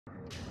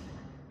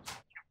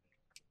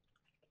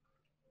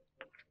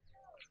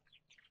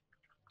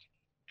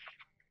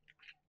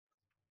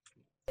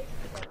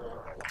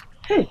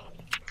Hey,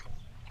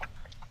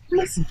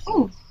 listen.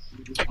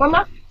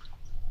 Mama.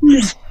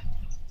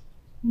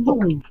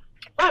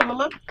 Hi,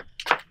 Mama.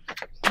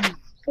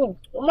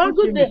 Mama,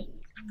 good day.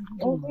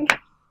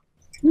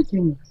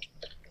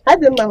 Hi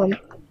there, Mama.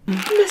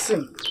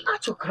 Listen,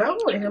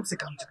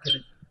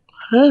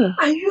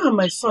 are you and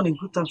my son in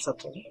good terms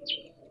at all?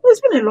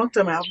 It's been a long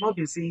time I have not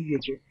been seeing you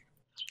again.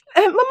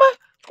 Mama,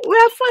 we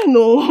are fine,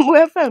 no. We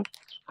are fine.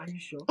 Are you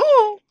sure?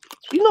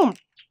 You know,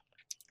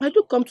 I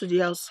do come to the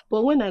house,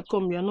 but when I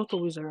come, you are not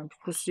always around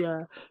because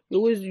you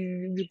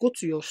go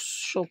to your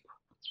shop.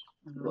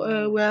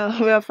 We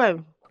are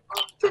fine.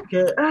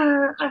 Okay,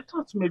 I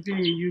thought maybe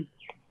you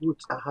both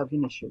are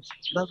having issues.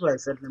 That's why I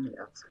said let me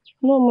ask.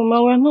 No,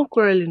 Mama, we are not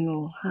quarreling,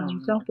 no.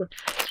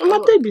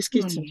 Mama, take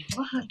biscuits.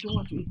 I don't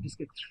want to eat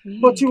biscuits.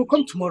 But you will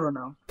come tomorrow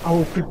now. I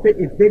will prepare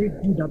a very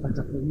good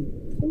abacha for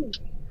you.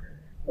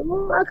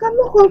 I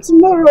cannot come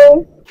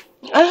tomorrow.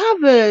 I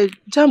have a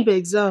JAMB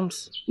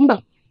exams.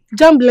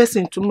 JAMB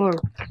lesson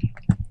tomorrow.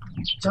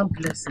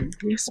 JAMB lesson?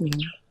 Yes,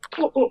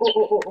 Mama.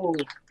 Oh.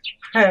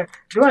 The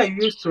one you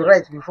used to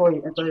write before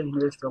you enter the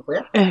university,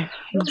 yeah?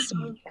 Yes.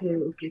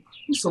 Okay.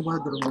 It's so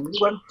bad.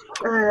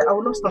 I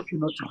will not stop you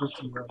not to go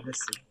to your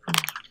lesson.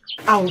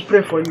 I will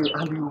pray for you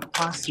and you will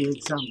pass your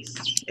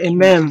exams.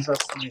 Amen.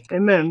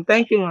 Amen.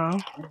 Thank you, Mama.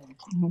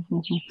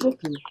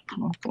 Okay.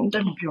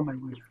 Let me be on my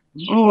way.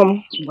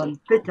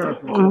 Take care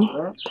of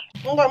yourself.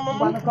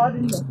 Mama.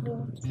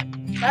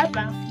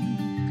 Bye-bye.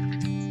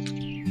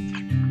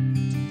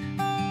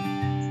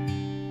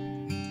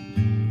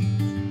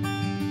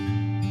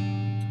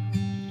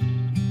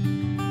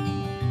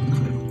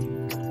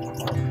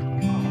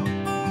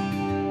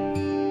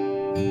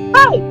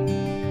 Hi!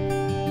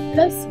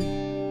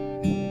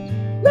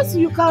 Listen,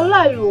 you can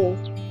lie, oh.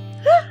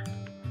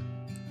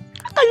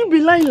 How can you be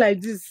lying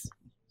like this?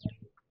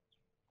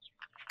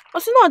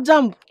 It's not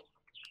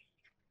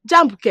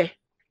JAMB, ke?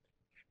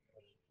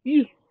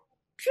 You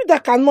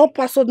that cannot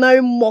pass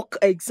ordinary mock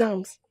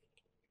exams.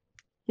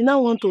 You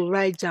now want to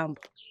write JAMB.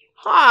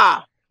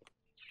 Ha!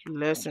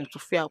 Listen to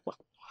fear.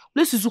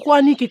 This is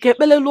Ukwani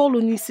kekepele lolo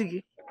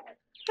nisigi.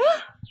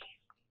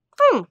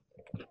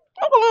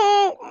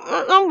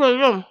 I'm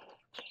going.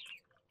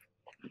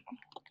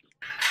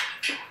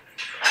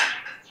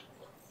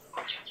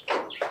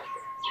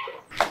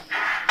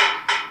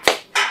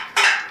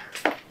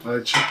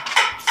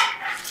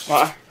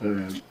 What?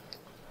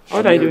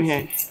 What are you doing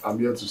here? I'm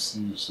here to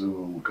see you so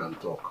we can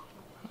talk.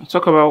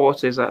 Talk about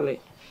what exactly?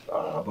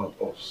 About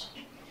us.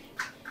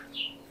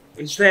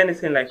 Is there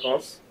anything like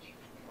us?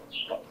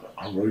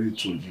 I've already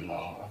told you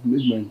now. I've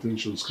made my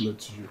intentions clear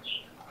to you.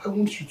 I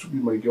want you to be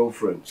my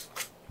girlfriend.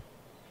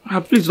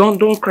 Please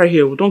don't cry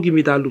here. Don't give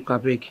me that look, I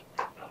beg.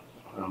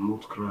 I'm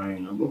not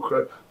crying.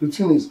 The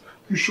thing is,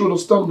 you should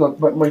understand that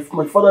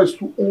my father is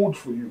too old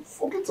for you.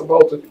 Forget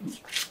about it.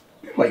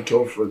 Be my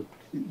girlfriend.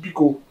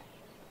 Biko.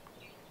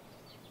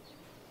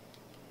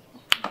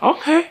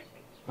 Okay.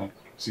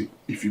 See,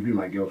 if you be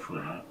my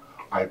girlfriend,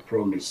 I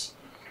promise,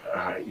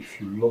 if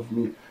you love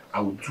me,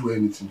 I will do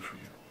anything for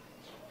you.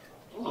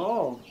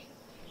 Oh.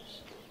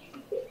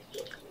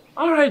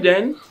 Alright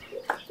then.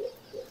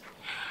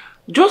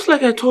 Just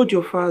like I told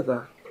your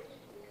father,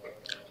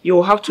 you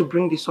will have to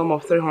bring the sum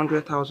of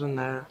 300,000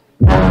 naira.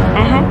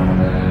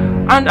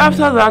 And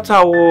after that,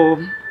 I will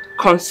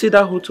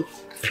consider who to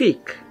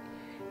pick.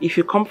 If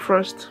you come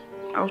first,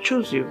 I'll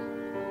choose you.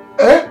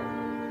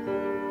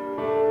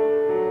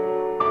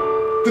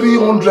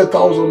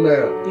 300,000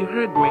 naira. You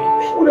heard me.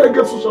 Where would I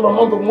get such an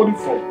amount of money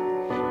from?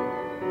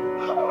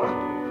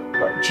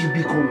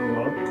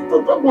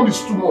 That one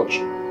is too much.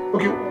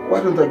 Okay, why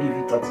don't I give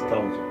you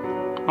 30,000?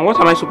 And what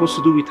am I supposed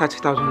to do with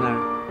 30,000 naira?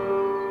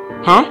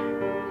 Huh?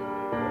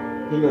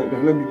 Then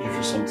let me give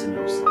you something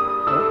else.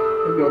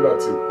 Any other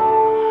thing?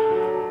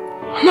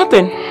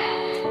 Nothing.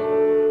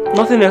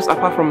 Nothing else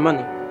apart from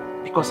money.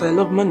 Because I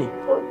love money.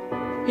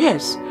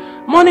 Yes,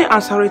 money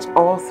answers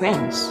all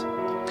things.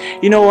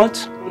 You know what?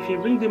 If you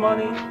bring the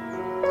money,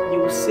 you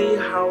will see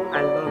how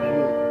I love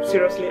you.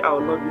 Seriously, I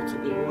will love you to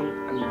the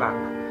moon and back.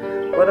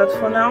 But as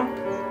for now,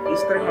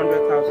 it's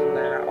 300,000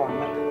 naira or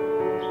nothing.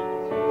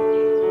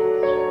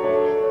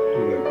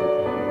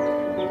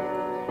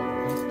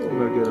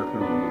 I get that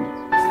kind of money.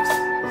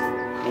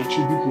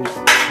 Actually,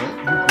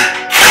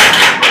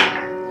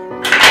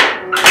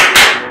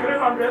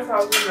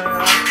 300,000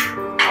 naira,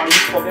 and you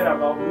forget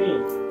about me.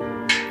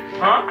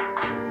 Huh?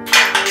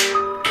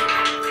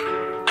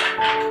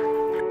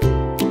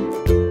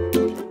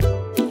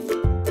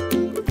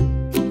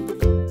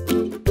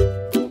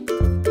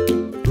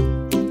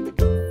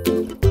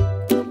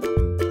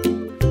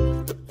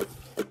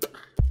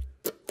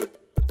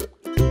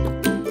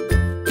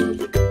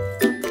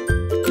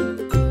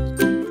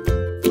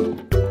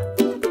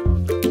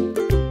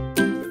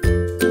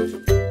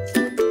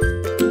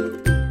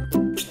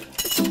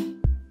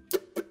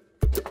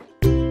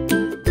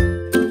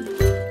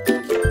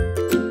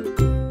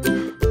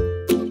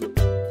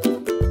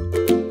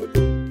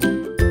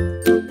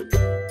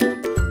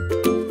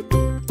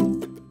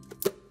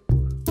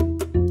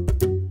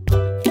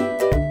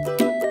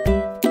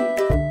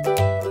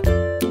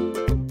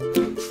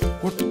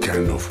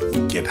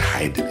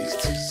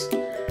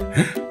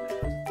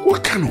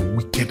 What kind of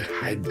wicked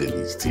hiding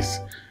is this?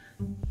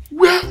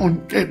 Where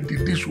on earth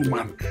did this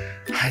woman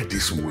hide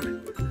this money?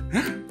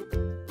 Huh?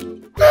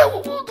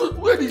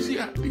 Where did she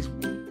hide this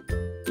money?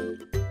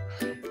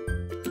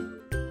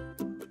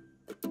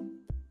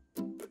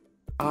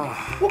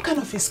 What kind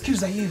of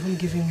excuse are you even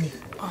giving me?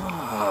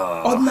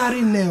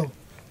 Ordinary nail.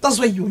 That's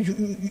why you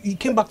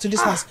came back to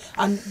this house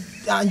and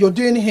you're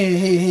doing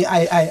hey,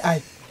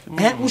 I.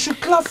 We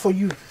should clap for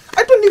you.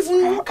 I don't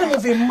even know what kind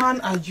of a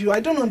man are you. I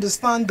don't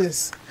understand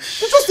this.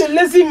 You're just a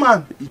lazy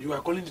man. You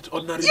are calling it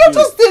ordinary You're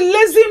just a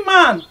lazy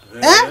man.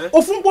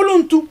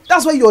 Ofunboluntu.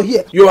 That's why you're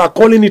here. You are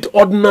calling it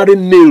ordinary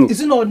nail.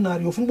 It's not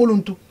ordinary,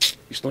 Ofunboluntu.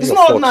 It's not It's your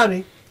not fault.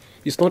 ordinary.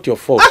 It's not your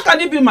fault. How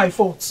can it be my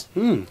fault?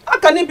 How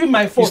can it be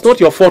my fault? It's not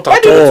your fault Why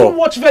at didn't all. you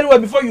watch very well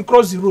before you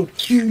cross the road?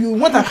 You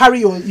went and carry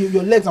your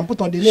legs and put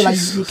on the nail and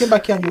you came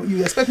back here and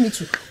you expect me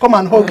to come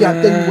and hug you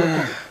and tell you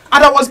welcome.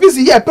 And I was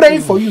busy here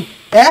praying for you.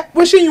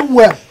 Wishing you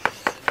well.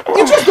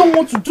 You just don't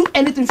want to do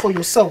anything for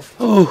yourself.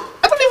 I don't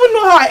even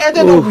know how I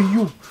ended up with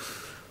you.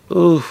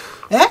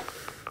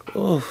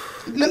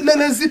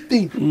 Lazy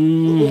thing.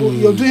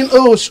 You're doing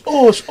no.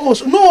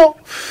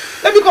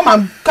 Let me come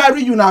and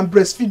carry you now and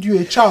breastfeed you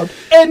a child.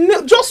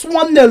 Just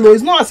one nail,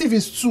 it's not as if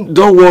it's two.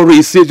 Don't worry,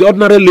 it's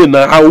ordinary nail.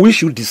 I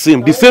wish you the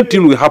same. The same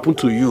thing will happen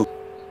to you.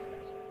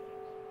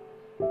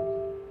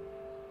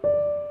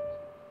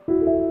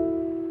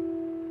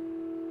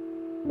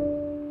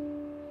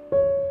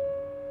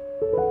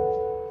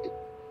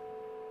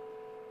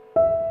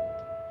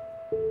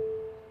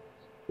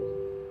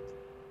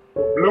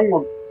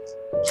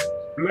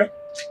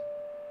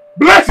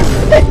 Bless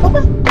it!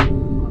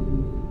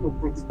 No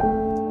problem.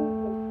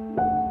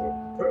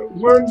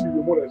 When did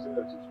your mother say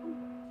that she's going?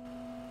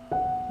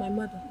 My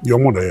mother. Your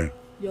mother, yeah.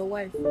 Your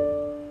wife.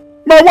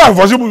 My wife,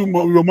 was your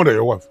mother,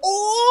 your wife?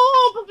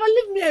 Oh, Papa,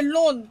 leave me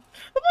alone.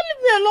 Papa,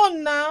 leave me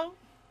alone now.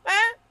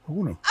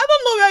 Who knows? I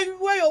don't know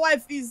where your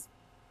wife is.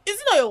 Is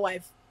it not your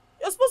wife?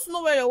 You're supposed to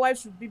know where your wife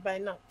should be by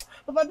now.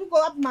 Papa,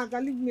 because that man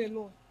can leave me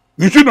alone.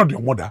 You should not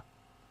your mother.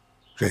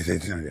 So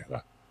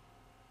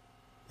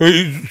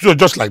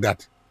just like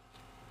that.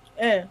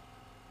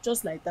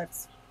 Just like that.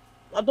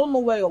 I don't know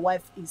where your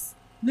wife is.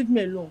 Leave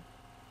me alone.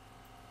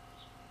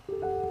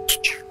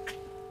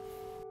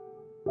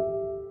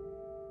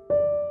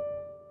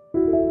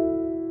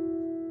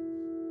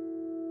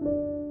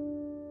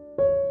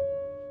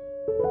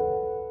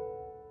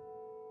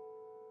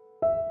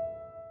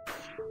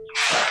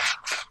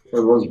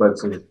 Everyone's back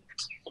to me.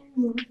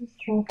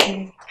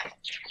 Okay.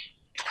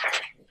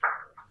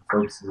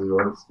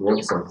 You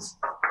want songs?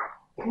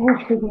 You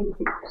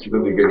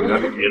know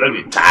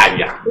the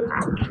tire.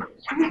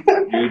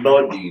 You know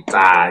the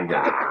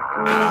tire.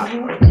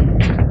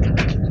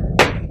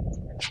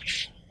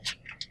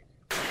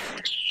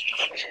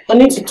 I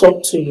need to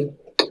talk to you.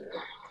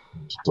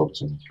 Talk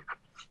to me.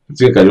 You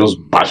think I just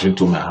bash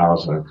into my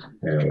house and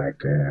I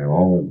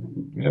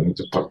need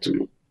to talk to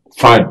you?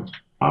 Fine,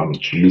 I'm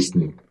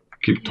listening.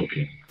 Keep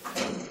talking.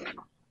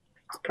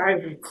 It's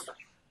private.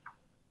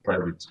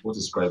 Private? What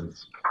is private?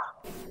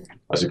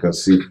 As you can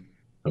see,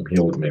 I'm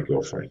here with my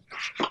girlfriend.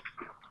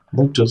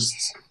 Not just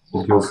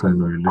a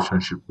girlfriend or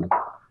relationship,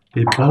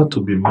 about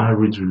to be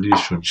married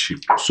relationship.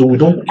 So we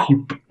don't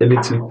keep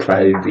anything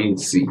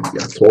privacy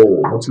at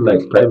all. Nothing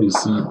like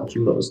privacy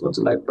between us,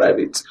 nothing like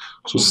private.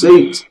 So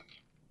say it.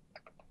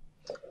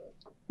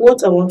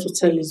 What I want to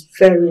tell is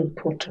very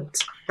important.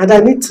 And I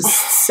need to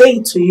say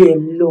it to you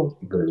alone.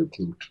 Very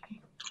good.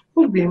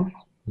 Obi,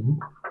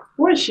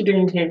 what is she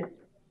doing here?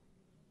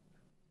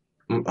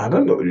 I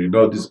don't know. You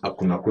know this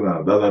akuna,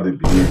 that's how they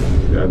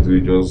behave. They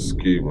actually just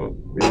came.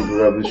 Maybe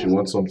probably she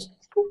wants something.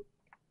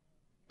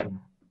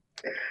 I'm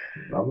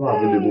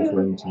not available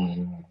for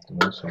anything.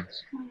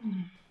 Nonsense.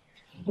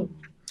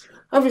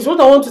 Hafiz,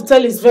 what I want to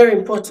tell is very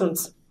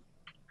important.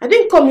 I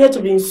didn't come here to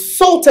be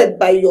insulted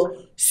by your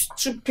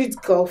stupid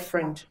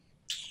girlfriend.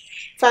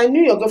 If I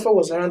knew your girlfriend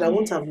was around, I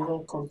wouldn't have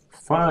even come.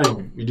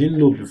 Fine. You didn't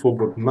know before,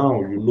 but now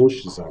you know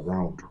she's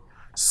around.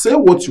 Say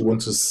what you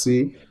want to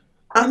say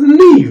and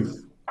leave.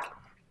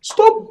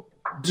 Stop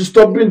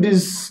disturbing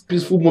this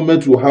peaceful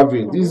moment we're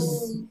having. This,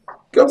 you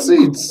can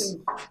see it's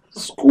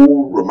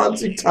school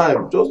romantic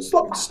time. Just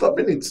stop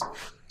disturbing it.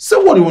 Say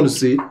what you want to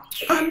say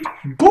and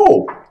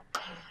go.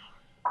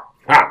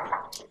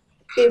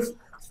 If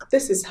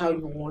this is how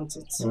you want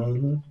it,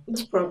 no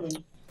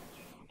problem.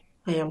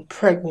 I am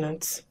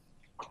pregnant.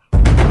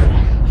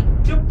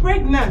 You're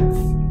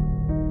pregnant?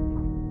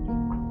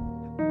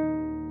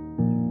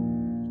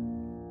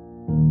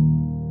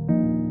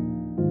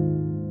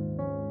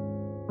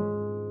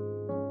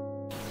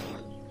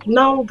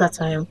 Now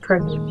that I am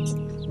pregnant,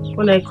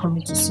 when I come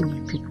in to see my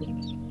people.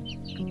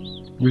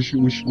 Which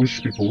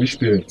people? Which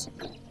parents?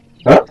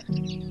 Huh?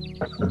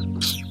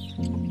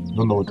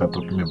 Don't know what you're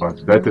talking about.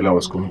 Did I tell you I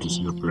was coming to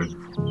see your parents?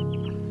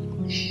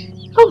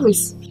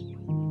 Elvis,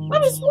 why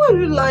are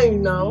you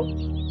lying now?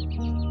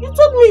 You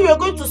told me you were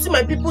going to see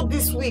my people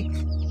this week.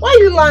 Why are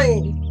you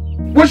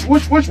lying? Which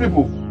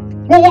people?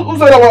 Who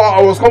said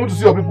I was coming to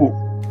see your people?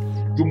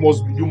 You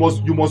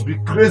must be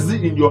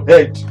crazy in your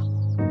head.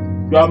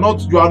 You are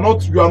not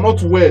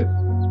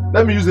well.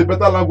 Let me use a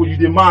better language. You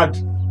dey mad.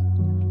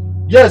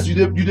 Yes, you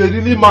dey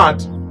really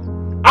mad.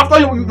 After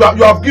you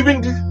have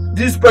given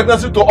this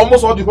pregnancy to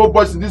almost all the whole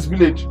boys in this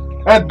village,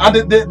 and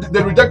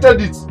they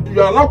rejected it.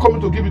 You are now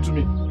coming to give it to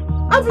me.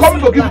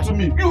 Coming to give it to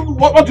me.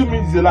 What do you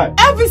mean is a lie?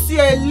 Elvis,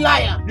 you're a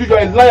liar. You are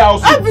a liar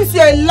also. Elvis,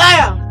 you're a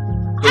liar.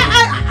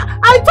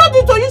 I told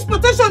you to use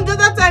protection the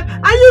other time,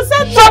 and you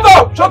said shut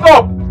up! Shut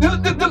up!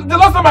 The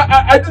last time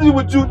I did it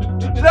with you,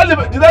 did I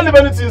leave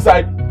anything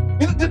inside?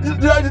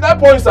 Did I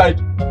pour inside?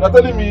 You are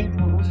telling me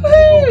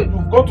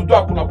you've gone to do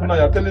akuna.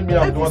 You are telling me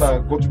I'm the one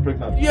that got you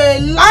pregnant. You're a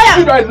liar.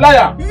 You are a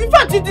liar. In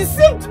fact, you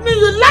deceived me.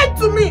 You lied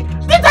to me.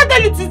 Did I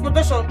tell you to use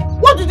protection?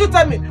 What did you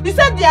tell me? You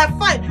said you are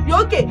fine.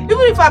 You're okay.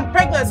 Even if I'm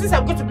pregnant, since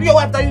I'm going to be your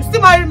wife, that you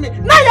still marry me.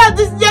 Now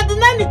you're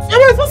denying it.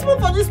 You're responsible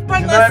for this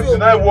pregnancy.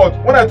 Deny what?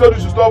 When I told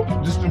you to stop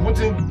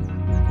distributing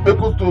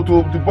people to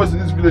the boys in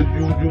this village,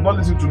 you not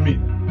listen to me.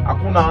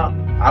 Akuna.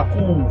 David,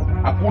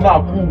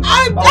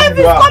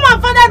 come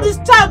and father this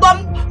child.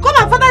 Come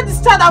and father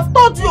this child. I've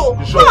told you.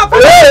 Come and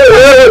father.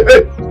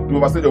 Hey! You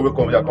overstayed your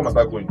welcome. Yeah, come and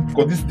start going.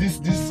 Because this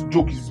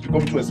joke is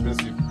becoming too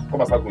expensive.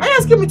 Come and start going. Are you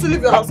asking me to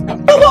leave your house? What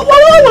will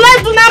I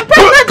do now? I'm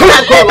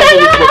pregnant.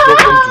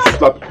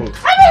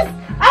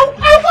 I'll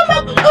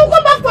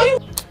come back for you.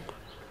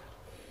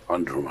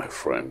 Andrew, my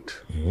friend,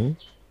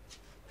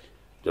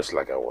 just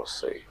like I was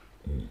saying,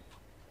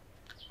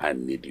 I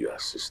need your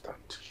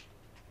assistant.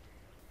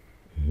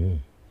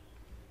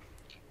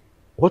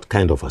 What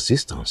kind of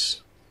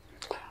assistance?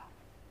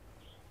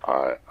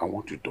 I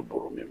want you to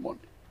borrow me money.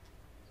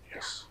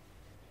 Yes.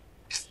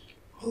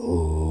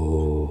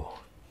 Oh.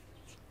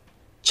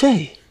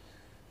 Che.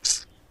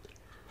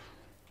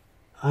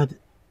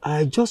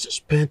 I just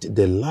spent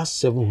the last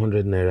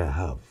 700 naira I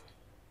have.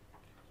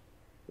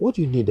 What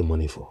do you need the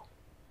money for?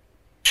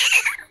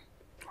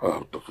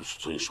 I'm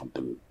saying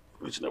something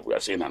reasonable. We are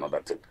saying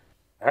another thing.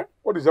 Huh?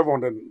 What is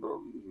 700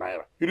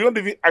 naira? You don't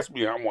even ask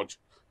me how much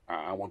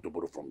I want to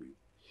borrow from you.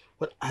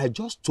 But I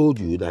just told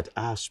you that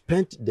I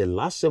spent the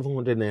last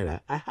 700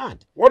 naira I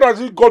had. What has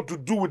it got to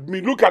do with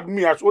me? Look at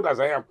me as old as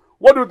I am.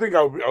 What do you think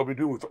I'll be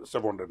doing with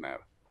 700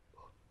 naira?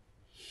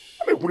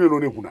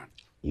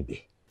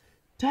 Ibe,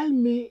 tell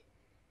me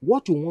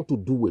what you want to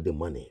do with the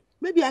money.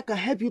 Maybe I can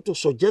help you to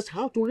suggest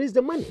how to raise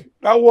the money.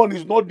 That one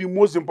is not the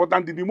most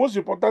important thing. The most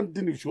important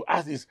thing you should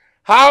ask is,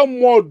 how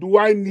more do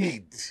I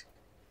need?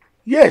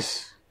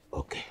 Yes.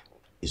 Okay,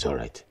 it's all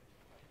right.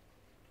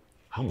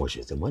 How much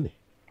is the money?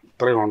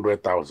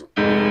 300,000.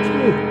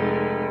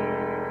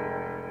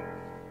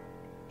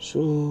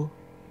 So,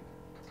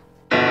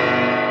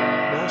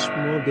 that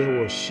small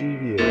girl was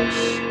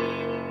serious.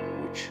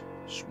 Which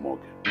small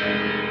girl?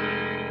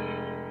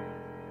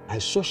 I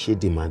saw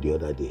Shady Man the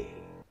other day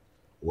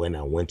when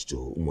I went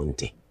to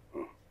Monte.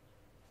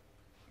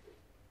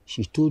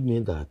 She told me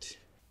that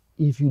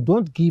if you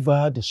don't give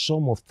her the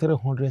sum of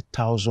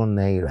 300,000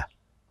 naira,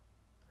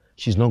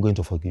 she's not going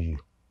to forgive you.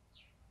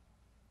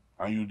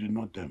 And you did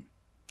not tell me?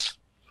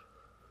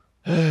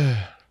 Huh?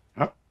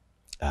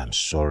 I'm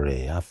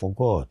sorry, I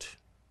forgot.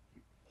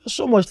 There's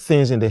so much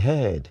things in the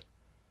head.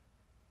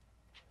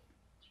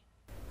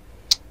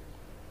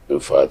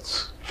 In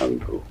fact,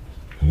 Andrew,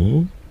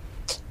 you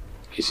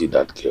see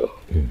that girl?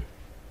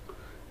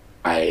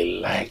 I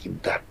like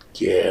that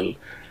girl.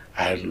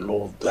 I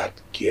love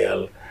that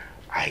girl.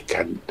 I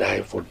can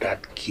die for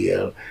that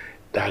girl.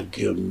 That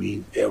girl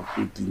means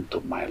everything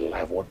to my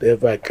life.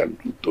 Whatever I can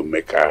do to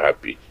make her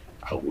happy,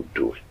 I will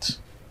do it.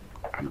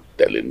 I'm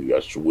telling you, I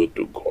swear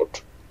to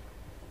God.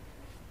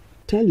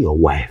 Tell your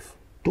wife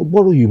to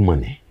borrow you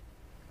money.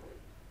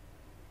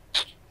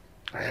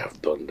 I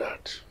have done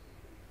that.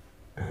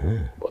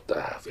 But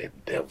I have a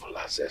devil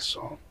as a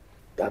son.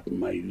 That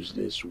my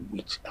useless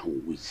witch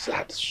and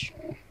wizard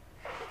son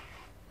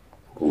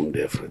ruined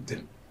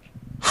everything.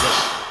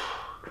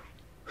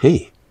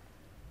 Hey,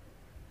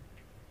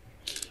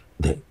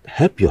 then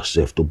help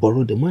yourself to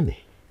borrow the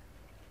money.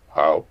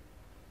 How?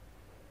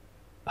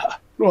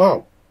 No,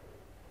 how?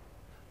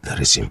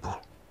 Very simple.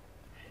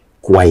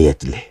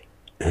 Quietly,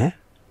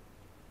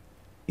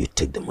 you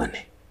take the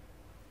money.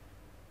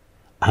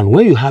 And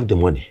when you have the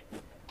money,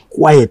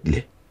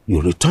 quietly,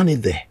 you return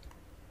it there.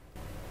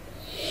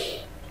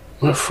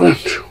 My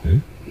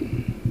friend,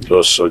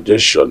 your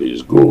suggestion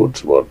is good,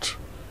 but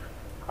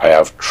I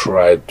have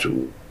tried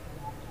to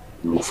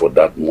look for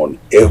that money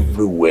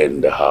everywhere in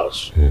the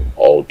house.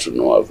 All to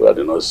no avail. I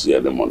did not see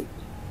any money.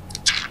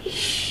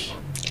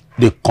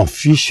 The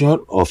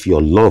confusion of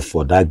your love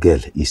for that girl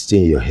is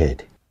still in your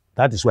head.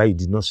 That is why you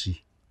did not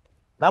see.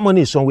 That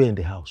money is somewhere in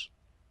the house.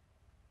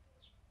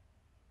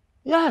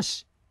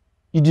 Yes.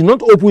 You did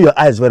not open your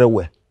eyes very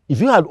well.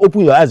 If you had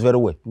opened your eyes very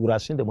well, you would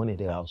have seen the money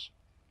in the house.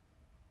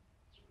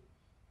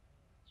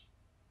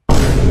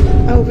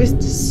 Elvis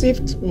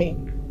deceived me.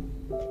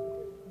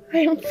 I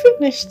am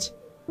finished.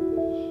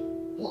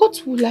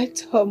 What will I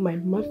tell my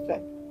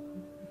mother?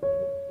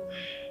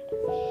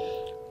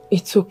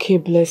 It's okay,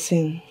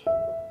 Blessing.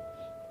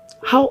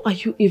 How are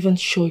you even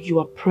sure you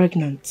are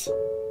pregnant?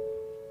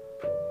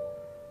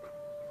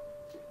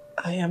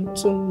 I am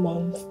 2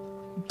 months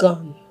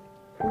gone.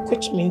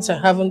 Which means I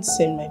haven't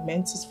seen my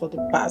menses for the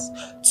past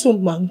 2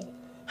 months.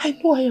 I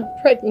know I am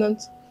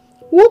pregnant.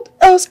 What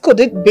else could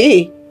it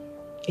be?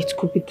 It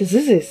could be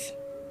diseases.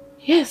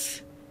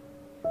 Yes.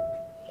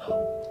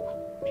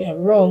 No, you are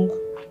wrong.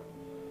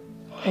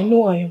 I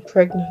know I am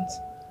pregnant.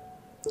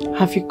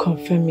 Have you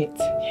confirmed it?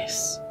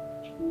 Yes.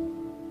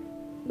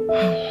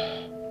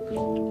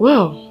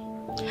 Well,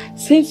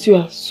 since you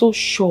are so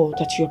sure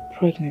that you are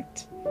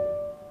pregnant,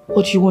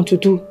 what do you want to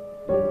do?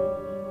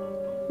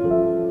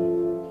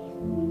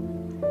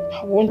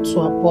 I want to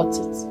abort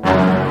it.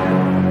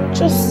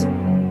 Just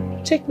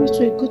take me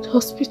to a good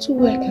hospital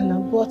where I can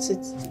abort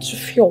it. To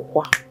feel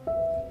what?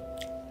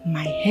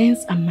 My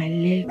hands and my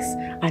legs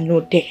are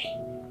not there.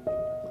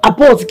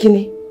 Abort,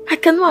 Guinea. I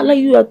cannot allow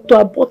you to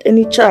abort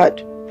any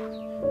child.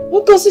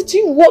 What does it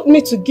you want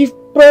me to give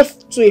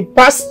birth to a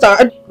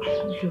bastard?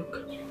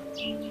 Look,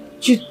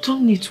 you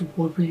don't need to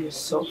worry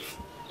yourself.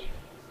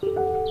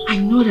 I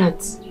know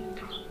that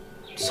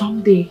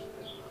someday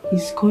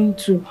he's going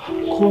to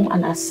come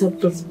and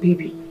accept this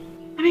baby.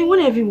 I mean,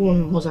 when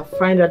everyone must have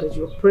found out that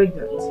you're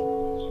pregnant.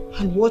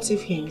 And what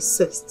if he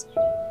insists?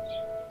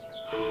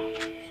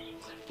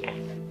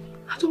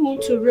 I don't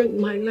want to wreck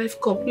my life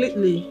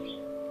completely.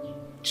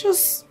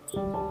 Just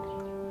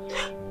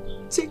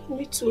take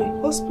me to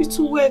a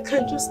hospital where I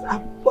can just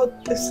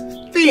abort this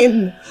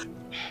thing.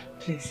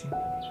 Listen,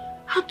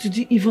 how did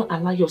you even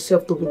allow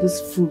yourself to be this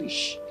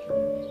foolish?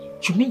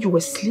 You mean you were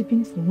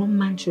sleeping from one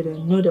man to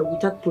another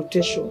without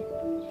protection?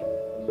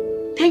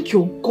 Thank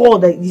your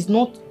God that it is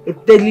not a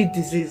deadly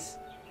disease.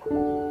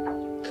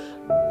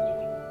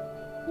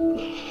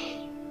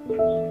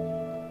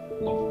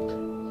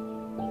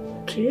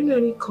 Do you know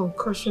any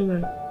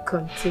concussion I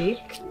can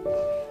take?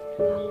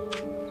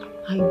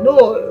 I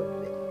know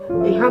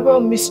a herbal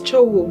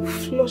mixture will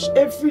flush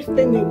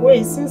everything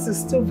away since it's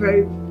still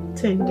very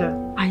tender.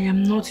 I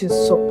am not in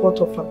support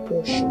of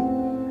abortion.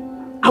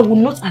 I will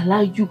not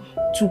allow you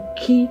to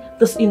kill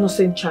this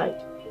innocent child.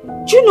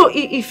 Do you know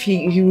if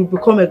he will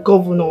become a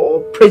governor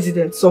or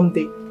president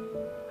someday?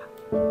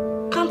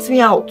 Count me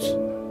out.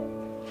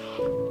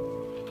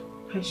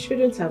 I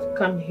shouldn't have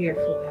come here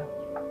for help.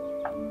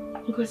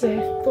 Because I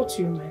thought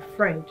you were my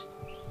friend.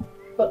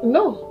 But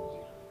no.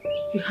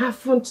 You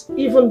haven't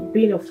even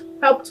been of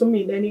help to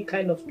me in any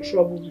kind of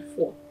trouble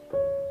before.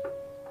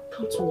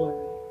 Don't worry.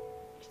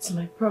 It's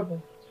my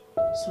problem.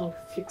 So I'll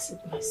fix it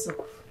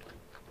myself.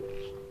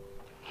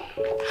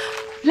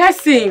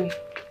 Blessing!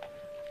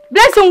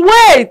 Blessing,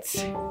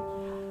 wait!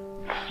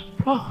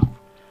 Oh.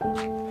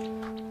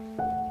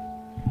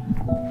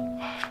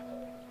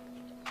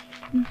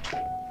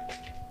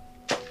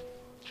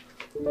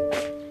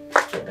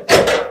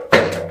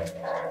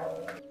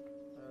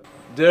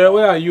 There,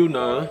 where are you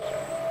now?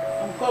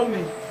 I'm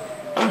coming.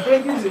 I'm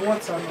drinking the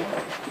water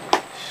now.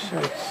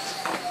 Shit.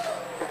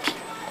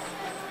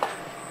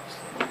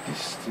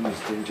 This thing is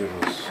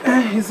dangerous.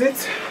 Is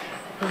it?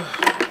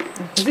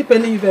 Is it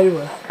paining you very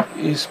well?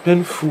 It's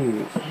painful.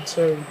 I'm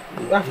sorry.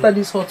 After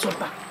this hot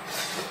water.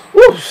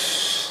 Woo!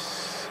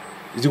 Is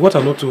the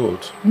water not too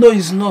hot? No,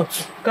 it's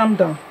not. Calm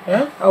down.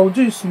 Eh? I will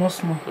do it small.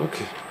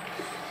 Okay.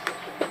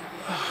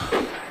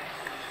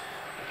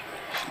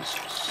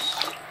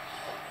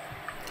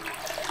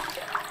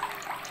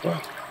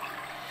 Wow.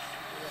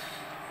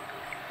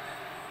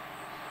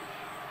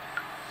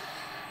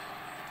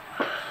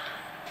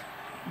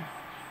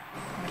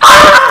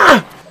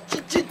 Ah!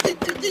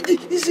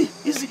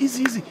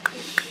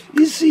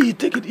 Easy.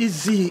 Take it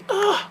easy.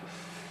 Ah!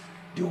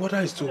 The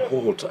water is too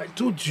hot. I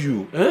told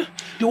you. Eh?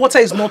 The water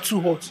is not too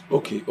hot.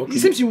 Okay. It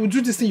seems you will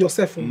do this thing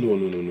yourself.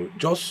 No.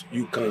 Just,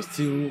 you can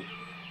still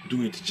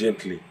do it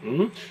gently.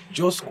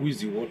 Just squeeze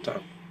the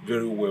water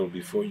very well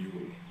before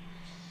you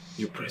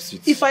press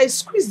it. If I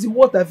squeeze the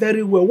water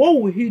very well,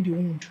 what will heal the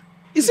wound?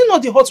 Is it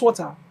not the hot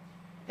water?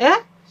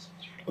 Eh?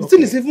 The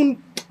thing is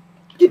even...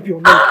 Keep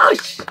your leg.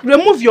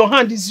 Remove your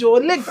hand. It's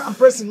your leg I'm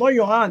pressing, not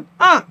your hand.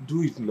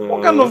 Do it now.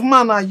 What kind of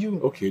man are you?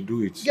 Okay,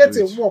 do it. Get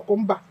a walk,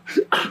 umba.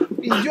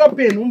 Is your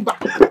pain, umba.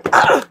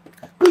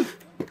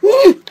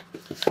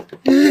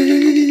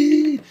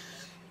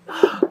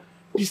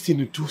 This thing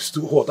is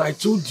too hot. I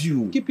told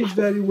you. Keep it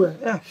very well.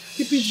 Yeah.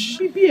 Keep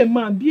it. Be a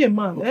man. Be a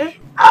man. Okay.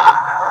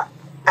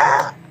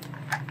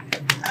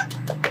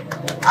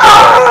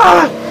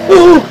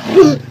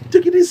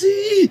 Take it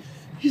easy.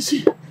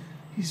 Easy.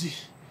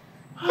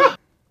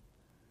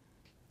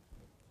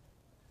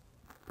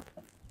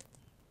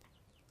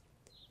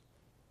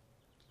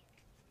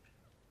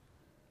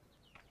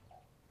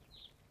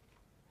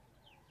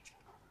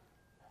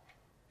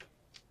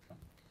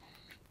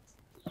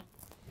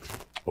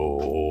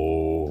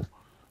 Oh.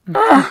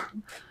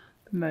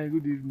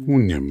 Good evening.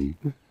 Unyem,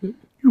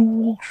 you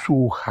work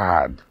so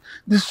hard.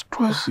 The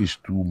stress is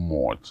too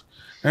much.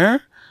 Eh?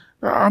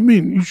 I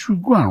mean, you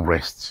should go and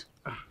rest.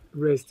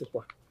 Rest,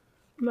 Papa.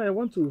 No, I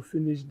want to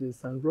finish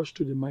this and rush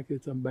to the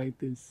market and buy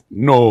things.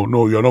 No,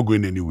 you're not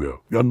going anywhere.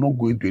 You're not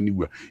going to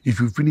anywhere. If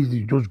you finish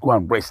it, just go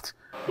and rest.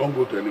 Don't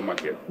go to any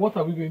market. What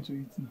are we going to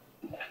eat now?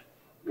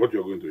 What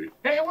you're going to eat?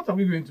 What are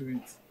we going to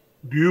eat?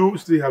 Do you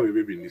still have a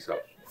baby in this house?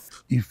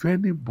 If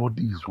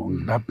anybody is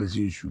hungry, that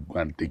person should go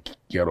and take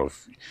care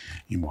of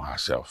him or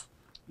herself.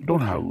 You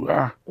don't have...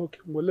 Okay,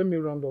 well, let me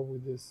round up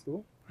with this.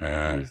 So?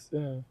 Please,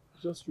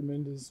 just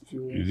remain this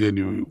few words. Is there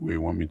any way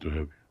you want me to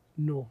help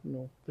you?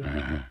 No.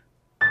 Thank you.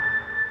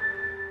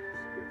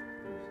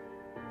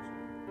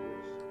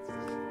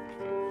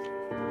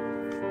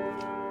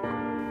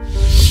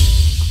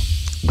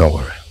 Don't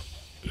worry.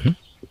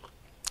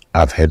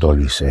 I've heard all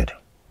you said.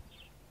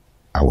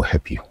 I will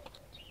help you.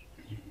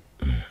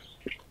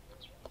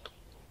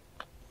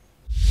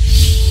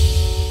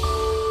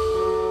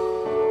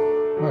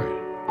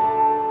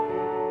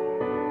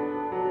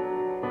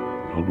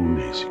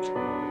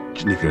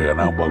 Chineke ga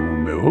na-agba gị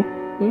ume o.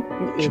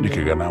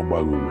 Chineke ga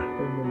na-agba gị ume.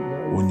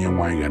 Onye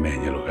nwaanyị ga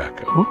na-enyere gị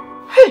aka o.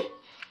 Hey,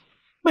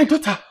 my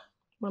daughter.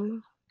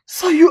 Mama.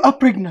 So you are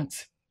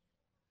pregnant?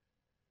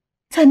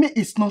 Tell me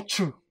it's not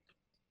true.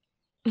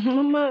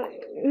 Mama,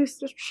 it's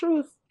the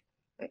truth.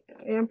 I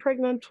am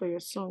pregnant for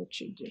your son,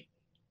 Chidi.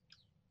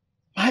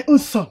 My own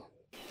son?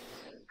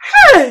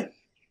 Hey!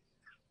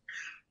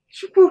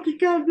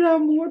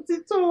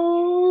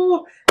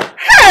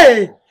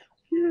 Hey!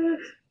 Yeah.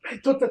 My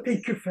daughter,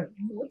 thank you very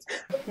much.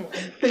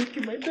 Thank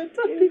you, my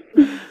daughter.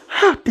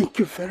 Thank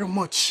you very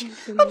much.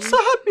 I'm so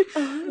happy.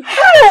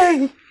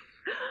 Hey!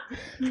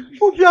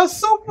 Oh, you are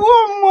so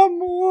warm,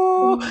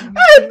 Mama.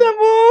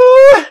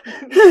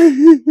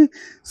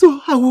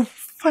 So I will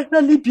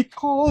finally be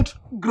called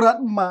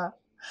Grandma.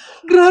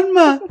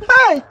 Grandma.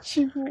 Hi,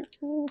 Chibu.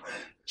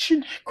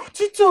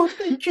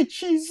 Thank you,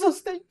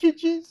 Jesus. Thank you,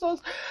 Jesus.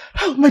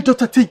 Oh, my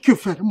daughter, thank you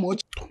very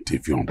much. Don't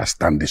even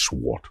understand this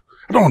word.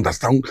 I don't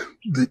understand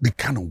the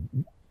kind of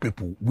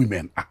people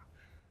women are.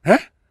 Eh?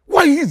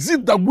 Why is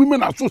it that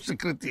women are so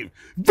secretive?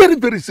 Very,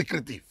 very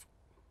secretive.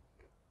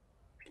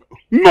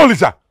 No,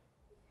 Lisa.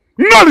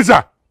 No,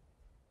 Lisa.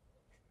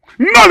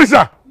 No,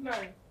 Lisa. No.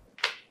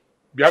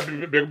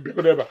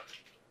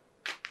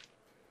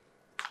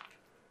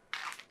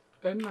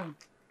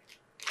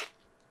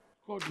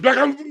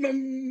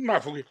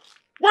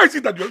 Why is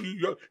it that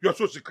you're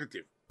so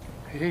secretive?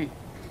 Hey.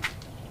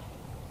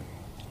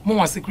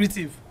 Mama,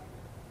 secretive.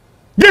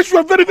 Yes, you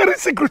are very, very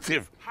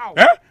secretive. How?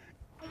 Eh?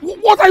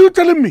 What are you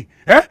telling me?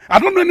 Eh? I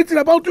don't know anything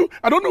about you.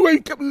 I don't know where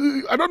you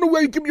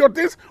keep your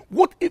things.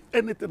 What if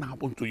anything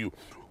happened to you?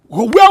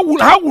 How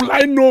will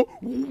I know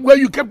where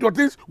you kept your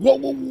things?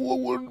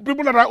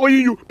 People that are owing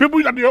you,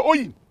 people that you're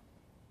owing.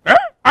 Eh?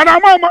 And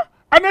I'm mama.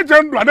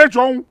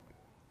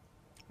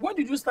 When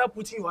did you start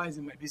putting your eyes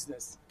in my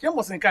business?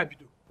 You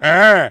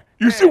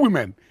see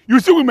women.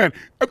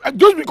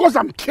 Just because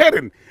I'm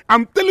caring,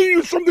 I'm telling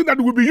you something that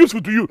will be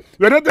useful to you.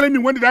 You're not telling me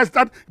when did I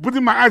start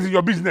putting my eyes in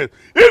your business.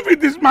 If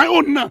it is my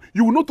own now,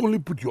 you will not only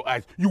put your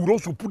eyes, you will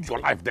also put your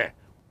life there.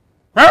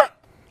 Huh?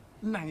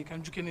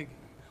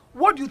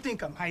 What do you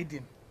think I'm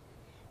hiding?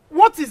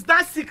 What is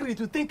that secret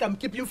you think I'm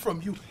keeping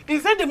from you?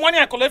 Is that the money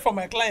I collect from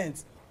my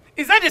clients?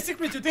 Is that the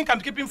secret you think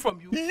I'm keeping from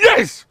you?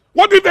 Yes!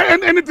 What if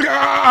anything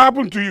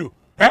happened to you?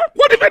 Eh?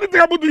 What if anything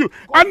happened to you?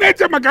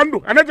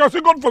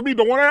 God forbid.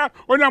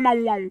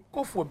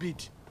 God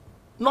forbid.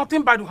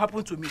 Nothing bad will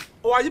happen to me.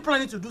 Or are you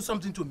planning to do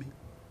something to me?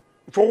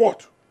 For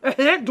what?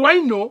 Do I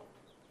know?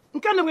 You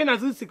can't win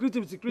as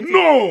secretive.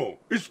 No!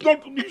 It's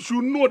not. You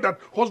should know that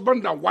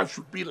husband and wife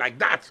should be like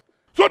that.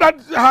 So that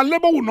her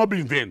labor will not be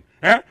in vain.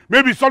 Eh?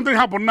 Maybe something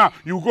happened now.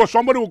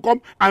 Somebody will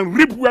come and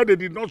reap where they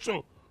did not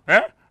sow.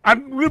 Eh?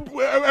 And reap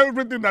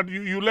everything that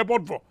you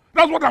labored for.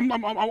 That's what I'm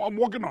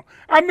working on.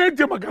 That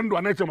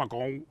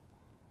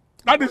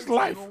is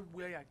life. I know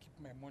where I keep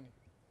my money.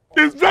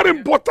 It's very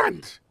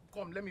important.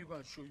 Come, let me go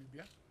and show you.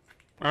 Yeah?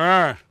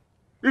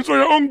 It's for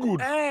your own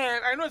good.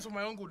 I know it's for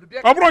my own good.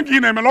 It's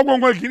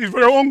for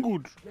your own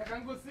good. I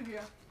can go sit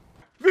here.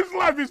 This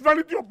life is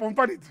vanity upon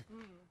vanity.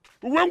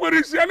 When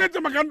we see it's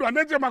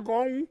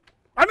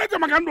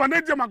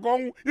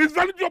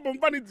vanity upon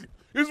vanity.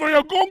 It's for your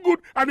own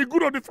good and the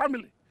good of the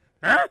family.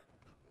 Eh?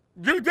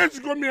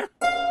 Just come here.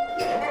 I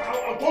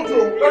told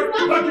you.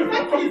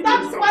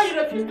 That's why you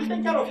refuse to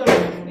take care of your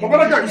responsibility.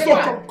 Mama,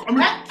 stop. I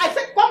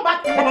said come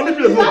back. Mama, leave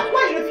me alone. That's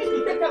why you refuse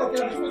to take care of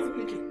your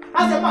responsibility.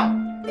 As a man.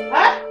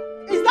 Eh?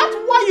 Is that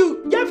why you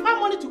gave her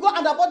money to go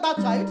and abort that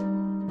child?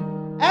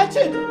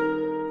 Chin.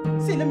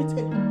 See, let me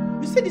tell you.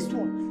 You see this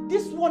one?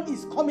 This one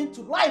is coming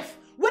to life.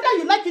 Whether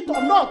you like it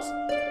or not.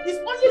 It's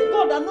only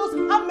God that knows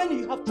how many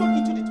you have thrown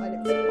into the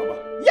toilet. Mama.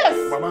 Yes.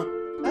 Mama.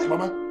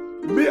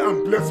 Me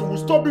and Blessing will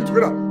stop being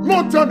together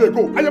long time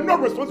ago. I am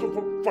not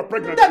responsible for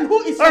pregnancy. Then who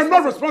is responsible? I am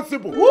not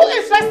responsible. Who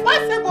is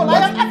responsible? What?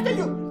 I am asking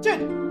you. Chin,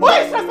 who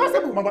is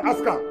responsible? Mama,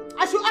 ask her.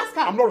 I should ask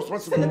her. I'm not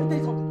responsible. See, let me tell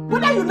you something.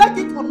 Whether you like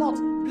it or not,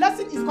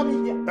 Blessing is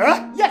coming here.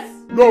 Eh? Yes.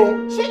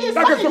 No. She is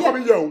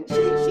coming here. She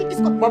is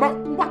coming. Mama,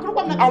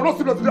 I will not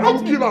see Blessing. I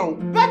will kill her.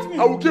 Bet me.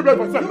 I will kill her if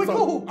I say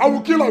so. I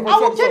will kill her if I say I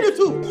will kill you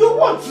too. You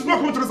won't. She's not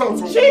coming to this house.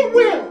 She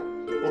will.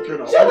 Okay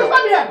now. She will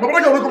come here. Mama,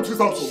 that girl will come to this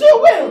house. She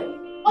will.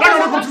 That girl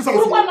will come to this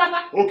house.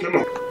 Okay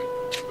now.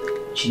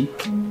 Chi.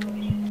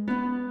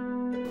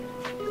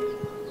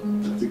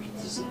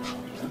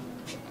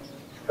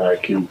 I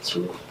came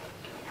to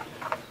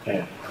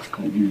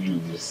I give you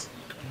this.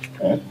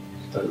 Eh?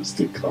 That will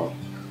stay calm.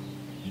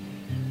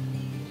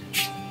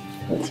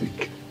 I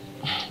think.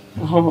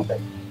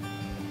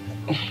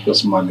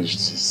 Just manage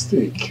this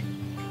steak.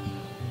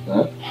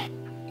 Huh?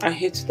 I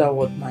hate that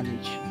word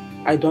manage.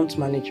 I don't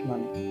manage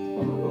money.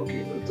 Oh,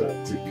 okay,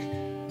 but take.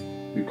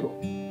 You go.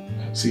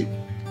 See,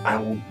 I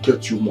will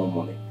get you more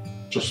money.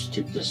 Just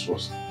take this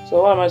first.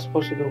 So what am I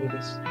supposed to do with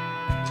this?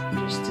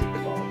 Just take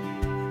it all.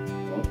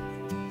 Huh?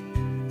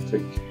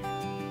 Take.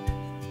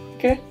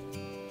 Okay.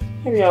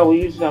 Maybe I will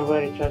use the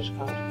umbrella recharge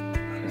card.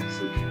 It's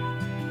okay.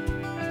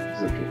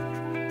 It's okay.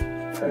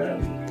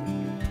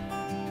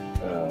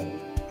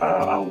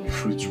 I'll be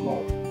free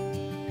tomorrow.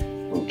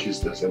 In case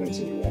there's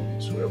anything you want me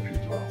to help you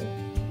do at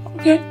home.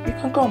 Okay, you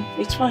can come.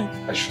 It's fine.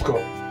 I should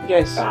come.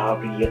 Yes. I'll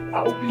be here.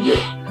 I'll be here.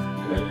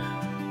 Yeah.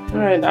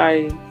 Alright,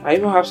 I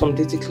even have some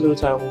dirty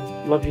clothes I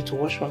would love you to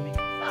wash for me.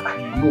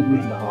 You know me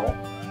now.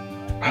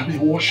 I'm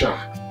a washer.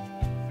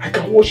 I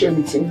can wash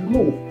anything, you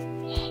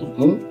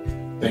know.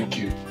 Thank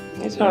you.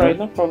 It's alright,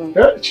 no problem.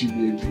 Yeah, chi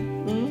baby.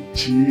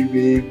 Chi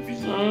baby.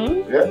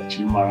 Yeah,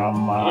 chi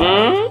marama.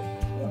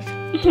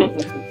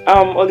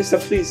 Olisa,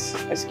 please,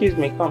 excuse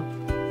me, come.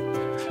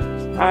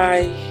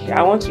 I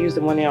want to use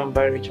the money on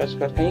buy recharge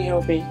card. Can you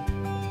help me?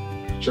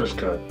 Recharge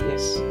card?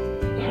 Yes.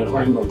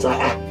 Why not?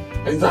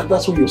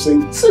 That's what you're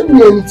saying. Send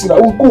me anything, I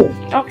will go.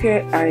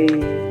 Okay,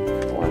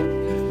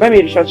 buy me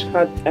a recharge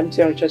card,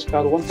 MTN recharge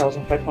card,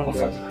 1,500.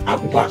 Okay, I'll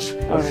be back.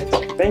 Alright,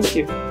 thank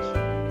you.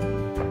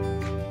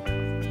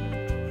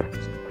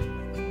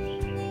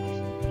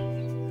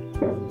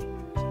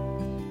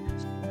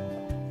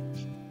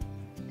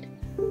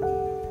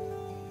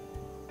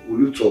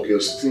 You talk, you're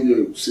sitting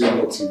here saying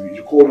nothing.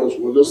 You call us,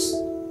 we'll just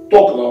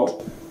talk now.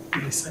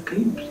 Listen, can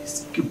you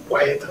please keep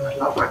quiet and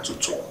allow her to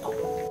talk?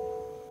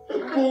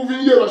 We've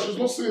been here, she's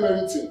not saying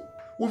anything.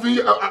 We've been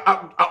here,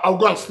 I'll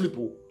go and sleep.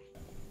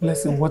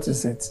 Listen, what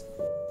is it?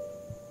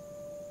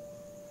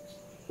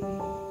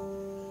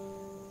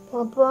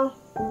 Papa,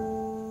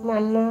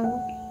 Mama,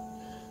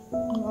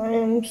 I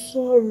am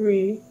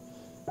sorry.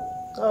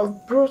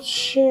 I've brought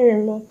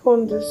shame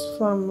upon this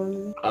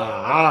family.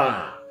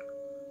 Ah!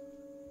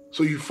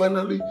 So you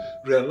finally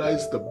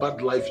realize the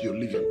bad life you're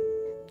living.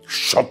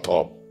 Shut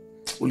up.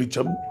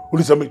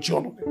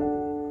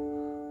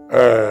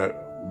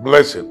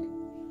 Blessing,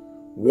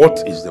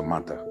 what is the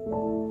matter?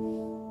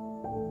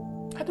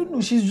 I don't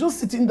know, she's just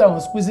sitting down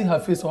and squeezing her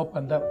face up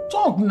and down.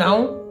 Talk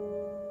now!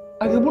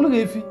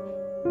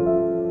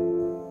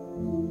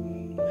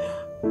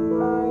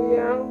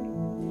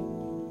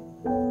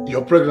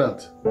 You're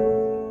pregnant?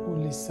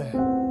 Olisa,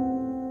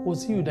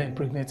 was it you that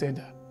impregnated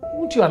her?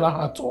 Won't you allow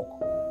her to talk?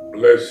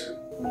 Blessing.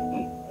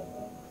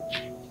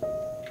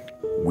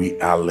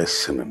 We are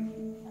listening.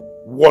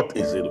 What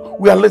is it?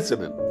 We are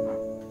listening.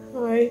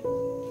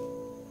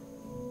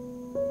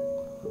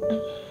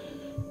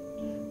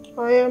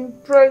 I am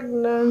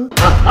pregnant.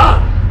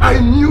 I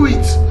knew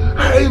it.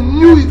 I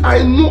knew it.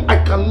 I know I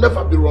can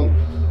never be wrong.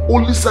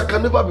 Olisa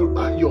can never be.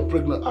 You're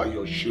pregnant.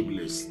 You're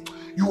shameless.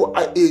 You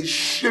are a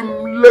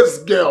shameless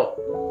girl.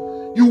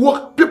 You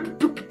walk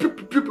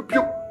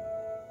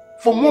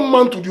from one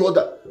man to the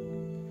other.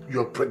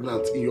 You're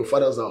pregnant in your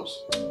father's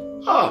house.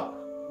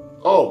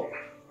 Oh,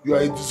 you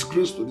are a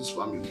disgrace to this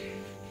family.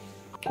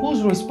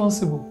 Who's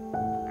responsible?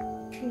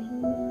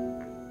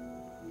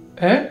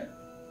 Eh?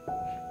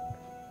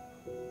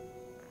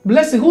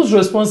 Blessing, who's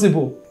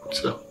responsible?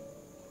 Sir,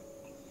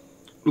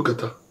 look at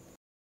her.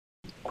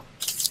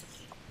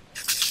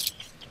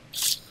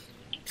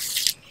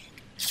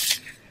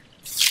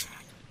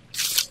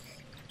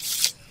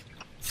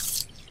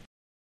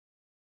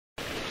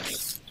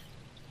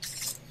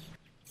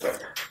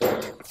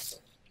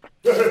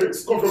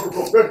 Come.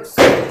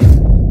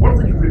 What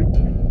are you doing?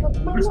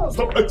 Please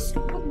stop X.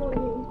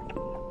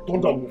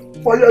 Thunder will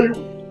fire you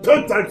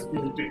 10 times in a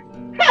day.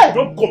 Hey!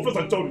 Don't confess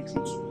and tell the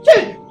truth.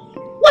 Change!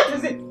 What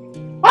is it?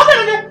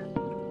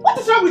 What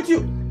is wrong with you?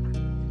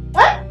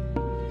 Eh?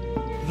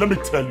 Let me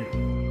tell you,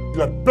 you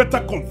had better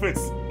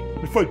confess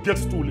before it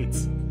gets too late.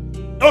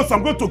 Else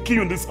I'm going to kill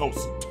you in this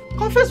house.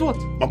 Confess what?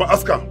 Mama,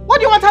 ask her. What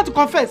do you want her to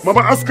confess?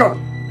 Mama, ask her.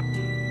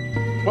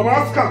 Mama,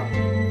 ask her.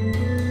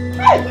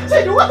 Hey,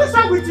 Change, what is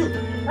wrong with you?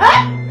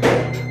 Eh?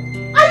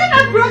 Are you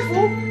not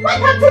grateful? Why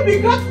can't you be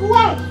grateful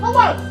once?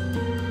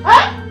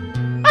 Eh?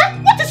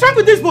 What is wrong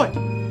with this boy?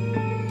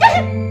 Can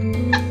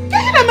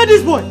you name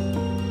this boy?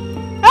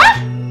 Eh?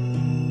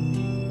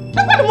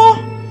 What more?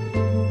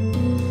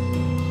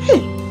 Hey.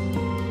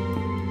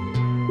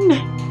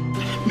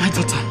 My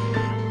daughter.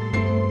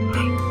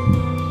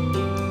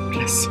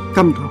 Please,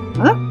 calm down.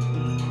 Huh?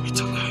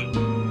 It's okay.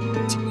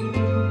 It's okay.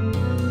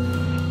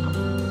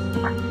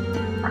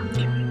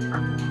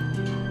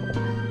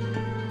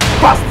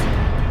 Fast!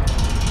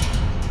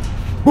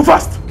 Go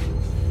fast!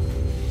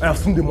 I have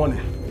seen the money.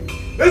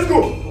 Let's go!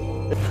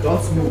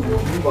 Don't move.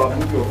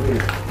 Move your way.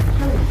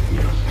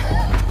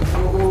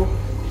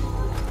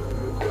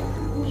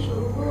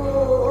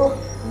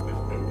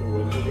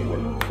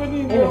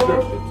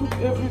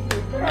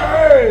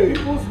 Hey!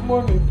 People's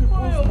money.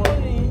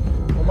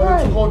 Mama,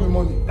 they took all the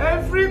money.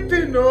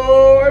 Everything, no!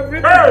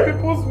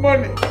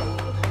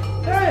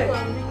 Hey,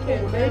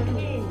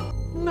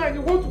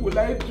 what will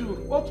I do?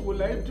 What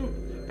will I do?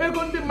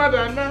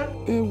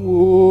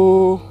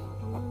 Ewo.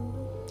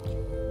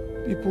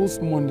 People's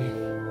money.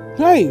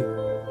 Hey!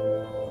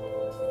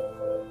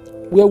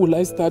 Where will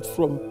I start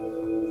from?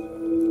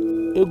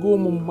 Ego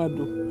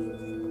Mummadu.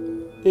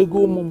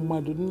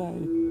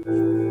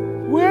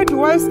 Where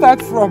do I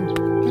start from?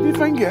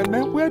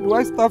 Where do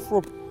I start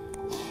from?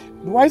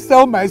 Do I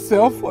sell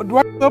myself or do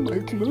I sell my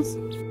clothes?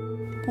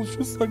 People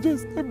should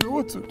suggest, tell me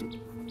what to do.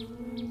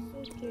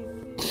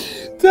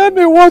 Tell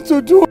me what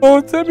to do,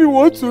 tell me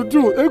what to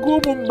do. Ego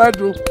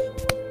Mummadu.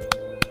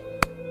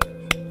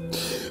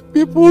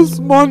 People's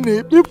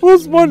money,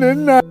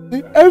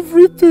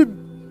 everything.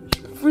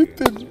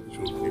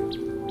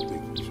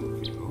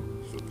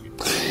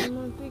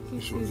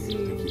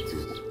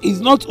 It's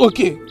not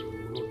okay.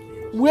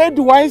 Where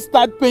do I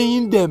start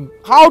paying them?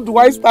 How do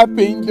I start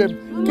paying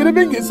them? They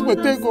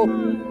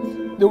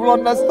will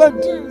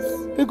understand.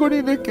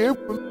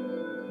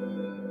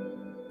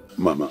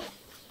 Mama,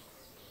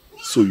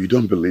 so you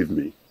don't believe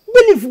me?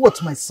 Believe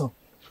what, my son?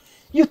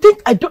 You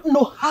think I don't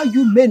know how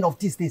you men of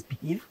these days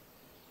behave?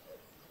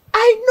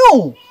 I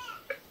know.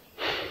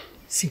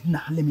 See,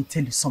 now let me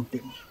tell you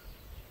something.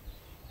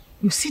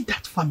 You see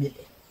that family,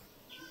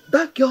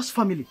 that girl's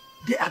family,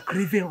 they are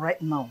grieving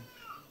right now.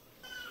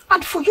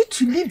 And for you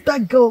to leave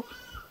that girl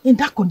in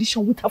that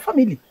condition with her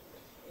family,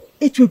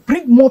 it will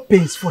bring more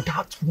pains for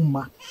that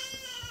woman.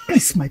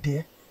 Please, my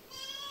dear.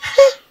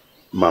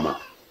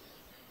 Mama,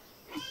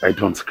 I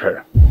don't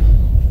care.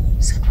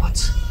 Said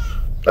what?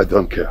 I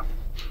don't care.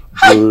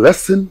 The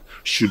lesson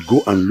should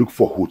go and look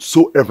for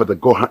whosoever the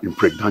girl had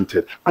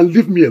impregnated and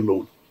leave me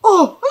alone.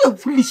 Oh, you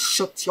really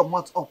shut your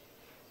mouth up.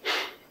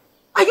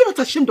 Are you not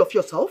ashamed of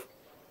yourself?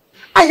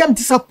 I am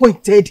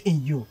disappointed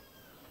in you.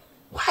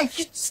 Why are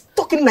you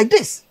talking like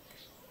this?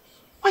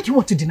 Why do you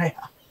want to deny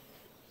her?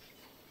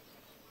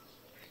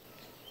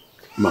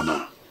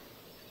 Mama,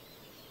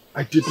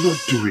 I did not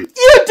do it.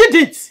 You did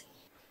it!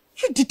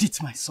 You did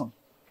it, my son.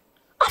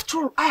 After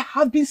all, I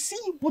have been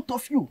seeing both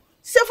of you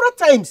several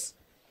times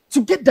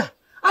together.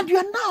 And you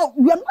are not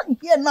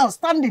here now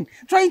standing,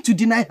 trying to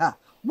deny her.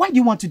 Why do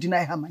you want to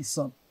deny her, my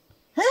son?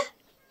 Huh?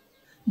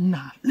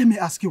 Now, let me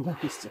ask you one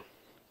question.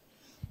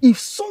 If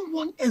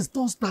someone else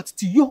does that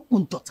to your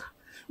own daughter,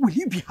 will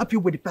you be happy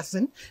with the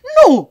person?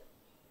 No!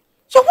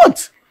 You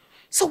won't.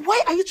 So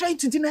why are you trying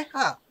to deny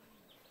her?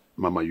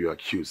 Mama, you're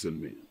accusing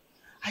me.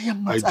 I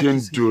am not I accusing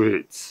didn't do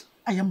it.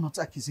 I am not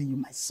accusing you,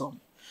 my son.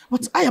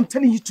 But I am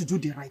telling you to do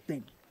the right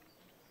thing.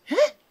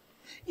 Huh?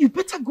 You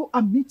better go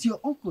and meet your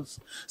uncles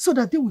so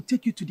that they will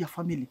take you to their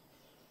family.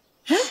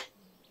 Huh?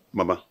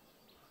 Mama,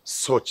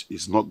 such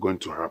is not going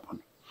to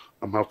happen.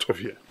 I'm out of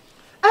here.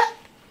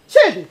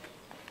 Shady!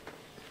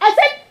 I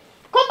said,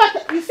 come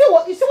back. You see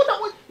what I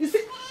want? You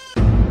see?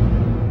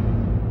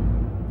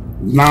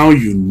 Now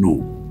you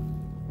know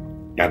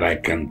that I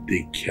can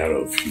take care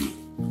of you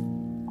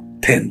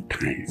 10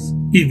 times,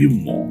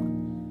 even more.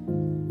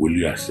 Will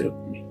you accept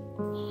me?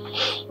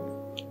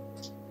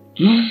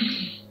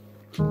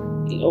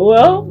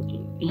 Well,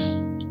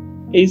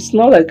 it's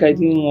not like I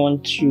didn't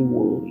want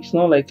you. It's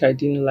not like I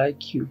didn't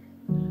like you.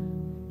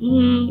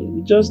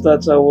 Just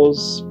that I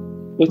was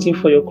waiting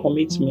for your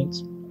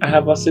commitment. I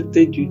have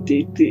accepted you,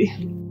 Tete.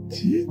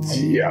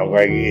 Gigi, I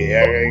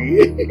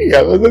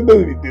was not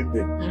going to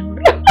do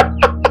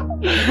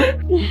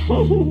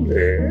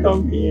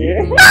Come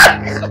here.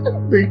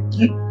 Thank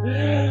you.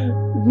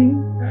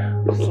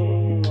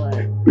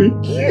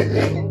 Thank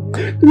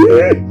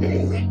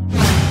you.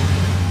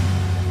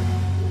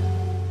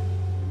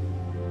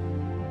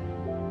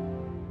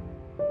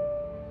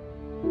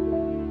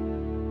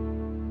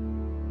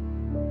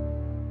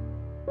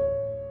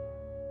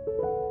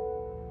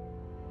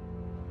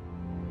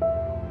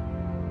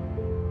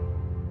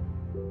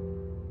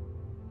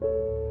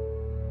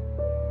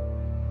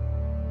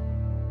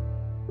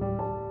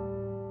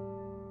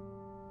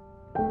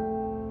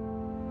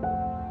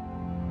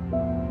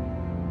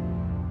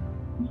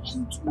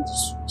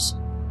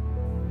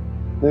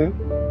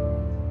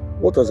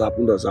 What has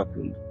happened has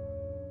happened.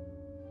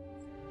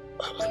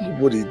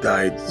 Nobody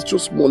died. It's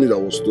just money that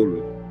was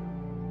stolen.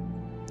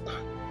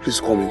 Please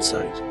come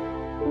inside.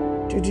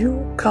 Did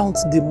you count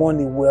the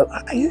money well?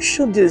 Are you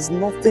sure there's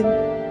nothing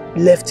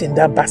left in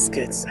that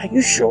basket? Are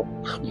you sure?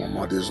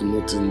 Mama, there's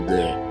nothing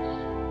there.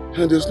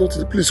 There's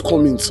nothing. Please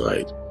come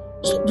inside.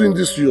 Stop doing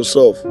this to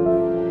yourself.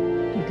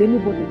 Did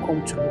anybody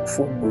come to look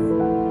for me?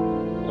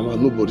 Mama,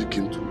 nobody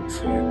came to look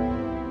for you.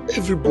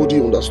 Everybody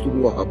understood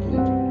what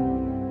happened.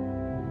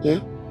 Yeah?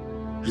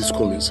 Please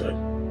come inside.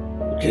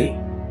 Okay?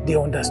 They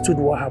understood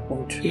what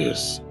happened?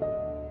 Yes.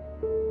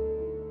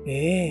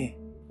 Eh?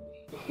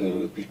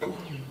 Biko.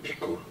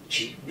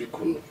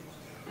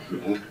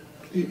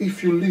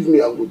 If you leave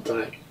me, I will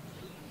die.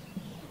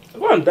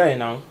 Go and die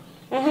now.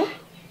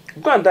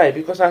 Go and die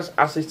because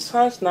as it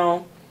stands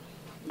now,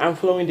 I'm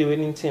following the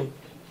winning team.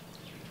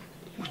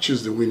 Which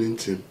is the winning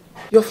team?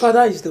 Your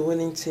father is the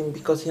winning team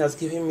because he has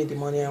given me the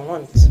money I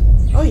want.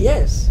 Oh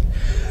yes.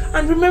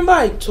 And remember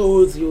I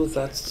told you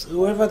that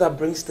whoever that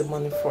brings the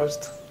money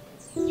first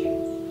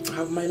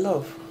Have my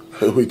love.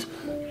 Wait,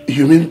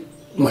 you mean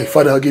my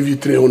father gave you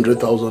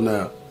 300,000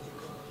 naira?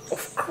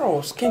 Of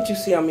course. Can't you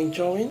see I'm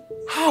enjoying?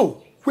 How?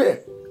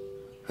 Where?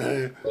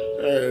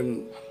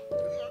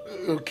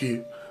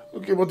 Okay,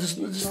 but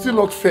it's still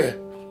not fair.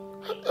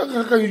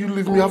 How can you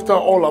leave me after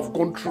all I've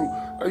gone through?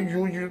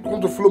 You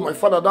want to follow my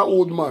father, that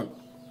old man?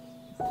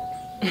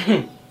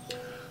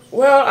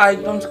 Well, I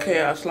don't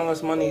care as long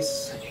as money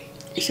is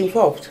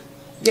involved.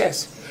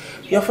 Yes,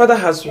 your father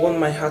has won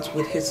my heart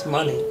with his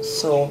money,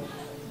 so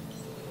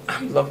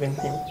I'm loving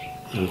him.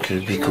 Okay,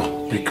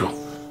 Biko.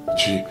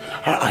 Gee,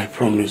 I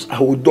promise I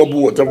will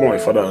double whatever my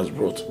father has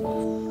brought.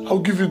 I'll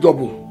give you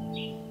double.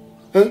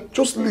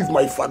 Just leave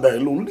my father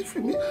alone. Leave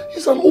him.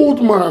 He's an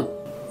old man.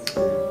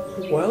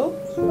 Well,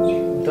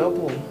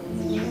 double.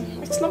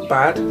 It's not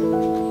bad.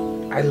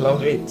 I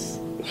love it.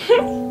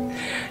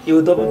 You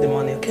will double the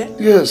money, okay?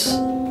 Yes.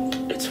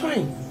 It's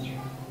fine.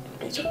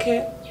 It's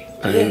okay.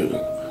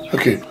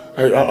 Okay,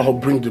 I'll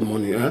bring the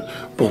money,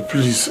 but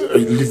please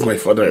leave my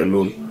father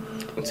alone.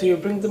 Until you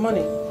bring the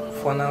money.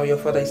 For now, your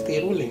father is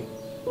still ruling.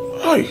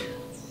 Hi.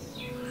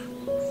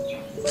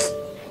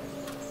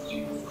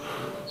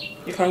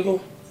 You can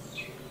go.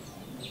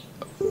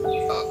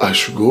 I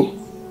should go?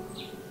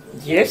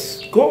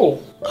 Yes, go.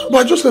 But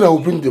I just said I will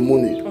bring the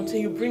money. Until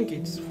you bring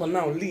it. For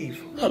now,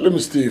 leave. Let me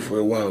stay for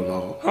a while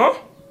now. Huh?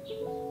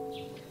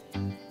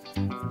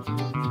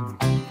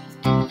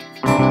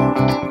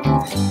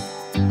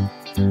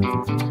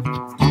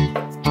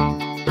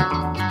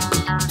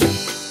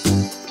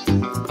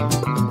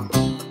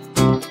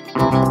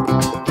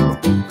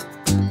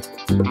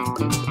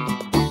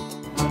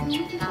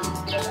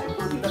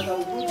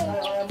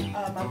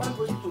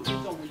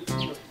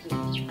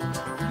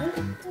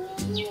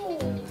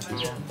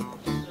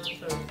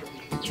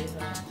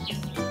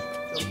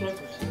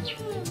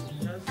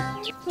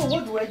 So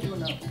what do I do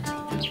now?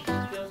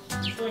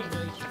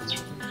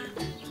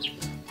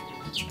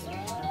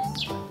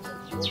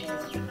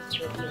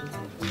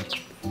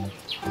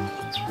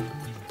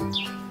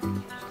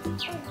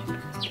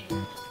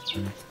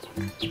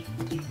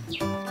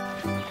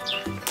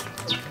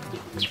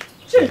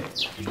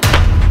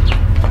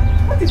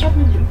 What is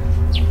happening here?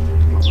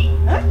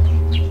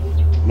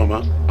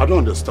 Mama, I don't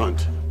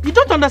understand. You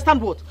don't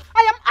understand what?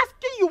 I am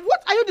asking you,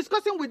 what are you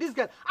discussing with this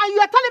girl? And you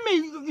are telling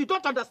me you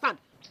don't understand.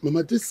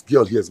 Mama, this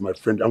girl here is my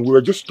friend and we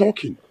were just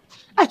talking.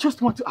 I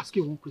just want to ask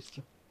you one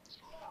question.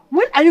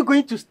 When are you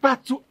going to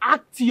start to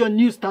act your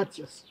new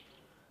status?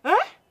 Hey,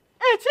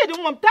 say the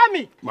woman, tell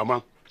me.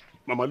 Mama,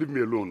 leave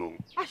me alone. No.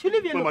 I should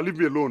leave you alone. Mama, leave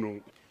me alone. No.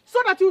 So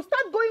that you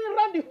start going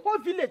around the whole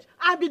village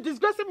and be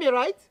disgracing me,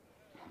 right?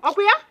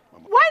 Okuya,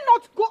 why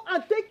not go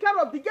and take care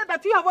of the girl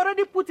that you have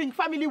already put in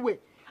family way?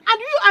 And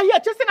you are here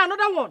chasing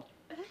another one.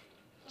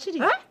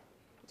 Chidi,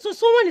 so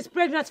someone is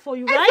pregnant for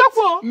you, right?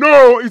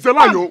 No, it's a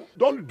lie. No.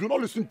 Do not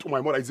listen to my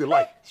mother. It's a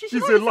lie. It's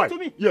a lie. To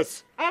me.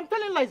 Yes. I am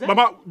telling lies.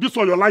 Mama, this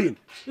one you're lying.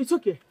 It's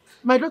okay.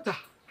 My daughter,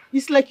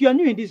 it's like you are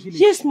new in this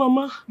village. Yes,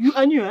 Mama. You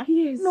are new, eh?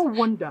 Yes. No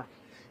wonder.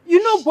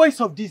 You know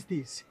boys of these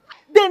days,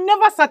 they're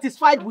never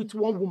satisfied with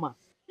one woman.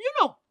 You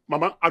know.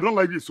 Mama, I don't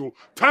like this. So,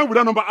 time with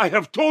that number, I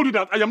have told you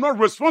that I am not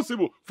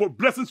responsible for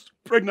Blessing's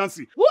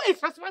pregnancy. Who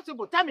is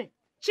responsible? Tell me.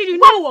 Chidi, you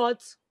know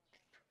what?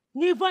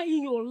 Never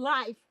in your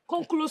life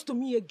come close to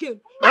me again.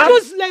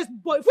 Useless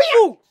boy.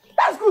 Fool.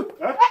 That's good.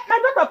 My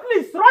daughter,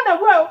 please, run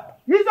away.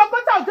 He's your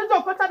daughter, I'll your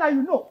daughter that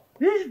you know.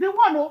 He's the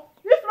one, oh.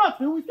 If not,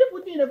 he will still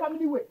put you in a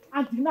family way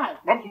and deny.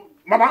 Mama,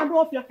 please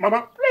go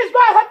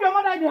and help your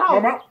mother in the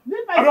house. Mama,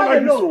 leave my I don't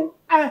like alone.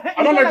 this.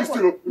 I don't like this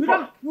too.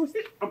 You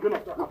see? I'm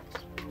gonna stop.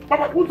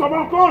 Mama, put some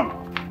on.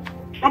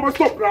 Mama,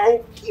 stop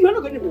now. You are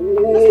not going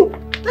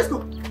to. Let's go.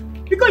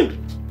 Be going.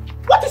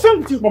 What is wrong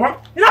with you?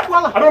 Mama, enough,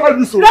 I don't like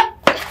this.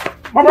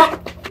 Mama.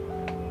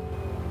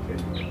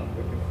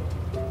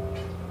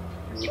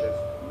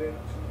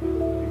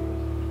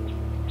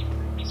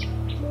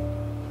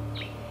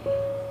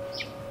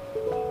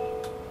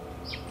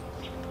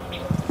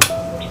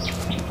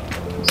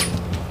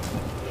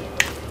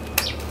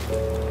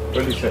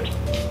 Olise,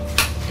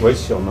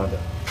 where's your mother?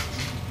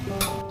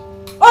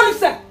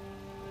 Olise!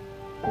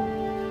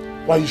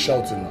 Why are you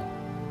shouting now?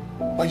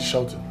 Why are you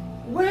shouting?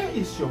 Where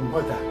is your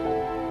mother?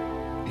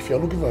 If you are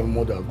looking for my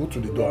mother, go to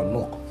the door and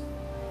knock.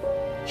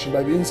 She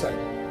might be inside.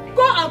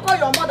 Go and call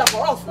your mother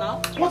for us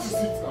now. What is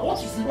it now?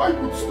 What is it? Why you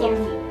put story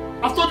me?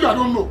 I've told you I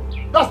don't know.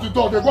 That's the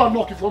door. They go and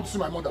knock if you want to see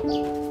my mother.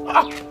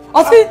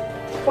 Afi!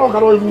 How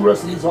can I even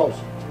rest in this house?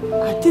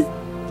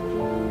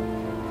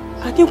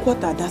 I think what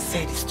Ada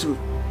said is true.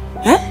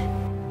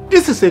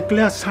 This is a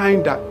clear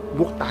sign that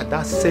what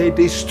Ada said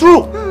is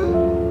true.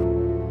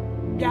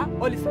 Yeah,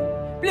 Olise,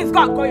 please go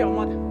and call your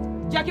mother.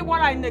 Jackie,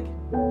 what I need?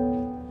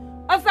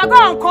 If I go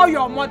and call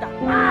your mother.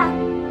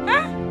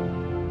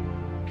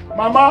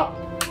 Mama!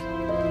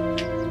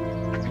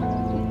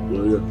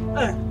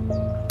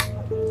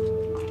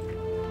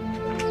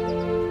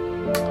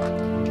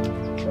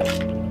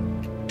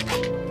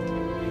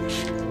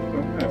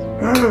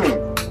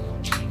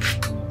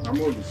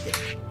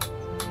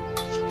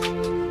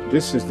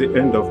 This is the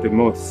end of the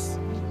month.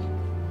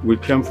 We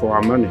came for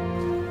our money.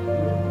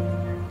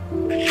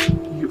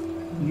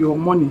 Your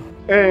money.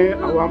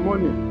 Our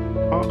money.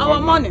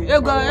 Our money.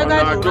 You go to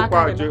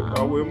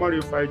I will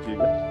modify it.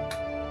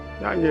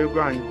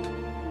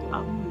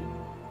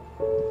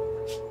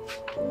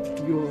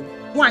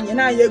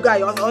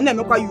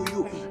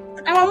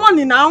 Our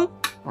money now.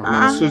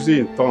 Susie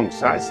in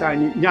tongues. I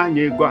say,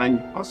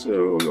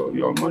 also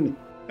your money.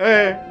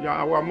 Yeah,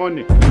 our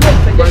money.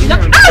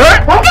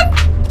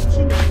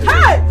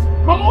 Hey!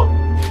 Mama!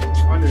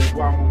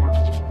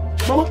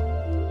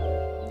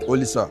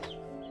 Olisa,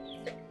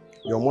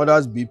 your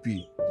mother's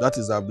BP, that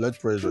is her blood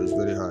pressure, is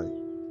very high.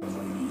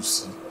 You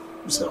see,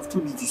 I've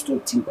told you to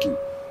stop thinking.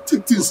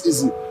 Take things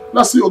easy.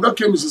 Last year, Oga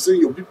Chemist is saying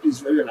your BP is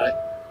very high.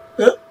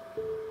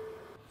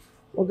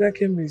 Oga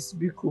Chemist,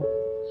 Biko,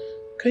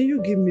 can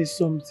you give me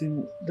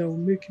something that will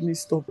make me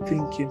stop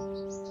thinking?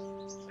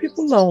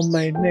 People are on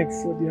my neck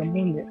for their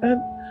money,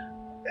 and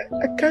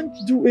I can't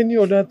do any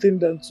other thing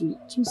than to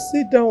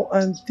sit down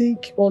and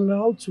think on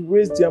how to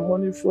raise their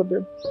money for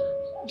them.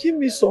 Give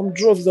me some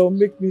drugs that will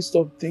make me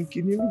stop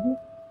thinking. You know?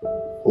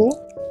 Oh?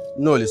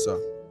 No, Lisa.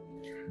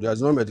 There's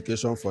no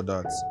medication for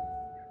that.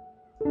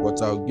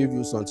 But I'll give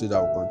you something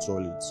that will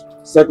control it.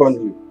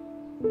 Secondly,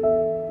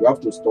 you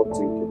have to stop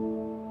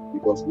thinking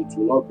because it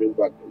will not bring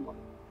back the money.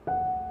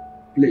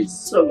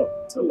 Please. Tell her.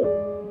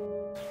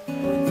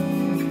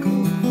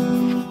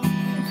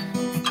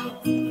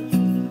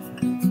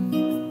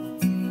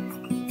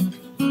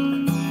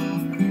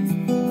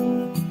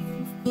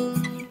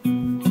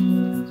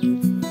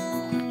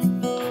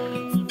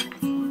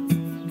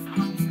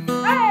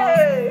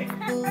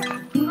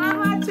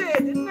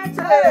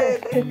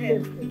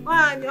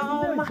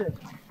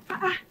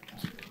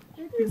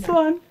 This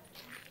one.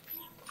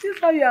 This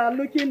how you are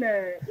looking.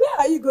 Where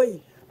are you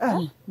going?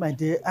 My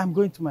dear, I'm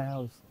going to my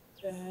house.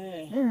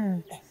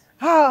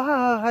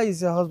 How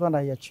is your husband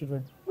and your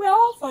children? We are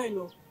all fine,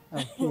 no?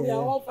 Okay. We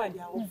are all fine. They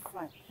are all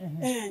fine.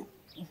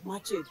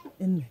 Machid,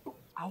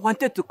 I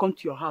wanted to come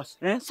to your house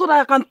so that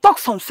I can talk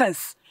some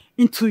sense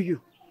into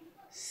you.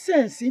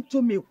 Sense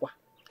into me?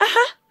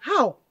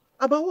 How?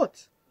 About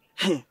what?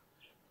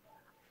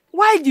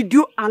 Why did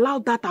you allow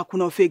that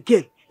Akunofe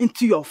girl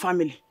into your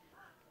family?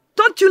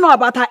 Don't you know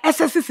about her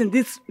excesses in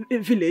this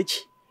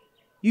village?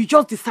 You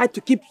just decide to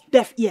keep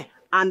deaf ear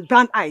and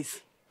blind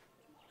eyes.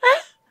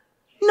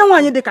 No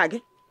one you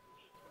dekage.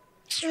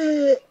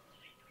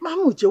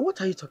 Mamuche,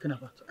 what are you talking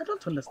about? I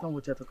don't understand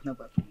what you're talking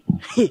about.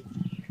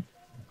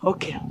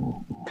 Okay.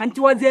 Can't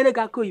you wazere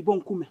gako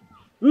ibon kume?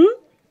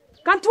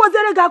 Can't you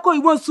wazere gako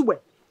ibon suwe?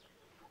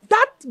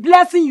 That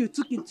blessing you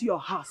took into your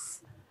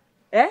house,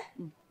 that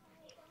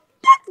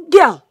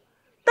girl,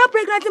 that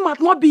pregnancy might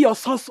not be your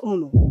son's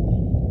own.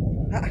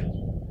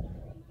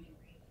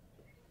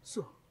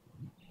 So,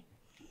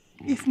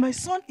 if my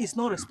son is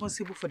not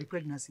responsible for the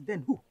pregnancy,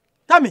 then who?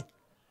 Tell me.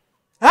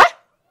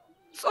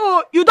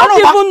 So, you don't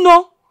even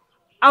know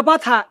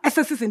about her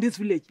excesses in this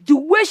village. The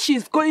way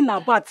she's going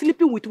about,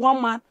 sleeping with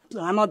one man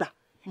to another.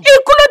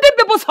 Including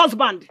people's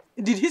husband.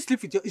 Did he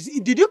sleep with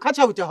did you catch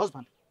her with your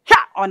husband?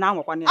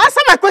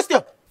 Answer my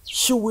question.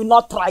 She will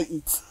not try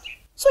it.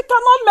 She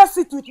cannot mess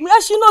it with me.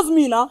 And she knows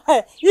me now.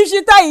 Hey, if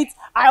she try it,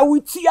 I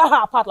will tear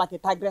her apart like a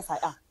tigress I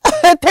am.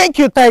 Thank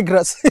you,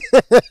 tigress.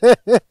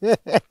 Do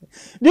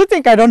you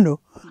think I don't know?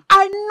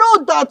 I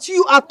know that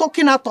you are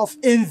talking out of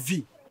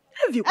envy.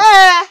 Envy?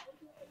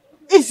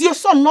 Is your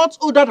son not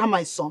older than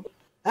my son?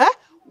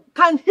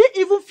 Can he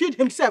even feed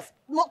himself?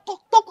 Not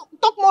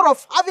talk more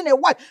of having a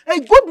wife, a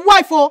good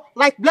wife,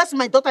 like bless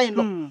my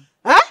daughter-in-law.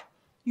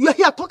 You are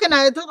here talking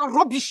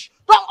rubbish.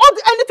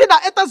 Anything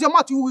that enters your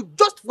mouth, you will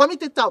just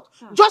vomit it out,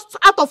 just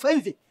out of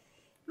envy.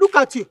 Look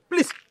at you,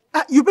 please.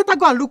 You better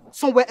go and look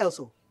somewhere else.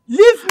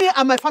 Leave me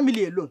and my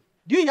family alone.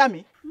 Do you hear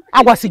me?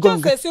 Just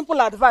a simple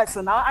advice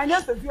now. I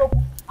just wanted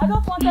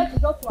to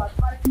just to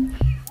advise you.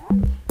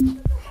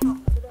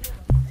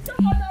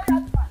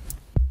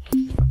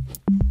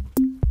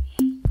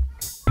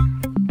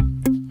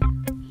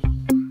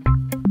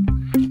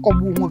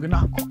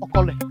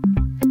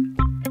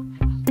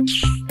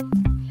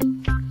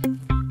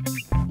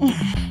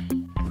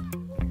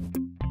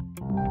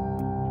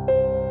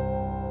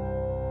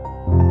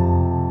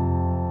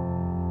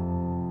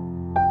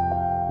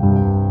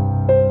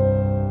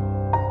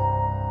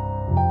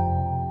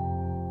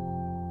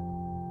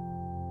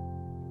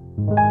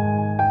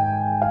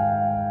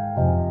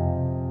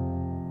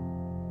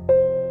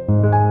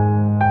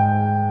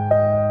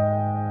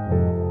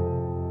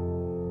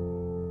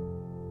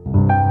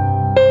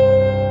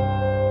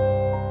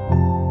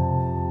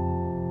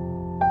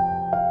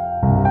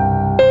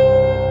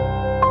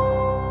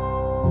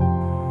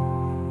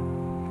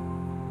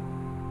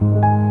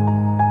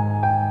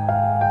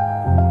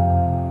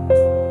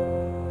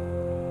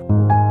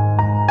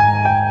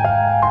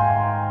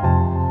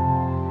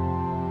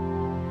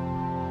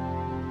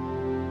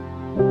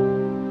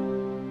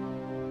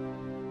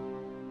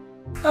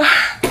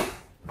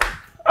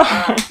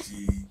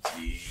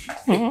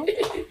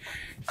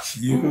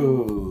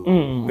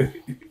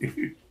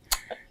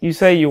 You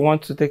say you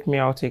want to take me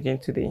out again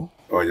today?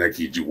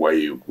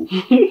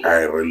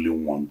 I really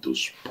want to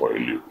spoil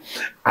you.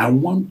 I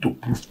want to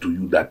prove to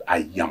you that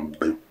I am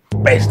the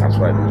best. That's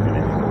why I don't give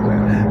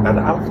anything. That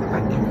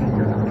I'm giving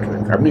you the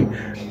truth. I mean,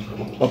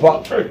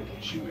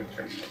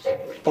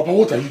 Papa,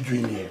 what are you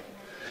doing here?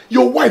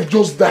 Your wife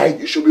just died.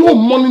 You should be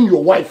home mourning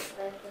your wife.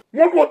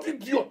 What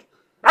idiot?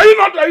 Are you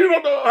not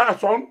her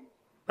son?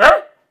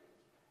 Eh?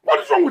 What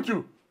is wrong with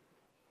you?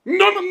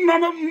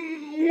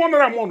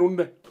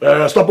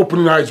 Stop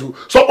opening your eyes.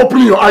 Stop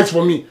opening your eyes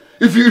for me.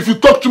 If you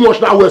talk too much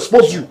now, I will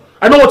expose you.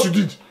 I know what you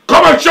did.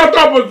 Come and shut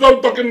up and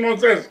stop talking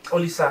nonsense.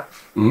 Olisa,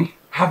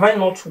 have I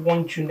not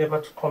warned you never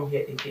to come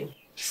here again?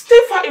 Stay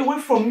far away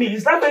from me.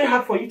 Is that very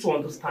hard for you to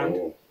understand?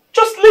 Oh.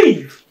 Just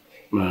leave.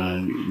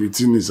 Man, the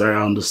thing is, I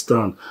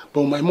understand.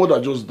 But my mother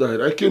just died.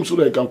 I came so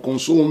that I can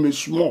console me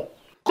small.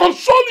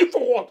 Console you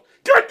for what?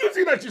 Can't you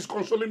see that she's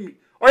consoling me?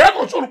 Or you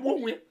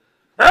consoling me?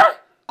 Eh?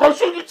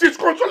 She's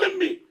consoling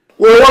me.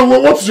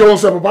 Well, what's your own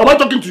self, Papa? Am I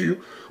talking to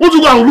you? Won't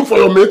you go and look for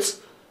your mates?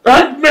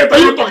 Eh? Mate, what are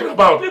you talking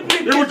about?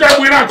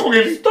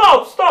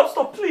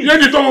 Stop, please.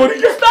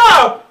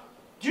 Stop!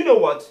 Do you know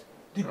what?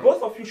 The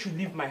both of you should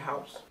leave my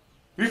house.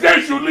 You said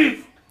you should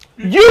leave?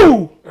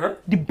 You! Huh?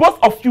 The both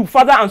of you,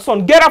 father and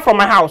son, get out from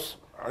my house.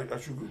 I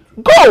should go.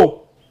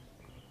 Go!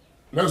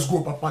 Let's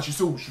go, Papa. She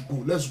said we should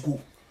go. Let's go.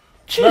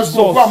 Jesus. Let's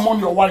go. Go and mourn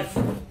your wife.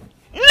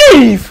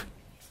 Leave!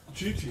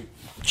 Chichi.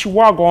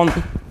 Chiwagon.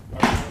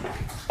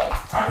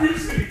 Have you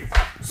seen it?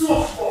 See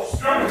what's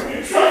boss. I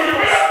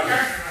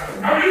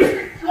mean,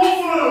 you won't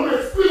follow your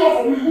mates. Speak up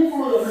for me. You won't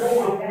follow your mates.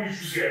 All the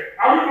police you get.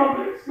 Are we not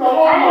mates? No,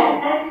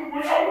 I'm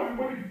without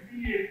everybody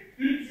here.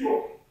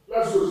 Idiot.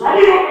 Let's go. Are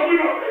we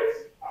not mates?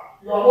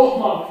 You are an old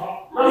man.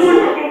 Let's go.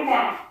 You're an old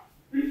man.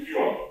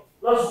 Idiot.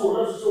 Let's go.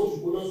 Let's go.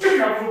 Let's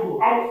go.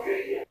 I will stay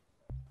here.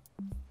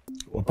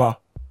 Papa,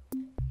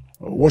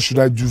 what should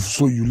I do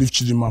so you leave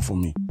Chidinma for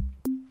me?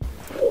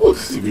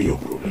 What's even your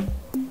problem?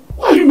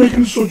 Why are you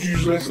making such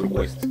useless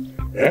requests?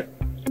 Eh?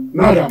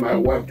 Now that my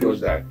wife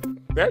just died.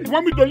 Eh? You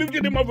want me to leave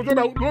Chidinma for so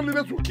that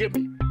loneliness will kill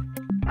me?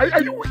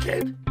 Are you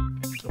wicked?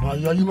 Are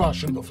you not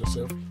ashamed of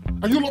yourself?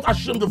 Are you not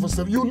ashamed of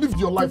yourself? You lived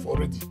your life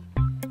already.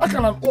 How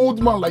can an old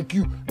man like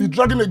you be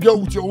dragging a girl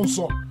with your own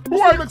son? Does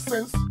that make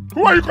sense?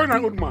 Who are you calling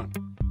an old man?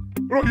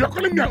 No, you're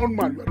calling me an old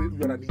man.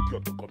 You're an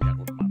idiot to call me an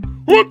old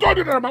man. Who told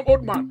you that I'm an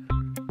old man?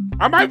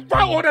 Am I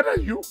far older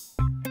than you?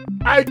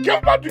 I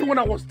came back to you when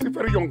I was still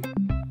very young.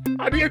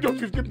 At the age of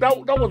 15, that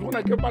was when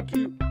I came back to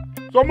you.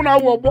 So I'm now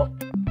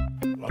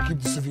keep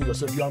deceiving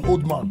yourself. You're an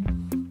old man.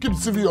 Keep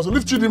deceiving yourself.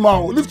 Leave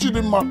Chidinma. Leave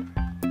Chidinma.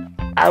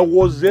 I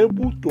was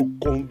able to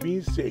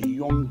convince a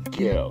young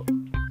girl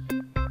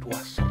to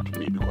accept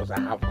me because I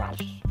have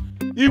raps.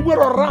 You were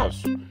a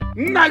raps.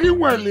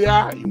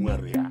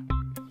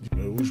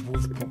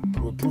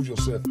 Prove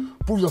yourself.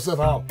 Prove yourself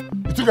how?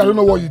 You think I don't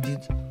know what you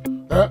did?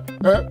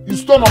 You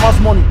stole Mama's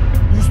money.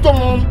 You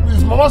stole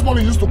his Mama's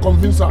money used to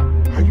convince her.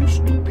 Are you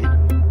stupid?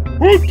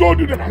 Who told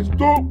you that I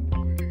stole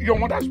your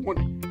mother's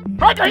money?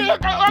 How can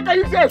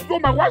you say I stole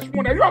my wife's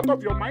money? Are you out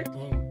of your mind?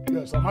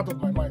 Yes, I'm out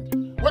of my mind.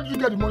 Where did you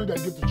get the money that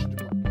I gave to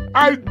Chidinma?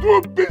 I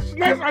do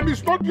business and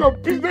it's not your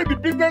business. The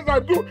business I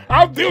do, I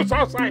have deals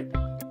outside.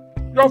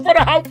 Your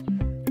father have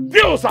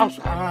deals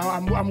outside.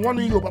 I'm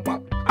warning you,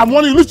 Papa. I'm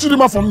warning you, leave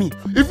Chidinma from me.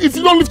 If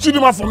you don't leave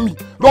Chidinma from me,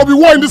 there will be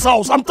war in this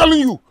house. I'm telling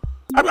you.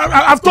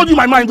 I've told you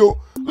my mind though.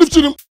 Leave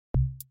Chidinma.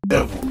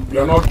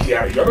 You're not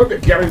caring. You're not a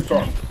caring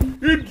son.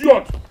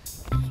 Idiot.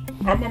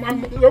 Old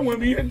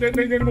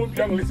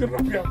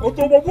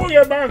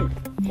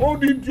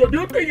idiot. Do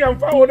you think I'm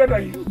far older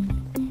than you?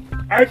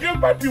 I came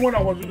back to you when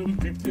I was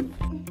 15.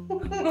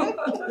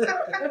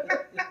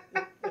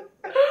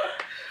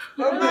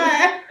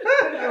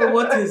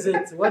 What is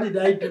it? What did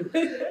I do?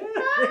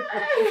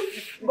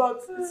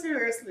 But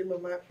seriously,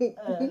 Mama,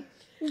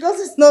 because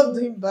it's not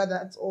doing bad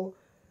at all.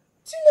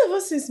 Do you know,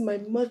 ever since my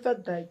mother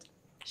died,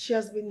 she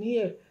has been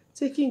here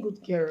taking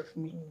good care of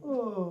me.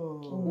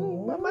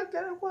 Mama,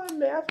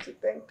 I have to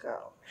thank her.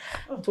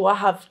 Do I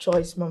have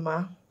choice,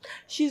 Mama?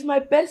 She's my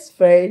best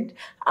friend,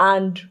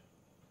 and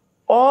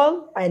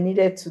all I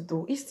needed to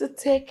do is to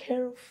take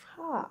care of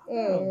her.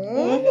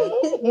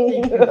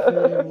 Thank you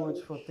very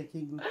much for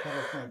taking good care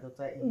of my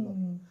daughter-in-law.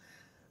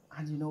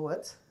 And you know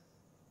what?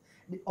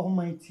 The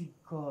Almighty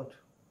God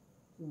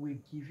will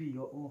give you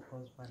your own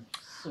husband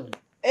soon.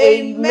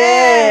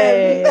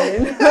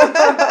 Amen.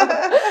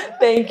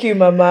 Thank you,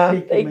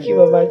 Mama. Thank you,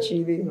 Mama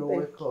Chidi. You're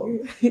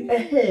welcome.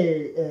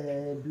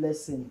 Hey,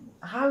 Blessing.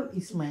 How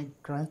is my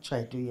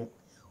grandchild doing?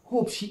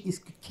 Hope she is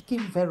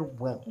kicking very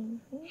well.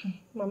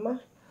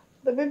 Mama,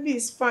 the baby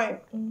is fine.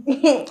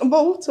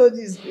 But who told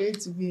you it's going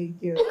to be a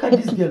girl? Look at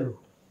this girl.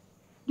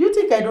 Do you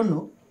think I don't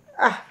know?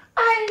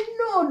 I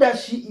know that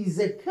she is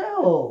a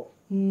girl.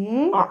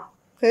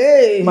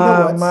 Hey,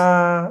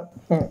 Mama.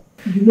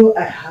 You know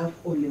I have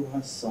only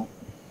one son.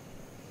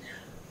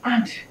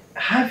 And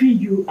having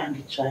you and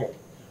the child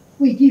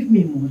will give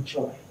me more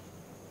joy.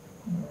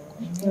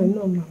 I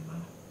know,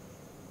 Mama.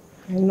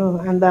 I know,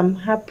 and I'm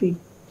happy.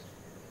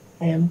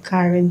 I am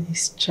carrying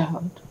his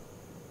child.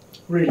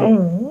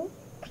 Really?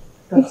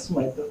 That's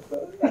my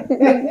daughter.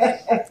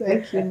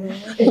 Thank you,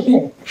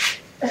 Mama.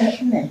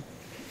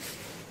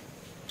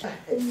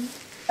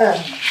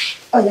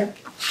 Oh yeah.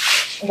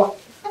 What?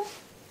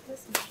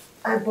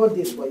 I bought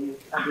this for you.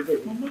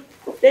 Mama,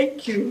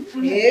 thank you.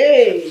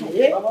 Hey,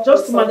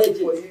 just manage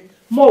it.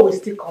 More will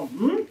still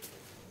come.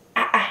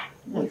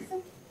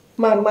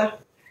 Mama.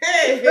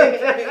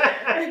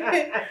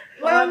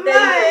 Mama,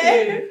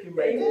 thank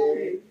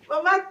you.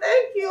 Mama,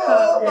 thank you.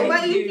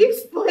 Mama, you keep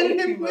spoiling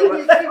me.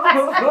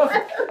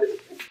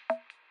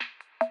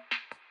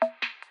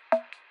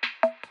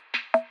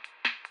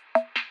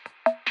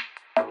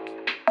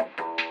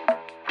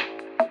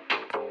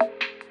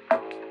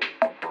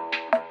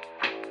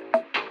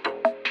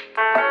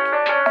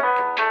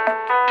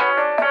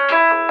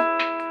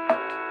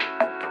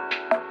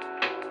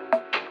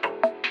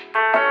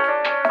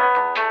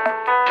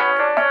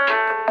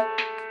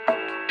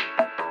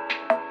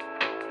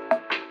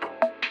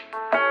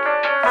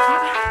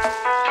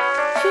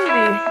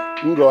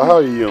 Ngo, how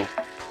are you?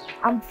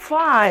 I'm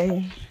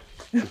fine.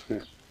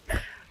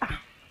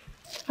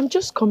 I'm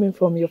just coming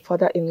from your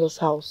father-in-law's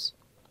house.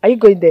 Are you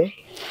going there?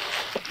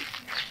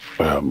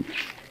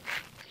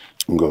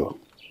 Ngo,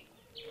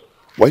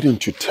 why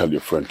don't you tell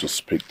your friend to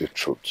speak the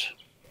truth?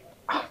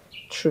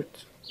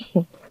 Truth?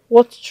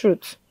 What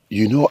truth?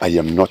 You know I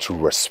am not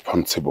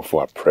responsible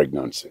for her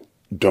pregnancy,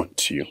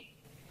 don't you?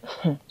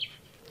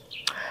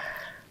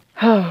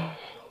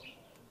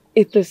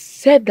 It is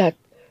said that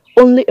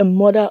only a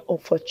mother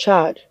of a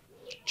child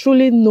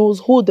truly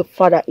knows who the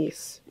father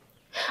is.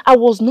 I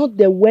was not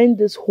there when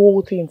this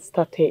whole thing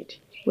started,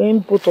 when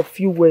both of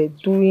you were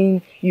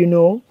doing, you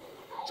know.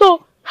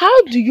 So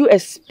how do you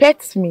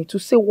expect me to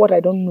say what I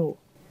don't know?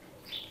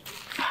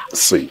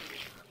 See,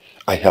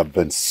 I have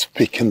been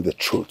speaking the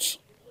truth,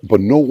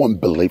 but no one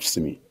believes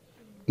me.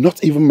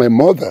 Not even my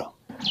mother.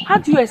 How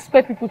do you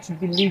expect people to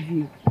believe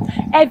you?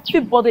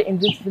 Everybody in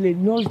this village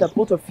knows that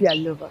both of you are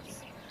lovers.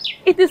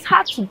 It is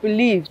hard to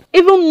believe.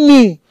 Even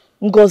me,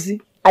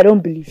 Ngozi, I don't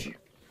believe you.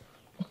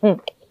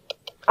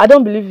 I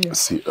don't believe you.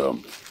 See,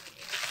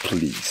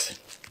 please,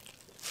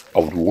 I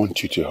would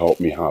want you to help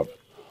me have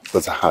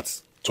this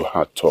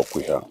heart-to-heart talk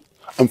with her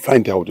and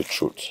find out the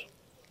truth.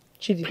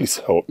 Chidi, please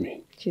help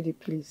me. Chidi,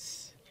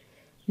 please,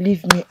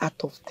 leave me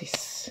out of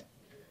this.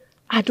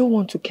 I don't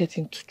want to get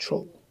into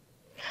trouble.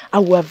 I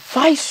will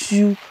advise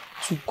you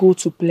to go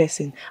to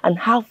Blessing and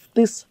have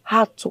this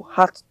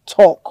heart-to-heart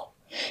talk.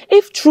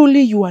 If truly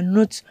you are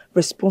not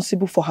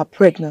responsible for her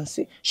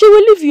pregnancy, she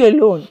will leave you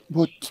alone.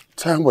 But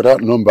time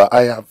without number,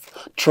 I have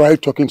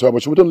tried talking to her,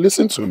 but she wouldn't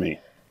listen to me.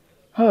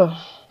 Oh,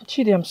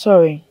 Chidi, I'm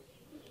sorry.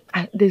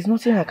 There's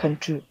nothing I can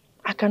do.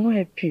 I cannot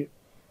help you.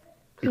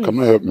 Please. You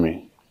cannot help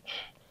me?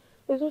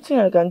 There's nothing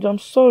I can do. I'm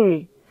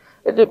sorry.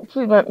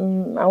 Please, I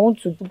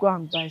want to go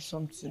and buy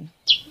something.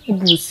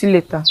 Maybe we'll see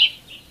later.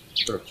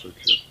 That's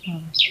okay.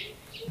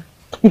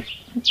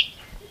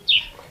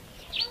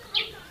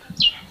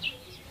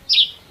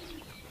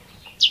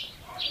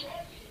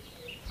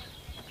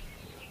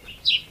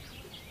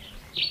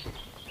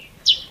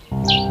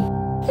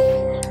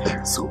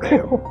 So,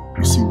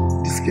 you see,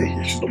 this girl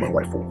here, she's not my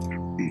wife.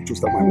 It's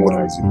just that my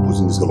mother is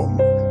imposing this girl on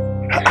me.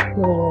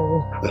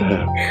 No.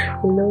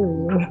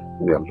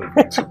 Yeah, I'm not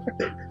right.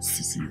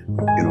 See,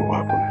 you know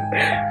what happened?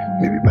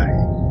 Maybe by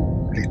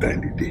later in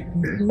the day,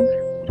 we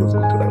just go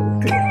to that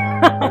hotel.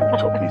 We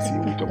talk easy,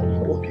 we talk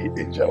okay,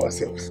 enjoy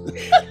ourselves.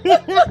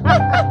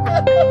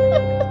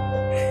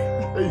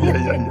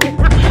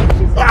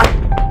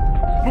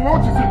 Mama,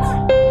 what is it?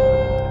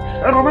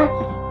 Hey, Mama?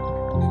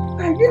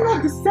 Are you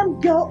not the same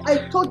girl I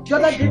told the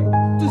other day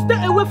to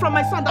stay away from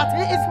my son, that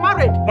he is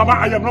married? Mama,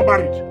 I am not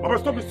married. Mama,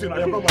 stop this thing. I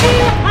am not married.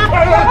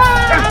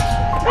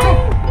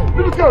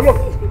 Leave this girl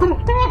alone. Come on.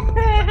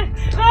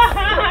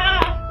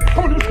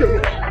 Come on, leave this girl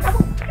alone.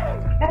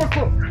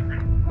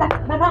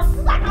 Mama,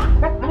 stop.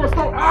 Mama,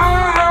 stop.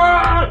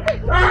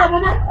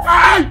 Mama.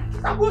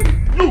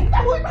 You.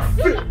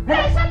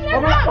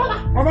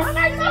 Mama, I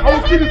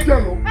will kill this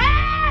girl.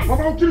 Mama, I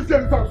will kill this girl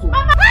in this house.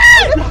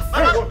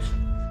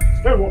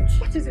 Hey, what?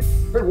 What is it?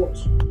 Hey, what?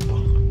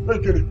 Hey,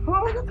 get it. Eh?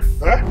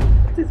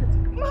 What is it?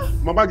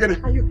 Mama, get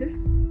it. Are you okay?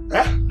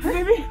 Eh?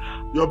 Baby.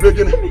 You're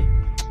begging it.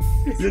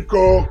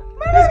 Nico.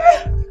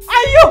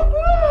 Are you?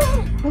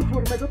 Don't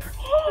worry, my daughter.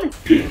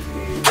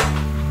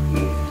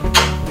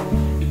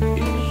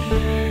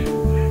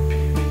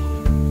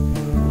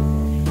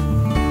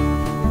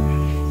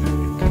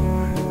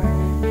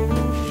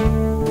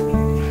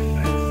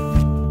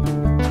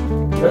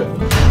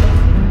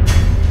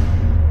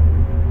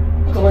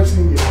 What am I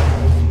seeing here?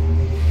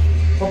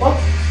 Papa?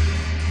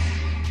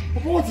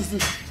 Papa, what is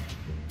this?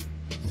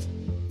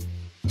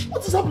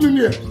 What is happening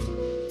here?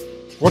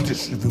 What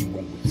is even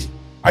wrong with you?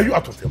 Are you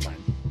out of your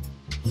mind?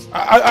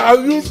 Are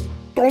you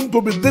turned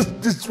to be this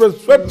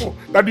disrespectful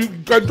that you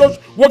can just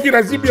walk in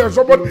as if you are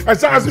somebody and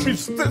say as if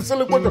you're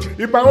selling water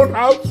in my own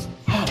house?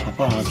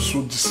 Papa, I'm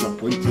so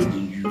disappointed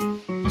in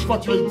you. In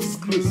fact, you're a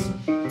disgrace.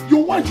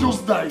 Your wife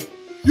just died.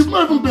 You've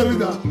not even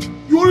buried her.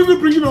 You're already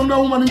bringing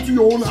another woman into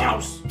your own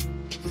house.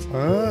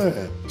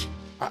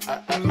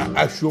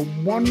 I should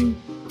mourn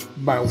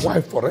my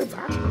wife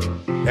forever?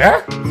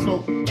 Eh?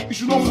 No, you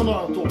should not mourn her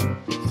at all.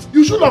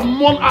 You should have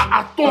mourned her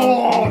at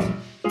all.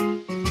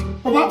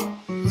 Papa,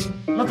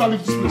 let her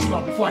leave this place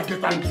now before I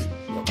get angry.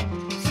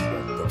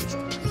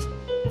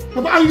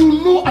 Papa, and you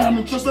know I am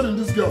interested in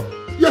this girl.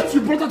 Yet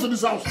you brought her to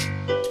this house.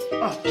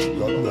 Ah,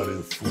 you are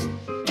a fool.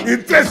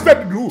 Interested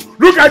in who?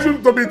 Look at you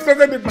to be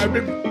interested in my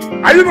baby.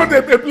 Are you not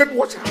a plate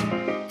watcher?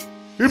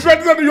 If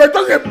you are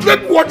just a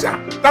plate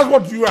watcher, that's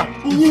what you are.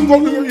 You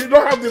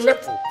don't have the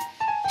level.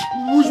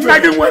 Who's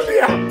baby?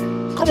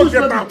 Come on,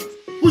 get out.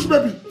 Who's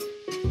baby?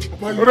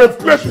 Papa, you're a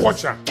plate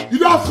watcher. You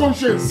don't have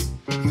conscience.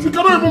 You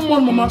cannot even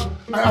mourn Mama.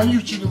 And you,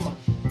 Chidima.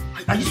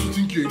 I used to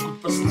think you're a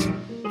good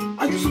person.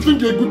 I used to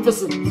think you're a good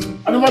person.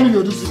 I never knew you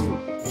were this evil.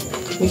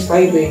 Mr.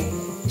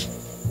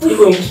 Ibe, are you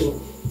going to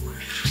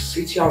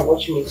sit here and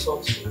watch me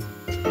talk to you?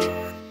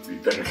 Be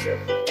very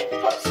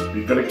careful.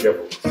 Be very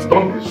careful.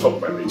 Don't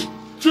disturb my baby.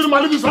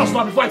 Chidima, leave this house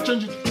now before I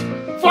change it.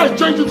 Before I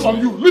change it from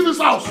you. Leave this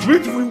house.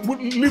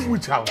 Leave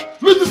which house?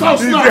 Leave this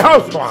house now. Is the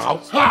house your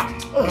house?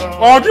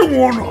 Or do you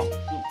want to?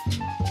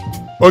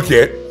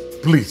 Okay,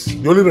 please.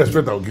 The only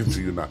respect I will give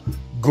to you now.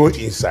 Go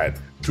inside.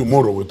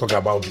 Tomorrow we'll talk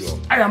about your...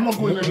 I am not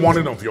going anywhere.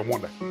 Morning of your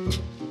mother.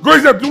 Go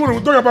inside tomorrow,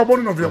 we'll talk about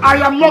morning of your mother.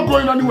 I am not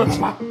going anywhere,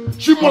 Papa.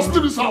 She must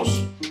leave this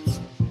house.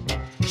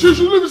 She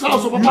should leave this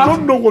house, Papa. You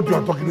don't know what you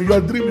are talking about. You are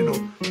dreaming of.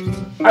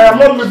 I am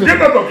not leaving.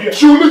 Get out of here.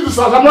 She will leave this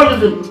house. I'm not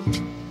leaving.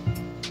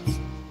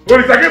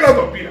 Olisa, get out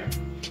of here.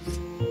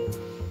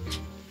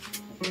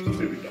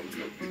 Baby,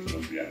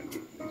 don't be angry,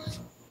 please.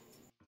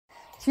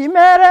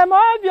 Chimere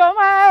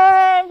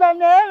mobioma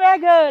mbemne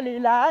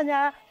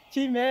golilanya.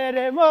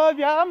 Chimere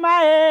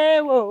mobioma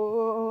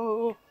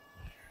ewo.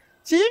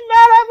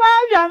 Chimere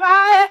mobioma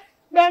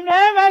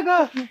mbemne go.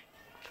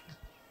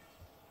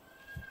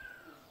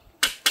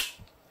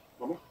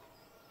 Mama.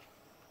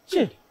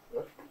 Chid,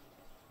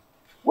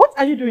 what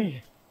are you doing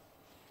here?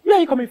 Where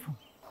are you coming from?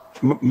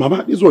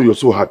 Mama, this one you're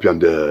so happy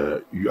and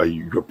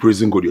you're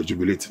praising God, you're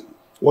jubilating.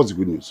 What's the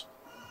good news?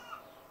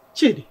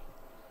 Chidi,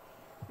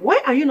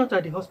 why are you not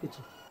at the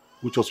hospital?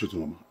 Which hospital,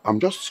 Mama? I'm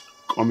just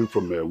coming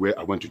from where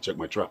I went to check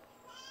my trap.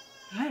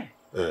 Hey.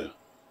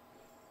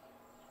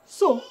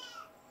 So,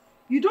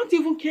 you don't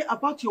even care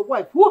about your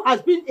wife who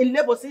has been in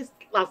labor since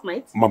last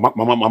night? Mama,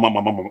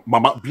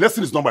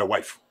 Blessing is not my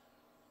wife.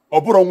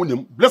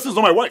 Blessing is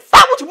not my wife.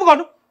 What you put on?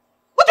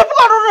 What you put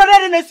on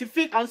readiness if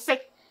you can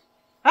say?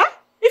 Huh?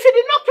 If you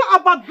did not care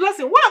about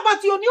Blessing, what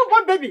about your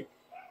newborn baby?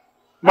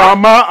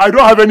 Mama, I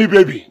don't have any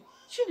baby.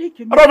 I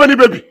don't have any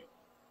baby.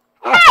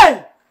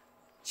 Hey!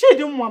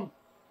 Chidi, Mom,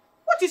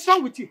 what is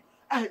wrong with you?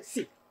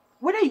 See,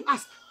 whether you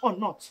ask or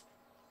not,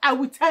 I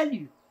will tell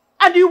you.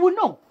 And you will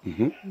know.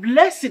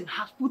 Blessing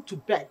has put to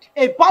bed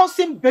a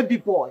bouncing baby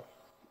boy.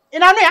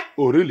 In Ania.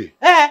 Oh, really?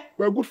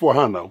 Well, good for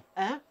her now.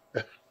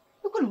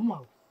 Look at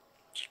Mom.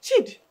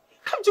 Chidi,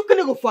 come to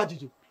go for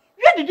you.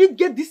 Where did you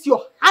get this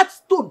your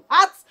heartstone,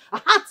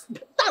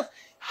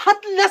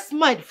 heartless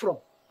mind from?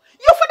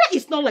 Your father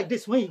is not like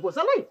this when he was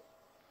alive.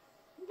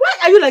 Why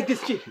are you like this,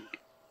 Chidi?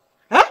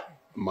 Huh?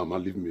 Mama,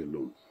 leave me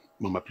alone.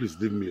 Mama, please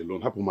leave me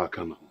alone. I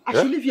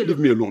should leave you alone. Leave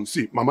me alone.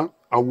 See, Mama,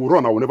 I will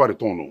run. I will never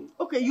return.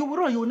 Okay, you will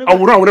run. You will never. I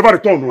will run. I will never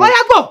return. Oh,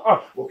 yeah,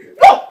 go. Okay.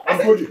 Go. I'm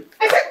going.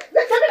 I said,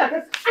 tell me like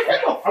this. I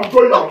said go. I'm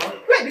going. Go.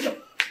 Where did you go?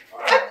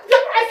 I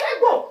said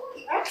go.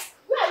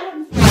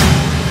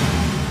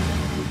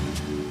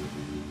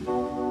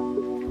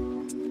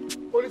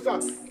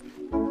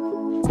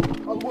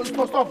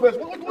 Stop first.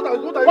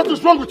 What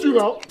is wrong with you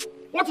now?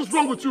 What is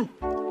wrong with you?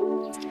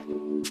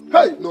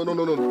 Hey, no.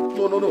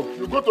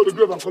 You go to the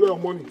grave and collect your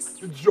money.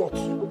 Idiot.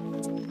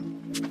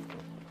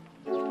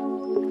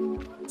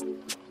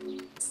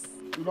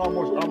 You know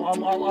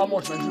how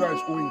much Nigeria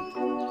is owing.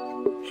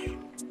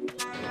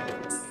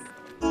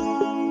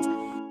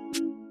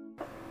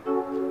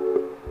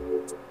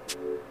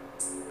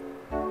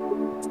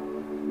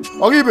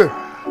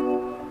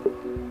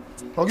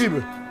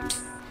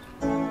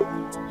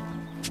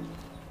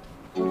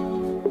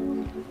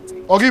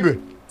 Ogibe.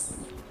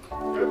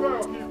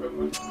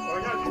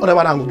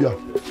 Whatever I'm going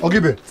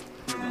Ogibe.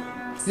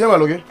 Yeah,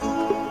 well, okay.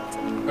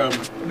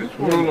 This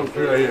one of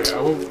here, I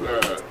hope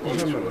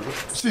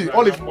see,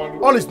 all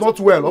is not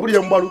well.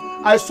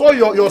 I saw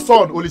your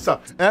son, Olisa,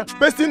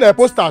 pasting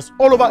posters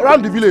all over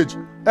around the village.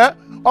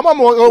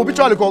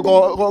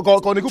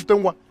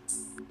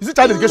 Is it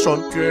child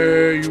education?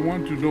 Okay, you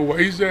want to know what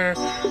is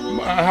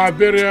her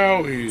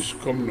burial is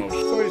coming up.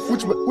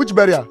 Which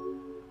burial?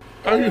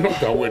 Are you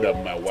not aware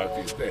that my wife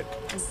is dead?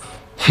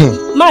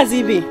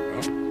 Mazibi,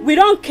 we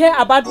don't care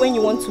about when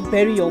you want to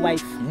bury your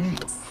wife.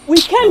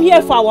 We came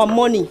here for our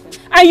money,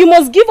 and you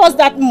must give us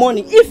that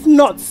money. If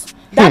not,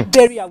 that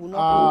burial will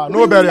not hold.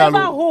 No burial.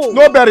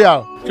 No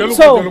burial.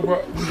 So,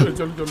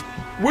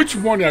 which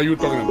money are you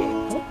talking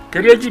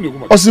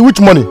about? See,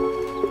 which money?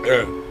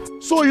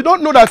 So you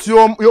don't know that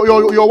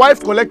your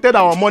wife collected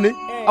our money,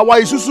 our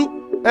isusu,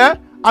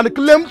 and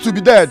claimed to be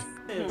dead.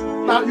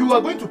 Now you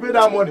are going to pay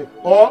that money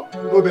or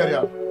no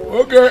burial.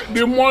 Okay,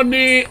 the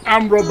money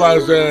armed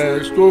robbers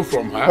stole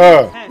from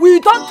her. We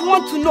don't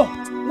want to know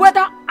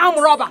whether armed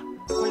robber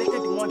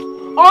collected the money.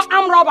 or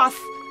armed robbers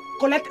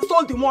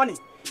stole the money.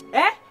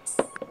 Eh?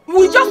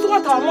 We just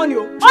want our money.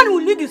 All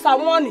we need is our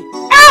money.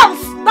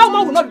 Else, that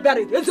woman will not be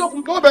buried. No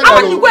burial.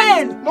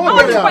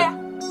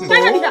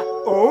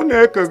 Oh,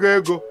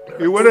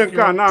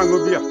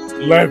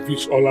 life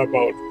is all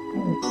about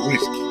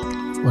risk.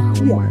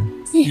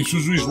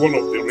 Isuzu is one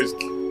of the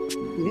risks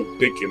you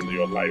take in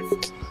your life.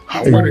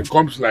 And when it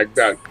comes like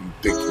that, you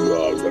take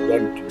yours and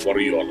don't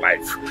worry your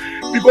life.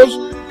 Because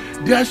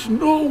there's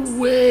no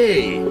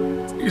way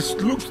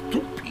it looks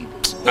stupid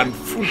and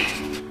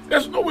foolish.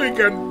 There's no way you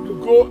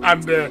can go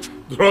and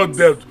draw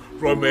death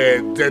from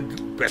a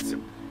dead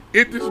person.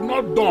 It is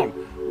not done.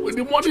 When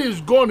the money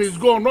is gone, it's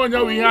gone. No,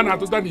 now we have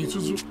to done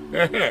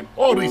Isuzu.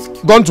 All risk.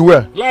 Gone to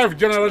where? Life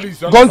generally is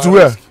gone to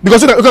where?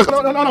 Because no. Give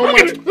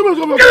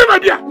me my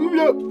beer. Give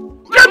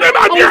me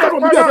my beer.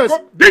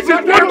 This is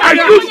what I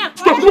use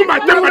to cool my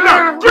temper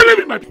down. Give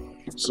me my beer.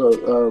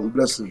 So,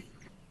 Blessing,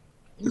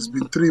 it's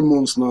been 3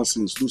 months now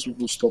since those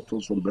people stopped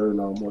us from burying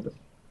our mother.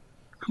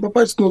 And Papa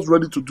is not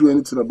ready to do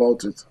anything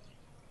about it.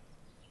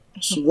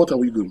 So what are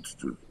we going to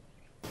do?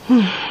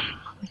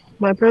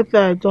 My brother,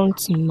 I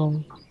don't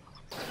know.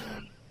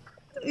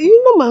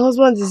 You know my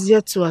husband is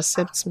yet to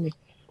accept me.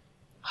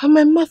 And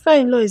my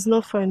mother-in-law is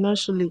not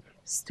financially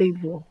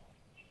stable.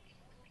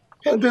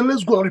 And then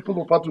let's go and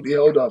report Papa to the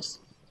elders.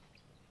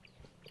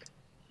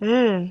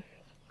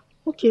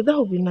 Okay, that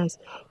would be nice.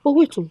 But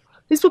wait,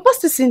 is Papa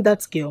still seeing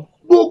that girl?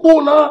 Go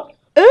now.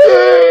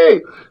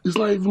 Hey! It's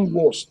not even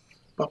worse.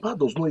 Papa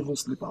does not even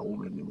sleep at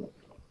home anymore.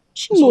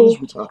 He's always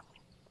with her.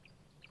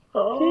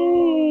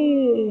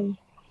 Hey.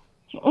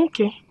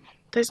 Okay,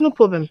 there's no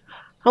problem.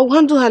 I'll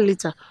handle her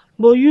later.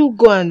 But you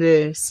go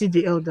and see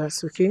the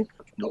elders, okay?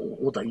 No,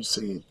 what are you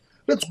saying?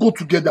 Let's go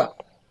together.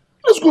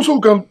 Let's go so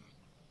we can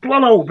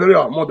plan how we bury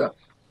our mother.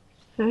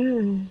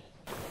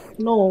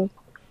 No,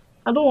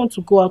 I don't want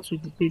to go out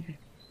with the baby.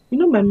 You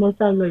know my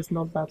mother-in-law is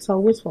not bad, so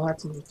I'll wait for her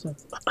to return.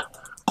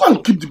 Go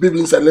and keep the baby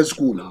inside. Let's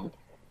go now.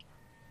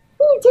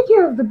 Who will take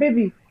care of the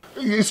baby?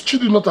 Is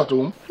Chidi not at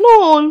home?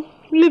 No,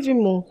 leave him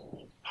alone.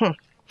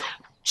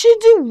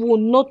 Chidi will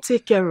not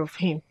take care of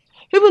him,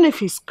 even if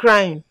he's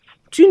crying.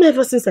 Do you know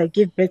ever since I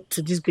gave birth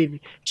to this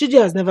baby,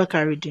 Chidi has never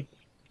carried him.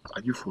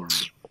 Are you for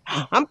real?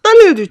 I'm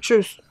telling you the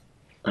truth.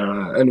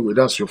 Anyway,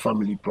 that's your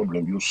family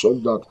problem. You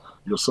solve that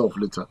yourself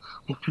later.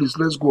 But please,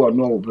 let's go and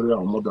now bury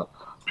our mother.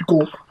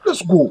 Pico,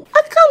 let's go.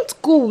 I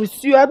can't go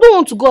with you. I don't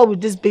want to go out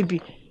with this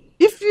baby.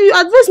 If you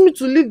advise me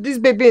to leave this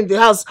baby in the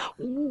house,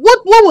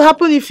 what will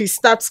happen if he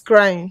starts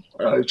crying?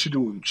 Chidi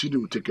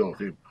will take care of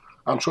him.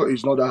 I'm sure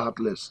he's not that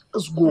heartless.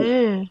 Let's go.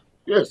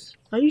 Yes.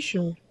 Are you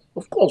sure?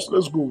 Of course,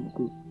 let's go.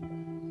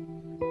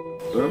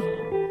 Huh?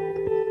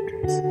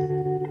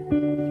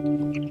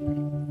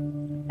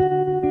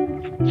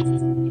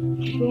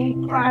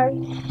 Don't cry.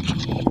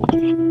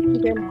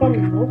 Okay, I'm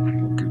coming, no?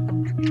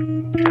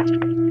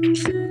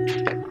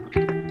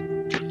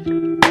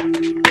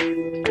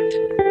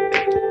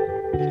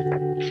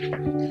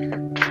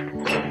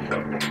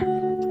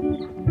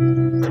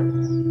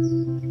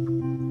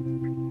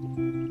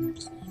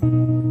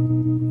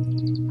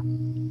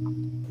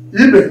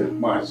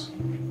 Mars,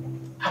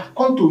 I've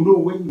come to know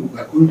when you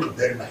are going to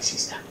bury my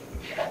sister.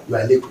 You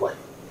are late one.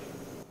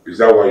 Is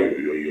that why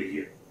you're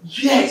here?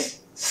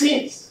 Yes,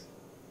 since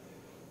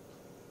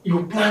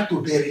you plan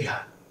to bury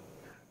her.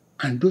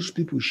 And those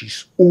people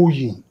she's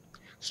owing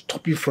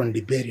stop you from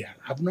the burial.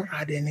 I've not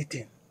had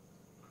anything.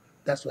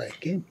 That's why I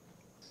came.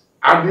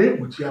 I'm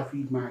able to have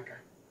feed my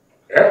guy.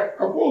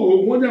 Because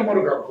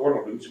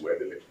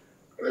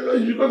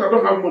I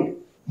don't have money.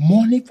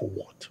 Money for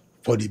what?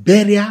 For the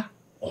burial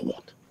or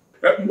what?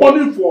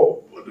 Money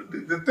for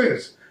the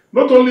things.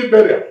 Not only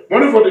burial.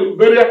 Money for the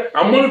burial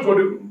and money for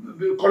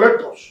the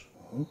collectors.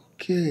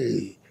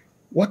 Okay.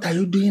 What are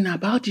you doing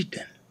about it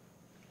then?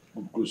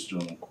 Good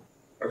question, Uncle.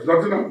 There's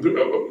nothing I'm doing.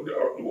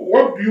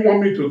 What do you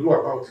want me to do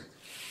about it?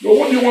 No,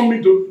 what do you want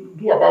me to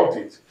do about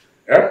it?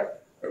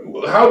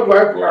 How do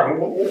I plan?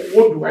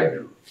 What do I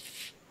do?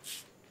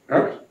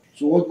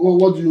 So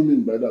what do you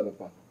mean by that,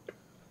 Papa?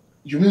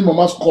 You mean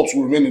Mama's corpse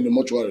will remain in the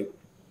mortuary?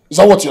 Is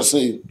that what you're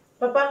saying?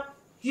 Papa,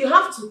 you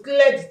have to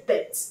clear the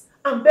debts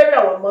and bury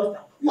our mother.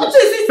 What is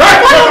it?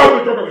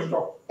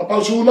 Stop.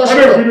 Papa, she will not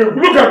shut up.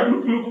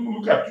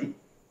 Look at you.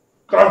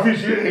 Can't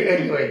fish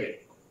anywhere.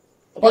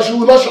 Papa, she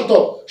will not shut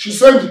up. She's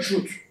saying the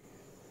truth.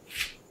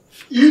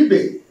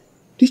 Ibe,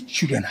 these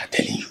children are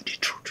telling you the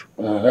truth.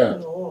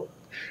 No.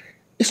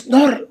 It's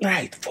not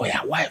right for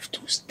your wife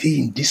to stay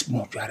in this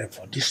mortuary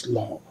for this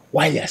long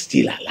while you're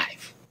still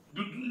alive.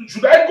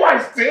 Should I go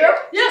and stay?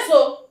 Yes,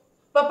 sir.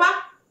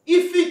 Papa,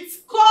 if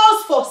it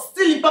calls for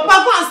stealing, Papa,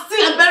 go and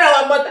steal and bury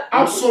our mother.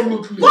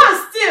 Absolutely. Go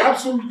and steal.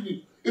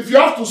 Absolutely. If you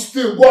have to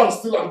steal, go and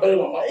steal and bury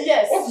Mama.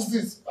 Yes. What is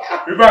this?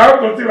 If I have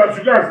to steal, I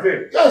should go and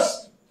stay.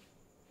 Yes.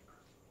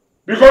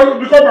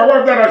 Because my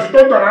wife died, I should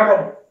turn to an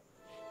Arab.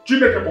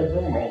 Chineke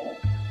Bobo.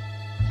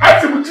 I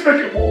said,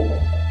 Chineke Bobo.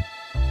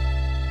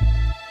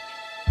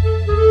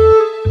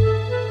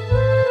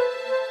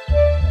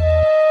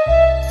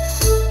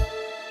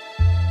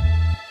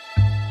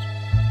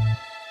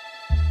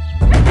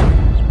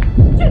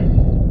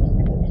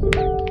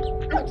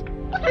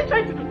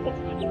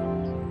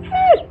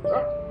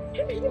 I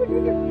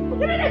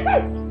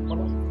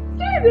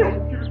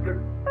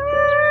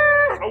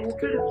will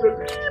kill you,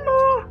 baby.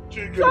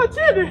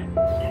 Chidi,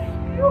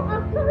 you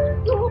are trying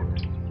to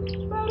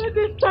marry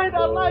this child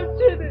alive,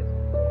 Chidi.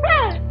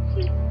 Hey!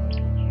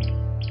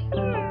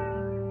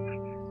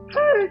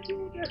 Hey,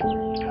 Chidi.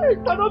 It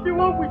cannot be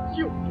one with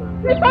you.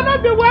 It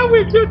cannot be one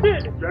with you,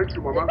 Chidi. Thank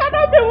you, Mama. It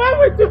cannot be one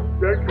with you.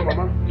 Thank you,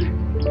 Mama.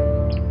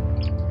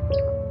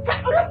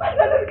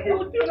 You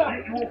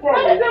will fall.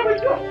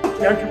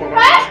 Thank you, Mama.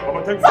 Mama,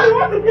 thank you. So you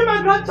want to kill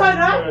my grandchild,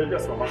 huh?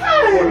 Yes, Mama.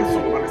 Hey. Oh,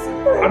 listen, Mama, listen.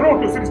 I don't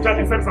want to see this child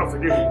inside this house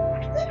again.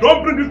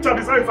 Don't bring this child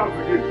inside this house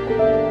again.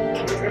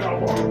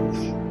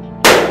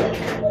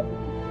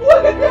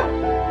 Look at that.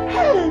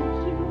 Hey.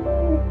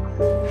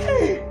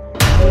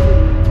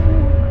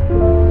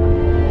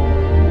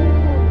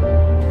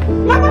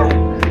 Mama!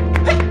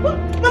 Hey,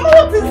 Mama,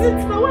 what is it?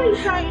 Now, why are you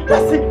crying?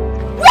 Blessing!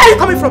 Where are you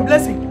coming from,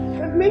 Blessing?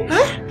 Me?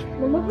 Huh?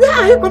 Mama, where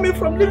are you coming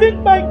from?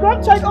 Leaving my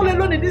grandchild all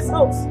alone in this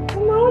house?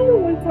 Mama, I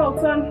only went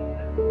out and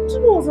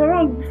Chido was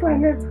around before I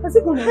left. Has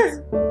he gone out?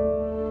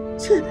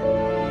 Chid?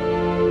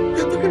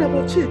 You're talking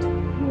about Chid?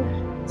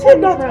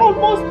 Chid that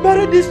almost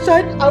buried this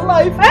child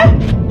alive? Eh?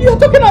 You're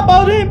talking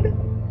about him?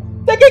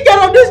 Taking care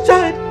of this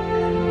child?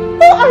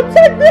 Oh, I'm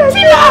taking care of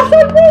this child!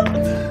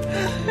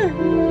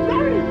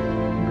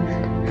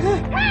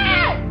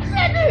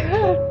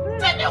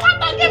 Chidi, want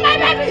to kill my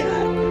baby?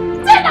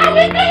 Chidi, I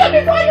will kill you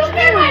before you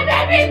kill my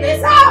baby in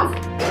this house!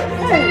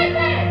 Chidi,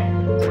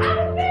 I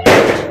will kill you!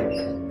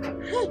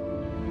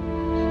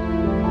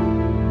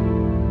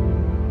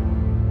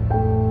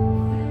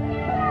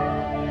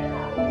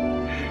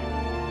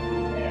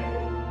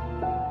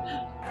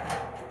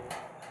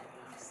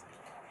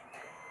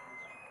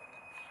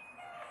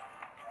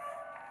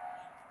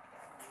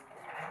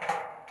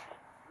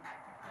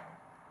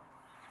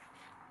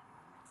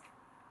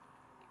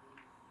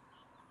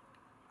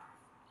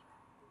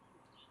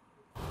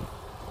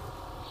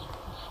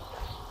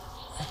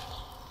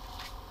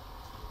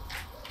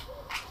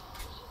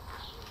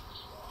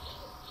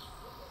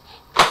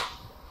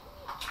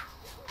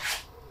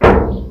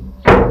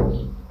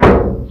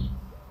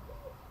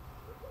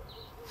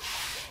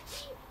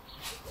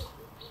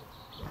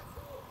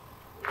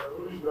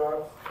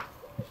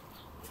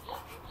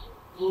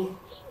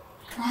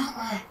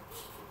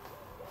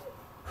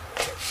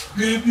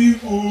 Baby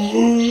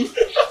boy.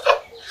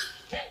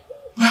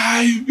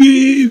 My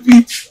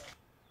baby.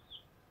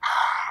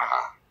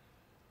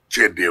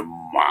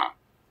 Chidema,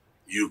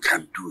 you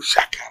can do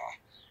shakara.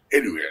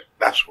 Anyway,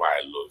 that's why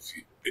I love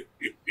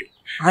you.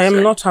 I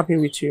am not happy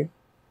with you.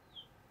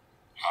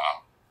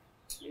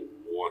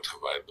 What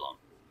have I done?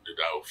 Did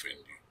I offend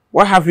you?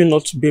 Why have you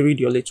not buried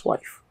your late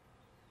wife?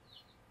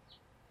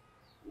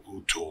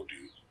 Who told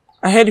you?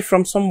 I heard it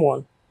from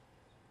someone.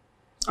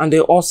 And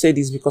they all said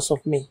it's because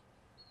of me.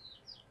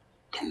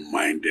 Don't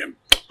mind them.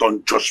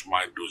 Don't just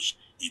mind those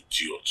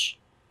idiots.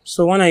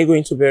 So when are you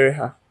going to bury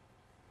her?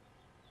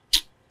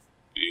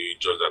 It's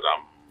just that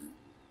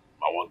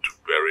I want to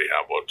bury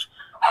her, but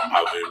I'm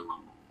having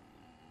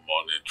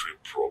monetary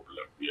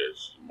problem.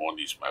 Yes,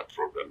 money is my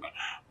problem now.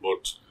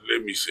 But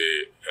let me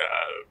say,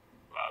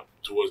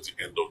 towards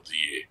the end of the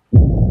year.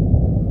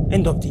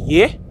 End of the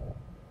year?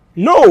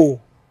 No!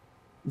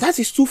 That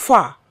is too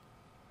far.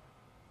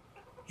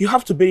 You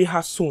have to bury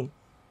her soon.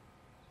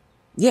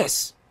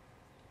 Yes.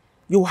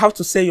 You will have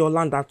to sell your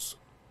land at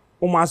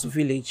Omar's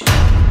village.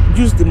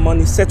 Use the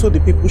money, settle the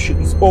people she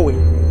is owing.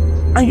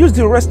 And use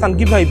the rest and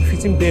give her a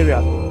befitting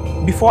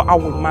burial before I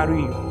will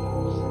marry you.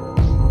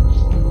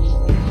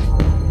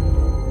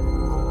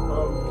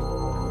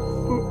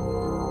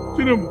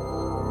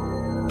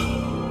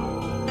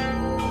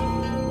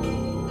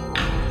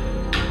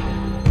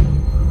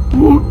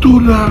 Who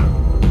told her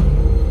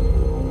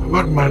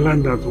about my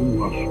land at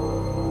Omar's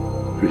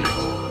village?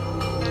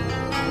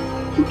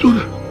 Who told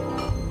her?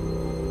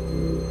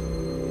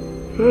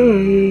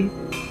 Hey.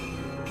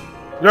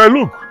 Yeah,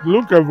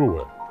 look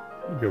everywhere.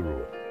 Look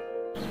everywhere.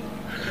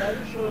 Are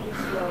you sure this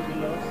land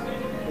belongs?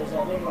 Because I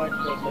don't like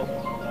problems.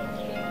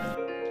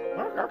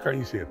 How can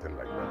you say a thing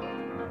like that?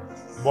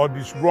 But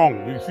it's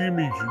wrong. You see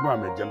me, you know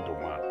I'm a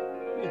gentleman.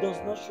 It does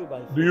not show by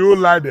face. Do you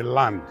like the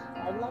land?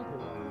 I like the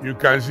land. You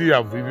can see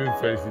I've even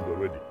fenced it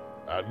already.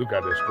 Look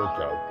at the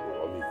structure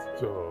on it.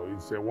 So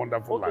it's a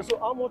wonderful land. So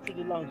how much will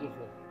the land go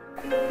for?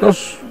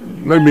 Just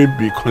let me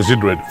be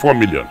considerate. 4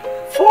 million.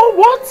 For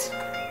what?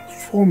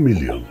 4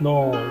 million.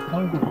 No, it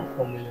can't go for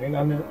 4 million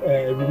in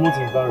a remote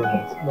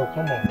environment. No,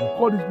 come on. You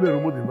call this place a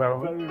remote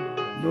environment?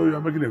 No, you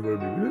are making it very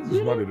big. This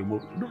is not a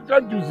remote.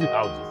 Can't you see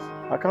houses?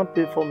 I can't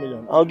pay 4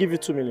 million. I'll give you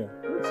 2 million.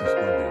 This is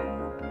not a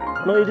remote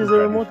place. No, it is a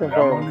remote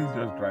environment. I'm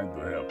only just trying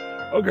to help.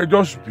 Okay,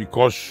 just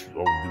because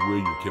of the way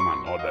you came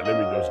and all that, let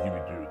me just give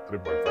it to you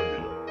 3.5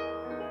 million.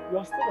 You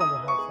are still on the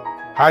high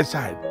side. High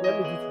side? Let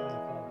me do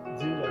 2.5.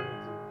 Deal like it.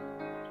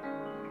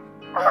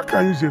 How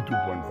can you say 2.5?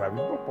 It's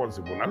not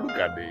possible. Now look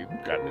at the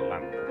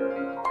land.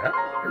 Yeah?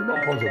 It's not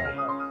possible.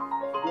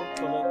 Don't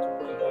collect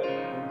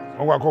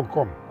 2.5. Oh,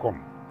 come.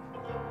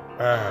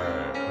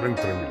 Bring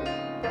 3 million.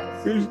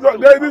 It's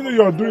not, everything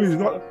you're doing is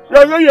not.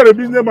 You're saying you're a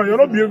businessman. You're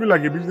not behaving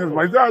like a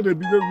businessman. Is that a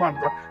businessman?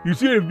 You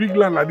see a big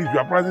land like this, you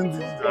are pricing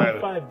this.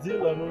 5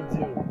 deal or no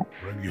deal?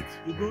 Bring it.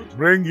 You good?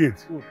 Bring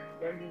it. Good.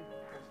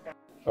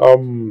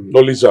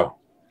 Lolisa,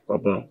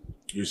 Papa,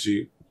 you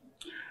see,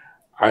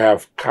 I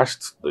have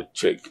cashed the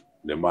check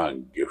the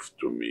man gave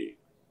to me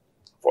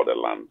for the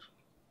land.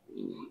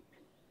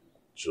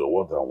 So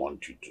what I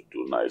want you to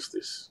do now is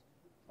this.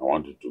 I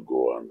want you to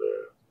go and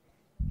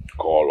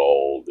call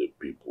all the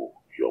people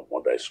your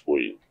mother is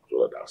owing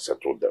so that I'll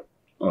settle them.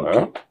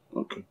 Okay.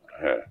 Okay.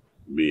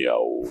 Me, I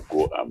will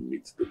go and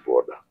meet the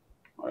brother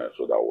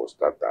so that we'll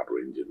start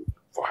arranging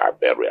for her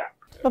burial.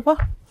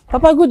 Papa,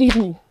 good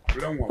evening.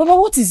 Papa,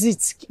 what is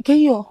it? Can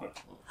you?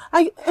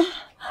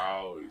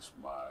 How is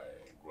my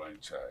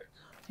grandchild?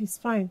 It's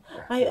fine.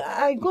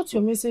 I got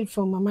your message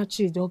from Mama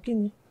Chidi,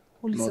 okay?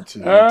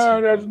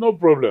 There's no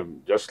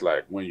problem. Just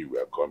like when you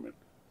were coming,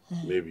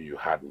 maybe you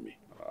had me.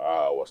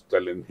 I was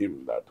telling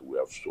him that we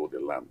have sold the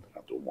land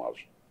at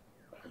Omazu.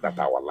 That's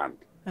our land,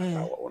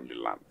 our only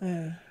land.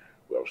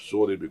 We have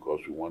sold it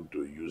because we want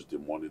to use the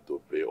money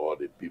to pay all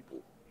the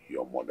people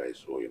your mother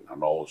is owing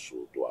and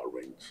also to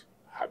arrange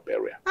her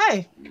burial.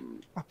 Hi,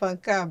 Papa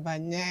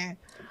Kabanye.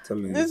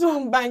 This you.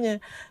 one Banya.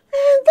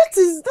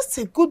 That's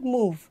a good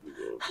move.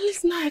 At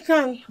least now I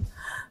can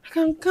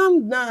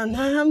calm down.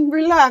 I'm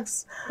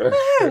relaxed.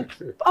 I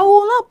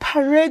will not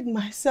parade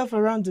myself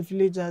around the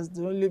village as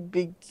the only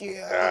big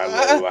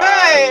girl.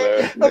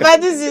 Papa,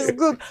 this is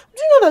good. Do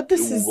you know that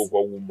this is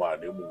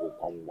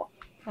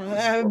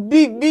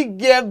big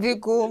girl,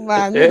 big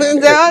woman?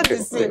 They're all the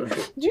same.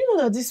 Do you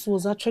know that this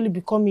was actually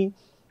becoming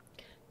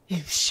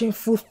a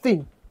shameful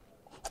thing?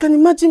 You can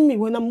imagine me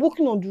when I'm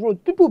walking on the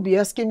road, people will be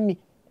asking me,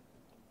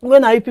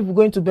 when are you people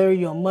going to bury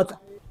your mother?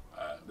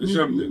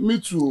 Me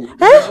too.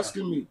 They're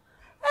asking me.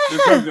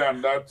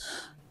 And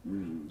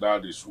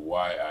that is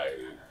why I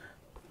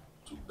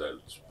took that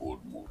bold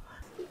move.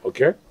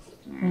 Okay?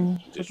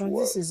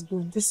 This is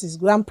good. This is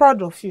good. I'm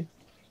proud of you.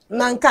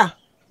 Nanka.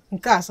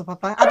 So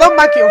Papa, I don't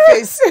back your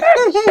face.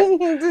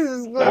 This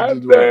is good.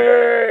 And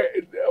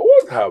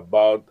what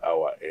about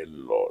our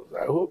in-laws?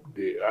 I hope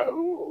they are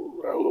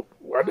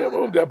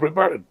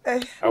prepared.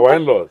 Our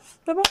in-laws.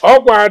 I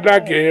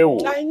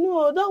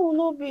know, that will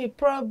not be a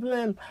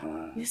problem.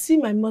 You see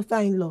my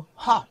mother-in-law,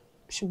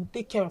 she will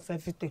take care of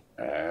everything.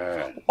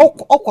 Yes.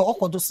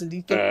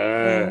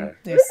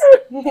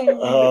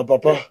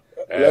 Papa,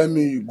 let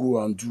me go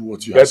and do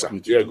what you asked me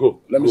to. Yeah, go.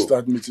 Let me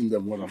start meeting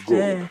them when I'm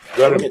going.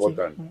 Very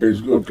important.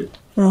 It's good. Okay.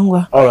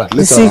 All right,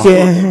 let's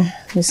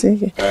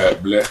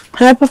Blair.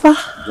 Hi, Papa.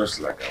 Just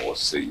like I was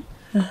saying,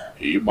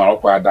 you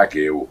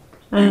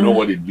know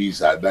what it means.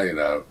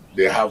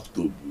 They have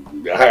to.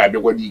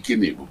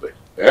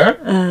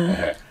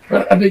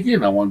 And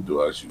again, I want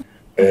to ask you,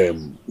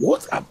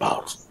 what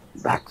about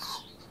that?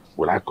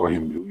 Will I call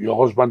him your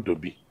husband to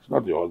be? It's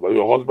not your husband,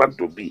 your husband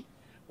to be.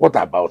 What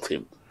about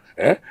him?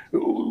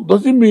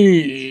 Does it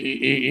mean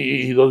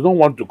he does not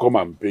want to come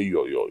and pay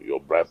your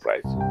bride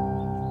price?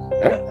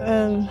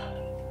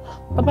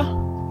 Papa,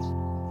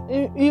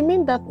 you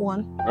mean that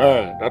one?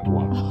 That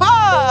one.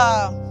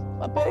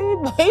 Papa,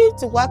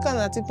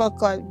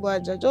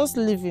 just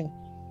leave him.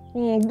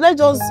 Let's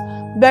just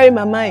bury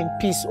Mama in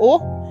peace.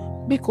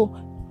 Because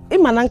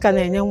it's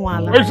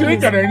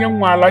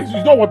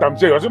not what I'm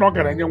saying.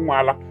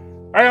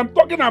 I am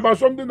talking about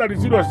something that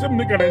is serious.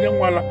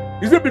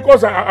 Is it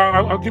because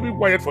I'm keeping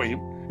quiet for him?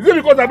 Is it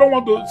because I don't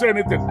want to say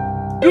anything?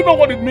 Do you know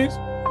what it means?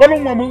 You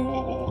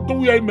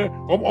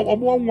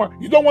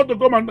don't want to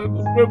come and pay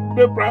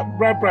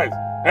bride price.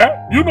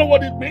 You know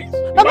what it means?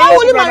 Papa,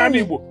 will you marry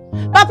me?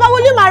 Papa,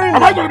 will you marry me?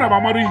 Am I talking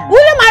about marrying you?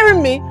 Will you marry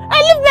me?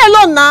 Leave me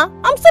alone now.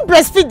 I'm still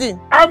breastfeeding.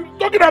 I'm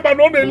talking about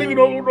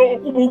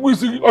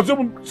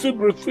still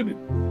breastfeeding.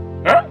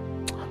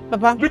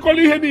 Papa.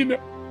 Because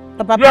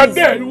Papa, you are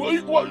there. You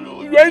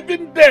are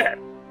even there.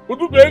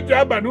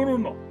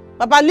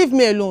 Papa, leave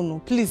me alone,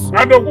 please.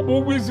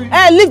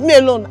 Leave me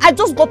alone. I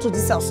just got to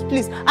this house,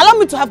 please. Allow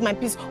me to have my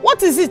peace.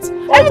 What is it?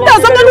 Every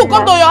time somebody will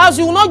come to your house,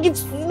 you will not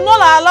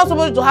allow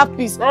somebody to have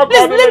peace.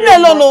 Please, leave me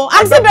alone. No.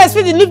 I'm still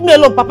breastfeeding. Leave me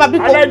alone, Papa.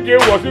 Because I don't care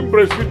what's in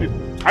breastfeeding.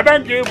 I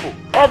don't care.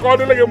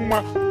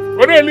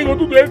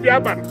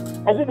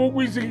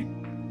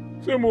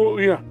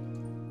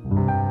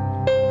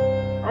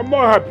 I'm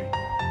not happy.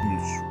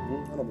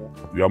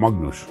 You are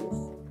Magnus.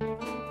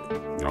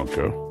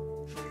 Okay.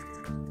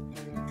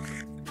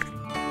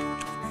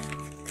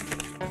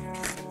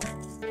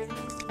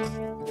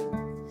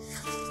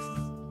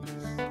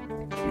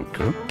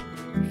 Okay.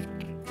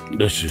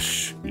 This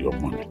is your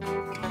money.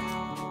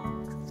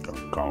 You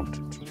can count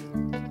it.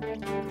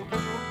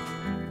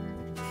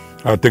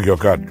 I'll take your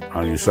card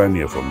and you sign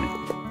here for me.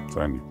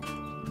 Sign it.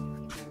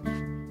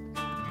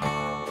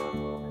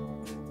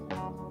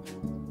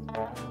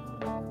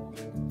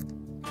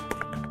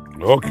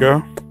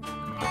 Okay.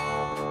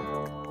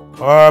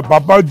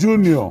 Papa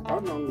Junior.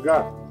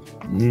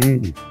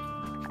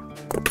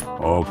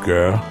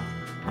 Okay.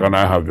 Can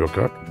I have your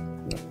card?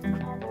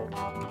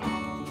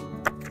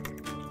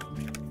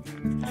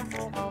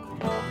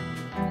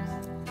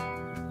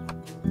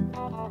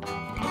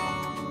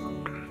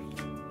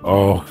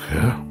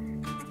 Okay.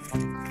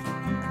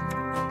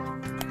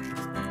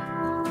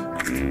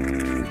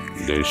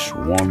 This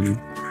one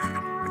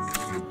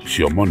is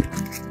your money.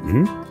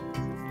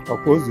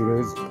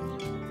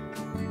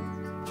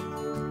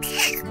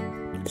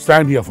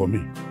 Sign here for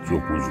me.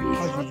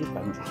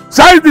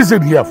 Sign this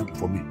in here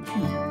for me.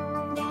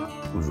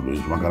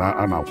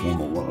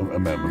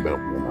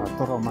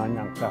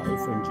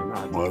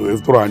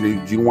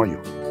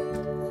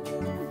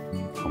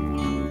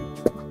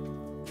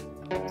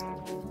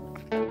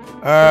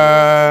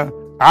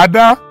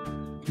 Ada,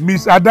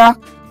 Miss Ada.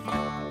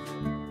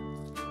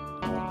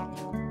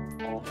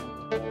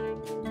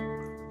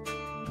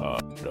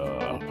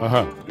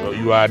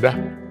 You are Ada.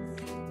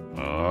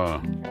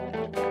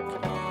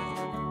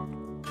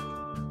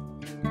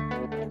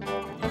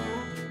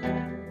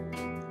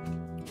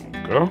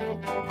 Okay.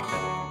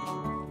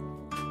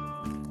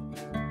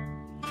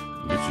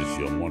 This is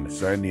your money.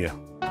 Sign here.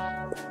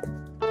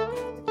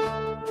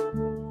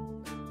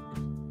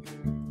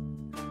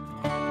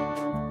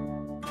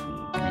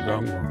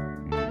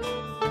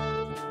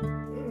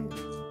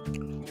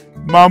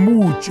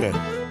 Mamuche.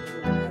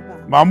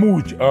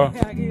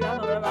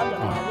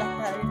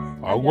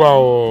 Agua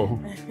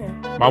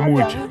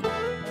Mamuche.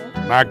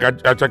 Na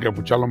achake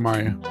puchala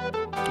maya.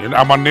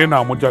 Amanena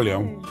amuchalia.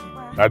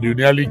 That you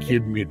nearly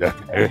killed me that.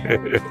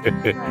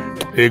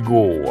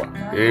 Ego.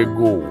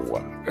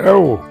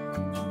 Oh.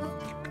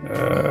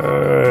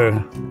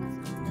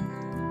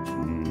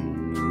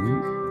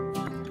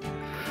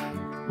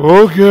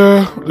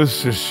 Okay,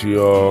 this is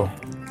your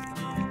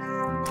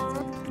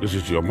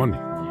money.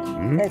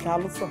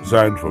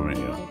 Sign for me.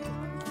 Yeah.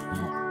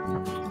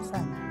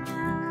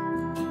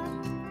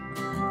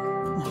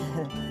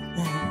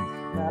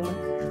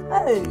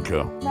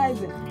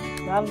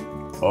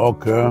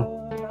 Okay.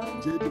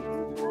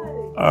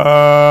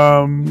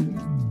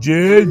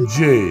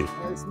 JJ.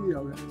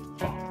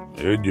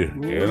 JJ,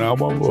 you're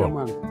not on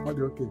board.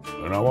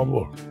 You're not on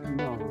board.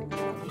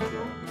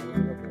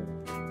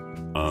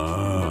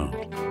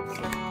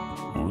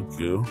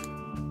 Okay.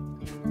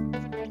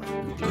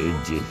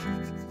 JJ.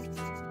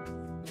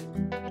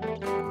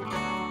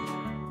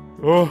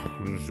 Oh,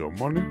 this is your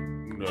money.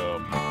 This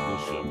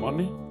is your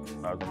money.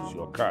 That is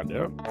your card,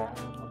 yeah?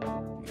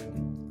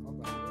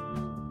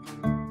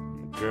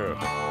 Okay.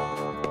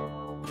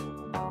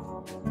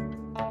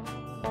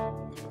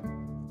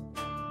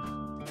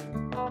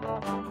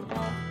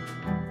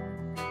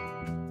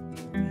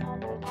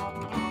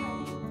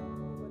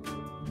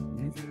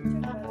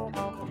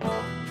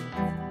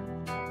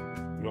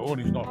 Your own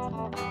is not.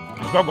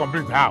 It's not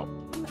complete. How?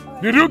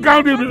 Did you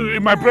count it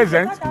in my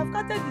presence? I've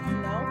counted it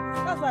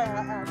now. That's why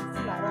I'm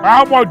still around.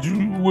 How much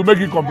will make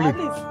it complete? At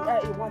least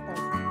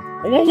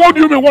 1,000. What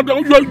do you mean?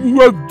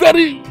 You are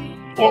very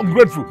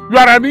ungrateful. You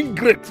are an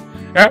ingrate.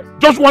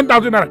 Just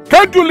 1,000 naira.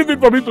 Can't you leave it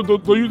for me to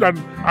use and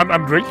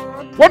drink?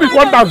 What is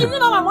 1,000? Is it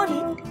not my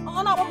money?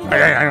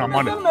 Yeah,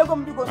 money. I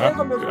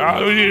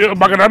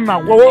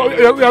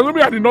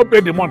did not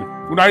pay the money.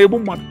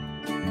 Money.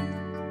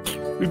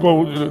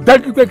 Because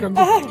take and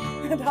go.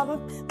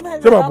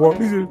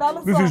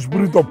 This is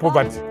spirit of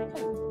poverty.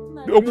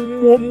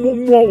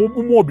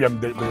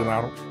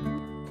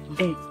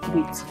 Wait.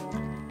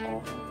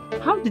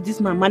 How did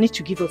this man manage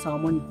to give us our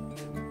money?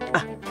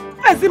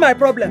 I see my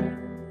problem.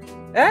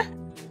 I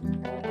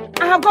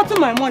have gotten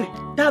my money.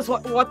 That's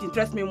what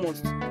interests me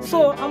most.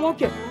 So I'm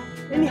okay.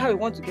 Anyhow you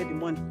want to get the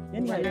money.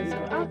 Anyhow you want to.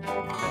 I've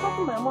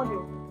gotten my money.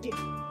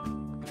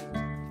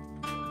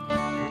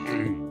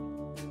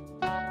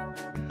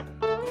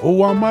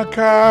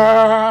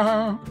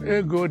 Amaka,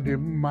 ego dị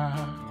mma.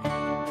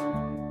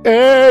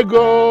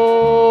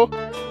 Ego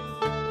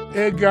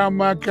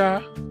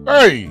amaka.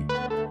 Hey,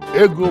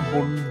 ego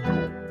bụ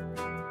ndụ.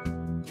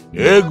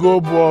 Ego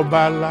bụ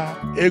ọbala.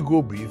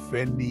 Ego bụ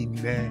ife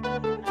niile.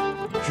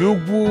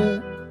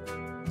 Chukwu.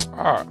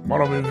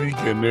 Mara m ebe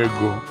ike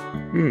n'ego.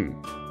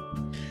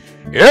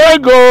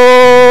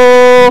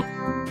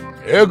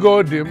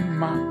 Ego dị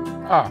mma.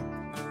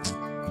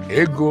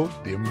 Ego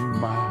dị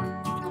mma.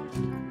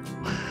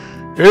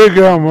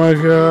 Ego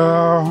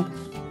amaka.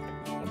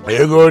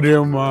 Ego dị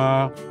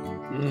mma.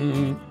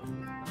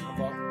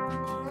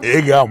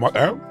 Ego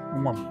amaka.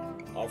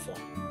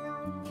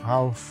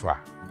 How far?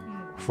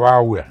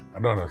 Far where? I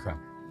don't understand.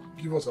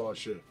 Give us our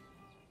share.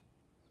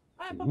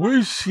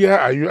 Which share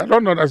are you? I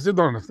still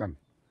don't understand.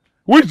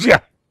 Which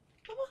share?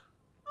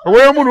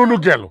 Away munu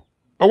gelo.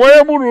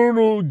 Away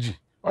munu ji.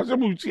 Ose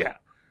mu share.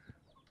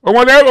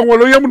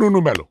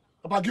 Melo.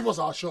 Papa, give us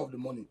our share of the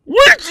money.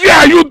 Which share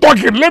are you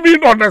talking? Let me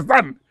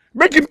understand.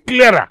 Make it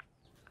clearer.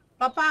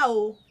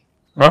 Papa,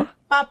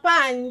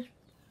 Papa,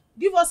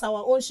 give us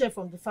our own share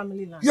from the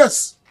family land.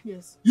 Yes.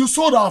 Yes. You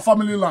sold our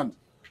family land.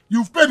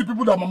 You've paid the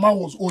people that Mama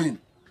was owing.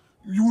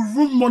 You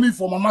removed money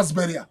for Mama's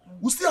burial.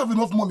 We still have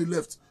enough money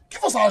left.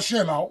 Give us our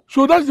share now.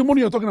 So that's the money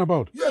you're talking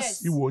about?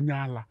 Yes. You are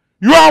mad.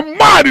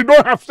 You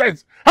don't have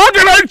sense. How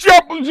can I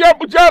share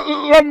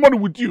land money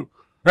with you?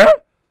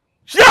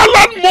 Share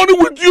land money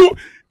with you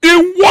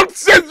In what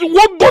sense?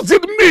 What does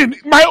it mean?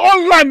 My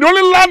own land, the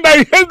only land I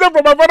inherited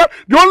from my father,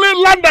 the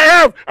only land I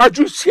have, I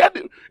should share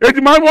the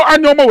Edimano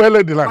will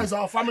let the land.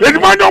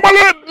 Edimano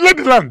let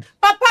the land.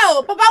 Papa,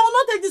 I will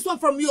not take this one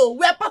from you.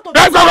 We are part of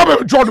this.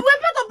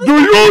 Do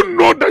you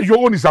know that your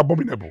own is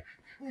abominable?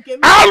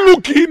 I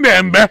look in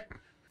them.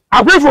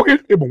 I will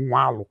forget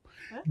about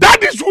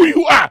that is who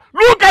you are.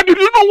 Look at it.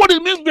 You know what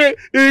it means?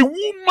 A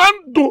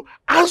woman to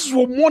ask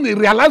for money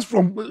realized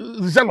from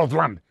the sale of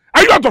land.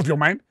 Are you out of your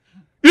mind?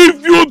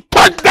 If you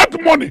touch that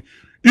money,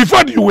 you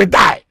thought you will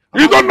die.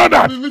 You don't know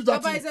that. Leave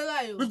that. Papa, it's a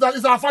lie. Leave that.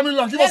 It's our family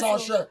land. Give us our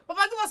share.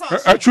 Papa, give us our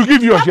share. I should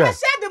give you a share. Papa,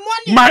 share the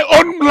money. My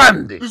own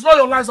land. It's not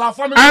your land. It's our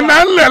family land.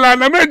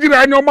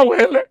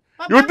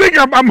 You think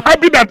I'm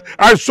happy that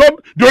I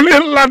sold the only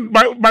land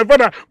my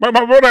father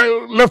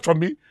left for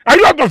me? Are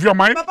you out of your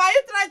mind? Papa,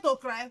 you try to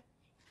cry.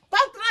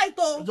 Don't try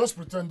to. Just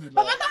pretend it.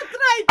 Papa, don't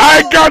try to.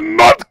 I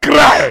cannot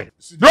cry.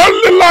 The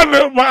only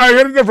land I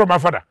inherited from my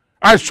father,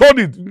 I sold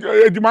it.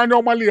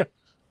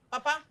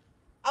 Papa,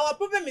 our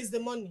problem is the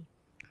money.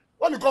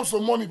 When it comes to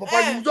money,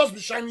 Papa, you will just be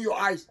shining your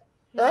eyes.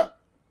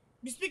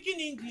 Be speaking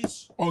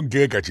English.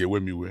 Okay, catch you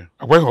when me wear.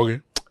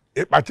 Okay.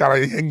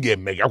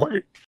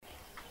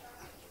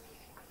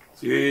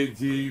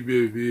 Chichi,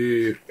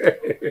 baby.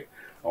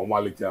 Oh,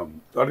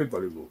 Malicham.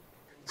 Terrible.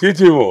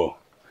 Chichi, mo.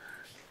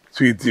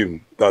 Sweet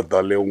him.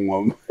 Tatale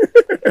umam.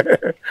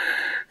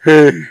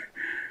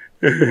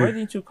 Why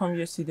didn't you come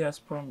yesterday as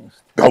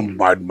promised? Don't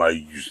mind my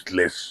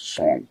useless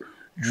son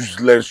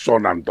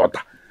and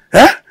daughter.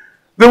 Eh?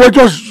 They were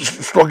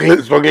just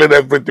struggling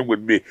everything with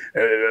me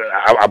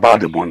about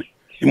the money.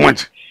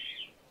 Imagine.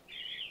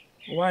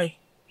 Why?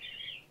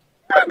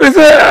 They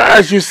say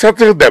I should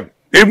settle them.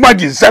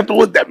 Imagine,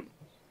 settle them.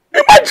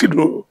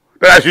 Imagine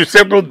that I should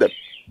settle them.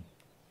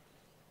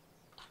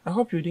 I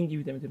hope you didn't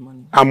give them the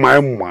money. Am I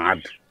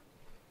mad?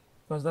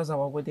 Because that's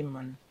our wedding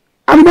money.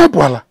 Am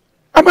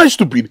I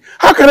stupid?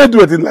 How can I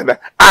do a thing like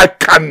that? I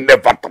can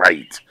never try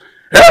it.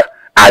 Eh?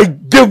 I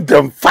gave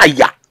them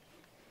fire.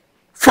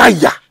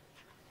 Fire.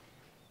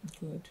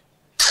 Good.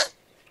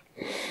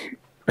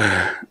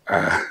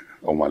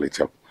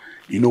 Malicham,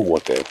 you know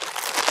what? This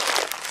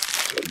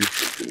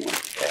is the one.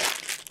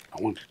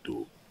 I want you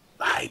to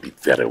hide it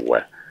very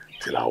well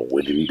till our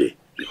wedding day.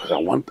 Because I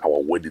want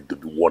our wedding to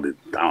be watered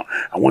down.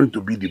 I want it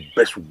to be the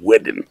best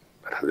wedding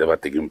that has ever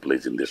taken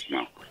place in this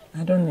town.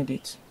 I don't need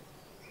it.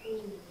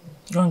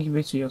 Go and give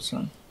it to your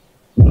son.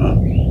 I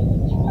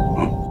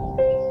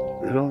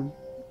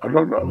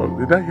don't know.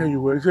 Did I hear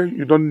you well? You say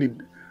you don't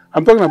need.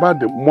 I'm talking about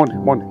the money.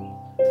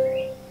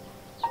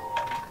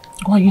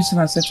 Go and use it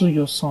and settle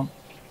your son.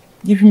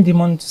 Give him the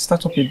money to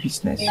start up a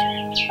business.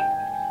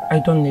 I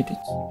don't need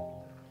it.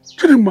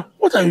 Chidima,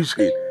 what are you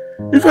saying?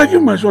 If I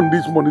give my son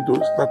this money to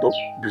start up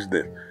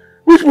business,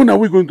 which one are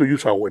we going to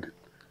use for our wedding?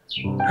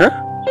 Huh?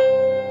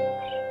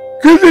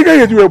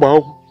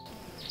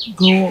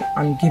 Go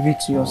and give it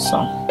to your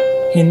son.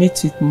 He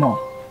needs it more.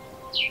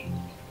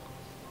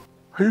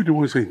 Are you the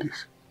one saying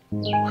this?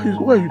 Why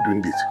are you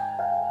doing this?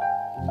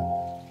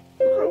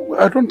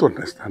 I don't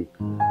understand.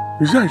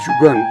 You say I should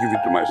go and give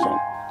it to my son.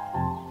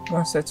 Go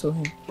and settle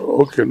him.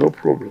 Okay, no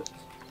problem.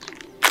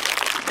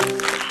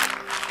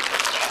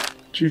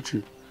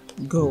 Chichi.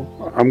 Go.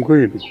 I'm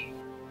going.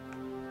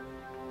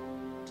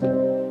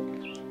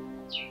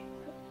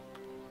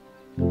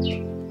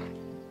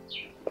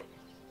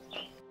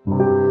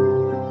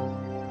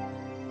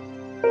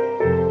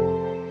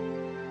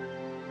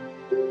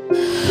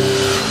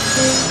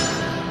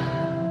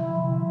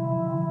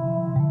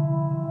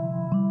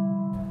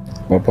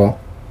 Papa,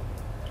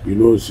 you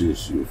know,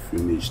 since you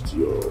finished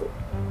your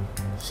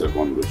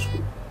secondary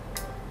school,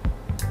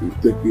 you've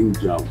taken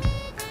JAMB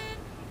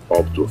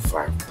up to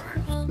 5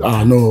 times.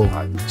 No.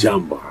 And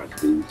JAMB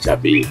has been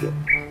jabbing you.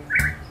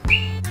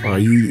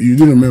 You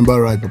didn't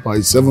remember right, Papa.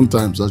 It's 7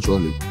 times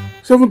actually.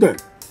 7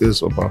 times?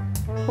 Yes, Papa.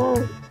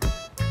 Oh.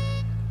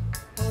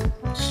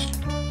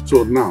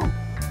 So now,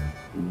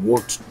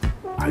 what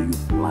are you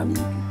planning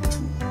to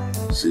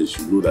do? Since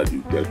you know that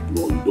you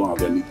don't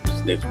have any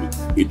business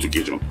with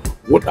education,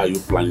 what are you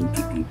planning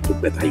to do to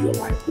better your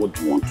life? What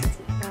do you want to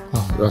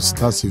do?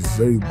 That's a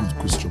very good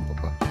question,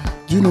 Papa.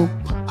 Do you know,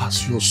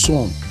 as your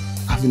son,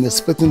 I've been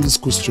expecting this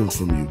question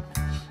from you.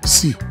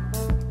 See,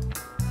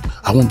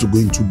 I want to go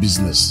into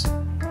business.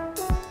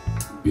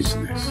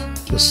 Business?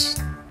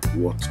 Yes.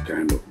 What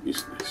kind of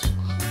business?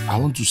 I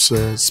want to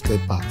sell spare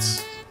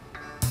parts.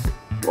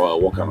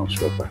 Well, what kind of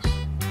spare parts?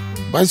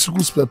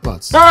 Bicycle spare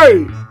parts.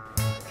 Hey!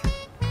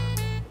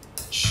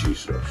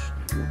 Jesus,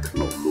 what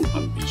kind of low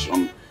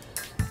ambition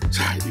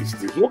child is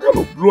this? What kind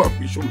of low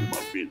ambition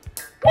human being?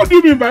 What do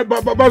you mean by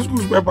bicycle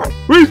spare parts?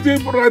 Who is there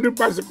riding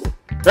bicycle?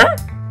 Eh?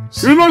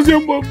 You know, say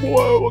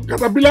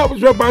caterpillar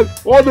spare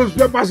parts, all those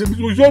spare parts in this.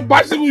 It's your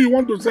bicycle you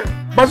want to sell.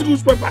 Bicycle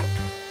spare parts.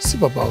 See,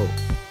 Papa,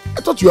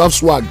 I thought you have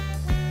swag.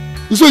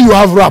 You say you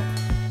have rap.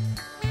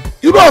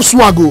 You don't have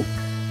swag.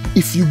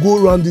 If you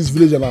go around this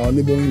village and our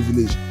neighboring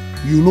village,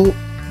 you know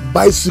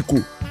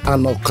bicycle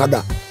and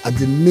Okada are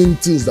the main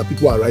things that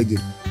people are riding.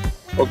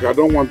 Okay, I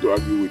don't want to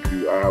argue with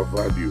you. I have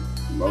heard you.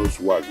 No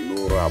swag,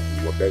 no rap,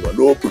 whatever,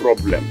 no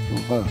problem.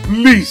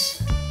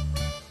 Please,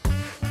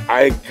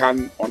 I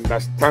can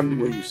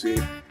understand when you say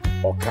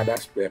Okada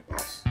spare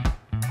parts.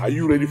 Are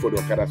you ready for the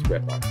Okada spare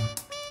parts?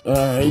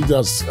 I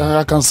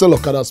can sell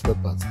Okada spare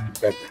parts.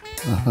 Better.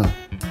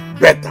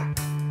 Better.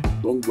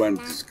 Don't go and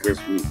disgrace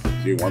me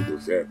if you want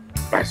to sell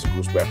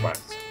bicycle spare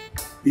parts.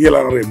 Look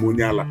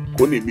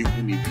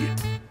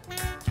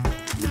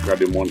at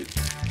the money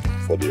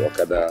for the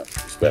Okada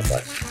spare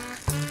parts.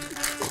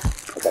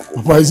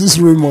 Papa, is this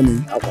real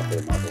money?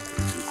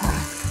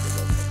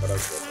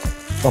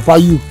 Papa,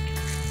 you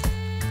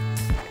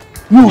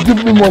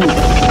give me money.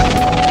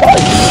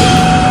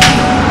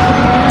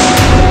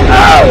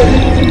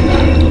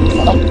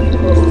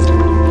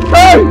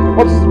 Hey!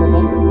 What is this, Mama?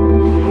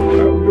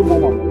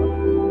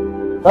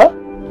 Huh?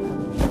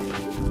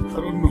 I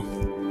don't know.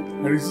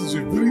 There is a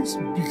very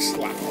big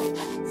slap.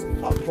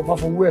 Papa,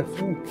 from where?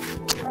 Who?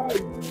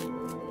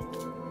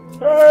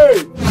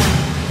 Hey!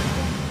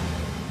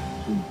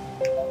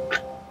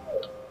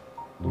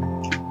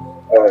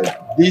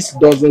 This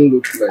doesn't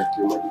look like a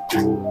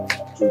medical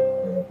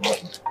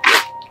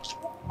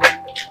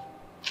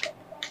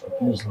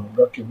please,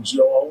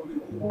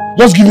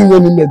 just give him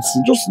any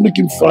medicine. Just make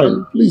him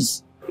fine,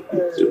 please.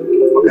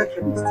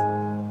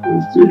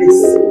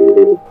 Please.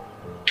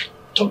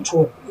 Don't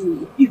worry.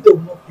 If they will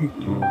not pay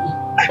you,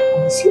 I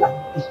promise you I will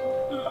pay.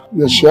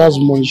 Yes, she has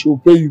money. She will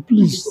pay you,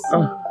 please.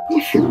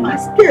 If you are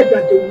scared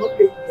that they will not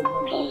pay you the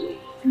money,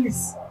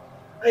 please,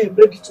 I am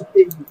ready to pay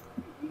you.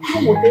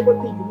 Do whatever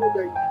thing you know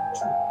that you can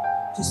do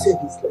to save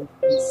his life,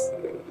 please.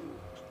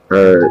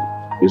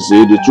 You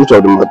see, the truth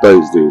of the matter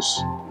is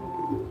this.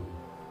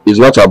 It's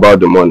not about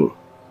the money.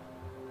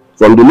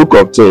 From the look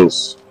of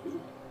things,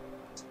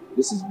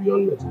 this is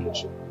beyond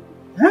medication.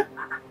 Huh?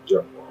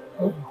 Yeah.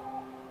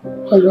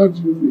 How do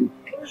you mean?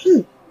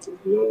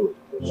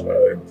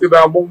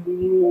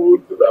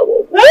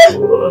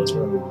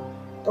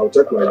 I'll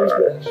take my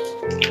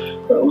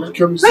leave.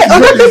 Chemist. Hey,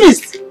 other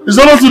chemist! Is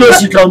there nothing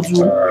else you can do?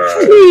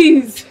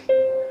 Please.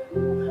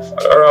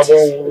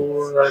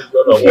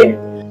 Okay.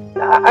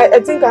 I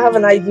think I have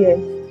an idea.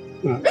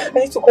 I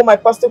need to call my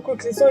pastor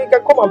quickly so he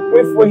can come and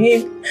pray for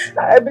him.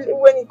 I believe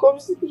when he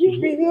comes, he'll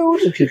be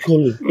healed. Okay,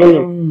 call him. Call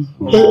him.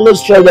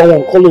 Let's try that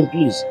one. Call him,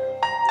 please.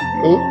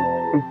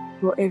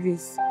 Bro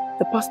Elvis,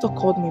 the pastor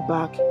called me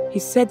back. He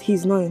said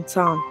he's not in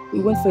town. He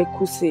went for a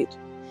crusade.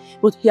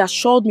 But he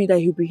assured me that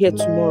he'll be here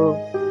tomorrow.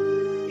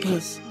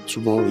 Yes.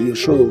 Tomorrow? You're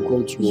sure he'll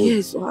come tomorrow?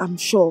 Yes, I'm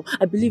sure.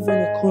 I believe when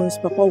he comes,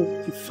 Papa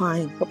will be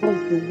fine. Papa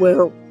will be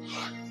well.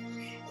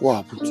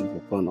 What happened to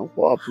Papa now?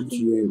 What happened to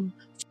him?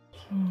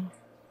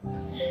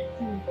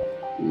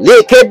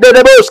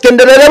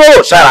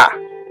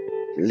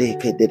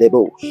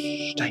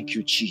 Thank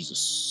you,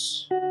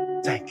 Jesus.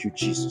 Thank you,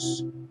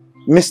 Jesus.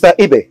 Mr.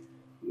 Ibe,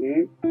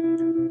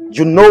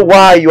 you know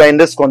why you are in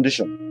this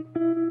condition.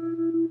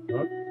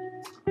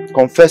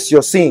 Confess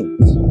your sins,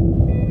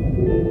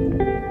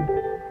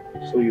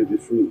 so you'll be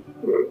free.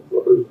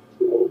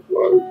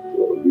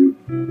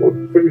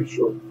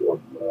 Confession.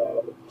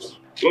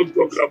 Don't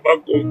talk about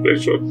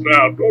confession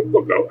now. Don't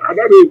talk about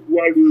another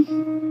one.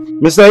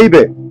 Mr.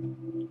 Ibe,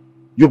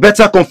 you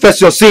better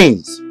confess your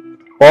sins,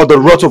 or the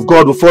wrath of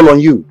God will fall on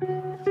you.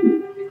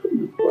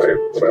 If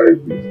I try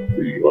this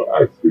thing you're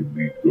asking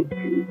me to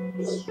do,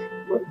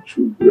 my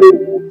children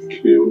will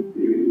kill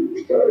me.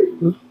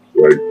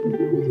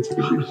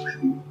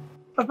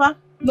 Papa,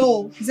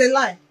 no, it's a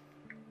lie.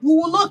 We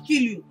will not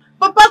kill you.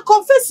 Papa,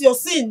 confess your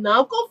sin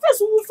now. Confess,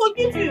 we will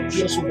forgive you.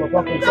 Yes,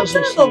 Papa, confess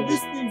your sin. Of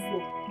these things,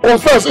 though.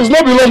 Confess, it's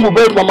not be long we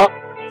bury Mama.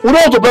 We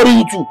don't want to bury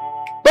you too.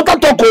 Better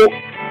talk, oh.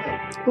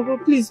 Papa,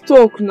 please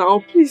talk now.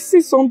 Please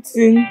say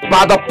something.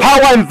 By the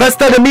power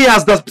invested in me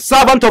as the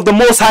servant of the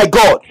Most High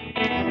God,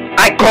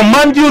 I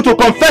command you to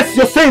confess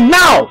your sin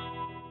now.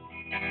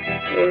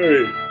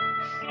 Hey,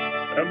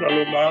 I am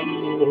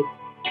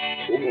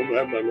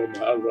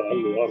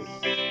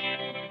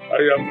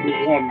the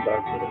one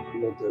that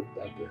plotted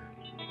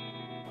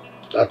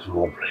that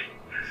robbery.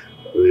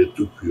 They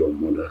took your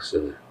mother's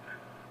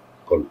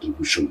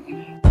contribution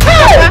money.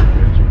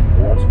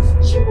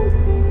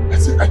 I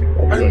said, I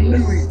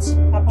knew it.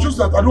 Just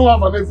that I don't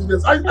have an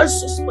evidence. I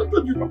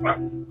suspected you, Papa.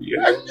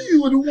 Yeah. I knew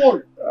you were the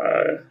one.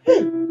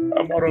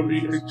 I'm out of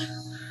age.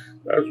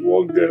 That's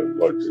one girl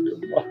watching the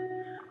man.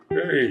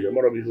 Hey, I'm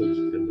out of age.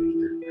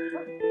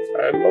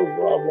 I love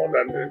her more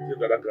than anything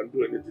that I can do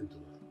anything to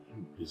her.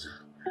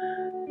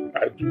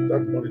 I took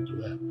that money to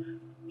her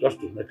just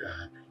to make her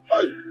happy.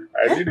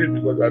 I did it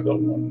because I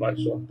don't want my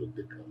son to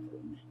take her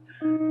from me.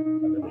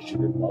 And then she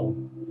didn't know.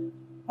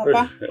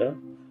 Papa? Yeah?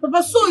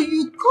 Papa, so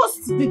you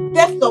caused the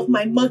death of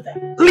my mother?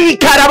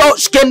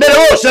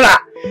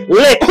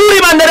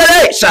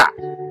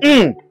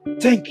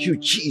 Thank you,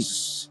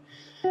 Jesus.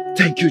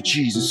 Thank you,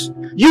 Jesus.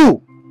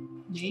 You!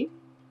 Me?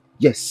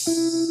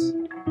 Yes.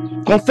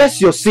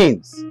 Confess your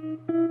sins.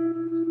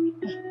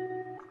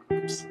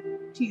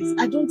 Please,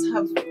 I do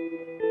not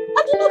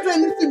do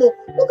anything. No.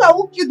 Look at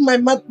who killed my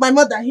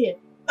mother here.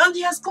 And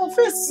he has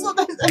confessed, so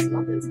there's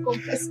nothing to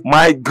confess.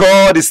 My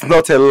God is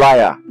not a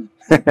liar.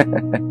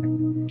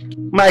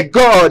 My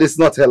God is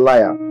not a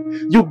liar.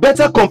 You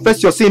better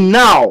confess your sin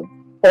now,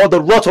 or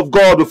the wrath of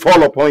God will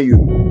fall upon you.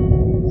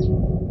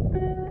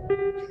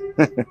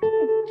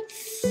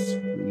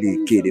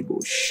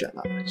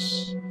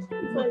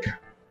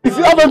 If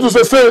you happen to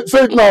say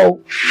it now.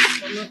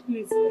 Mama,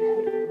 please.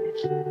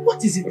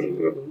 What is it?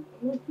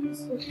 Mama,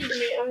 please forgive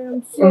me. I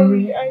am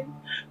sorry.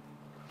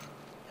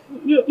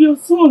 Your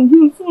son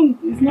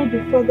is not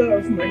the father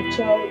of my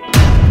child.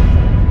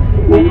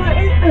 Mama, I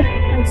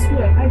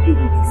swear, I did it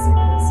to save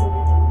myself.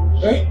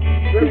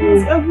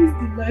 Because Elvis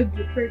denied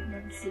the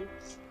pregnancy.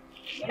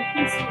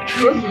 Please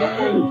forgive me.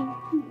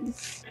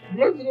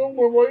 What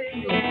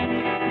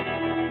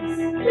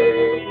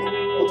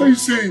are you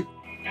saying?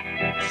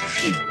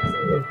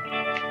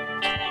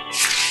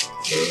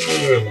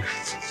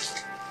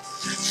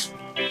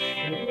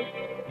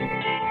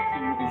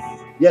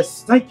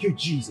 Yes, thank you,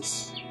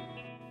 Jesus.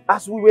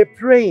 As we were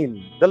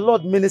praying, the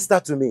Lord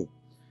ministered to me.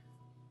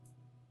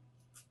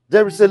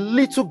 There is a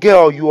little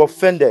girl you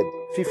offended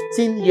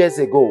 15 years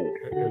ago.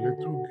 A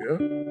little girl?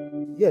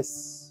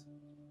 Yes.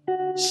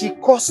 She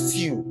cursed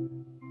you.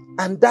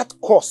 And that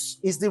curse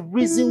is the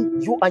reason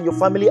you and your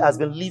family has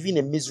been living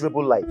a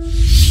miserable life.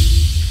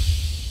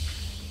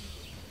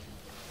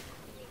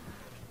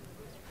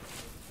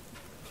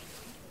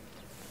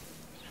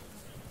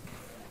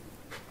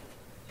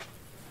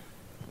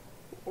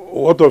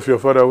 What of your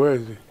father? Where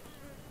is he?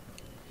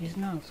 He's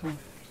not at home.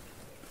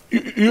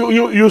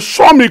 You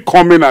saw me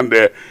coming and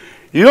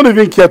you don't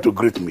even care to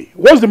greet me.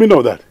 What's the meaning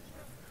of that?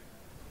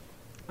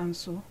 And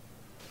so?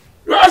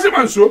 You ask him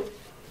and so?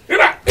 Hey,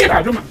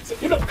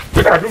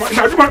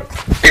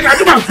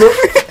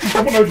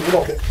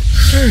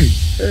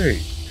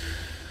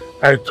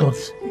 I thought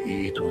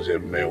it was a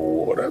mere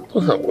word. I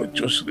thought I was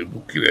just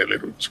rebuking a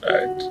little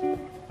child.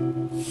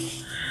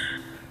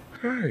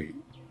 Hey.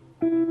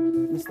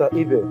 Mr.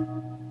 Ibe,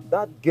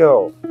 that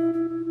girl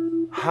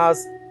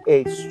has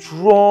a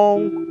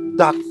strong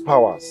dark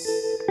powers.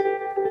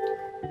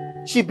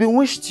 She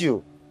bewitched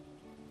you.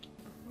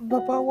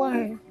 Papa,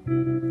 why?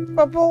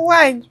 Papa,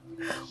 why?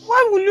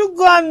 Why will you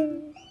go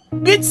and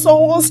beat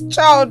someone's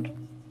child?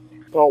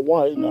 But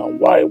why now?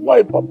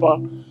 Why,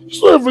 Papa?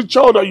 It's not every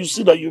child that you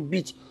see that you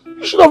beat.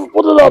 You should have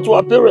reported her to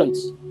her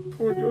parents.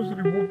 For just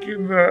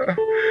rebuking her.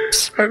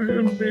 I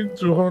didn't mean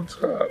to hurt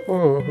her.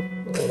 Oh.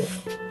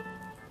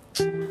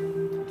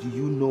 Do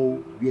you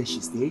know where she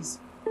stays?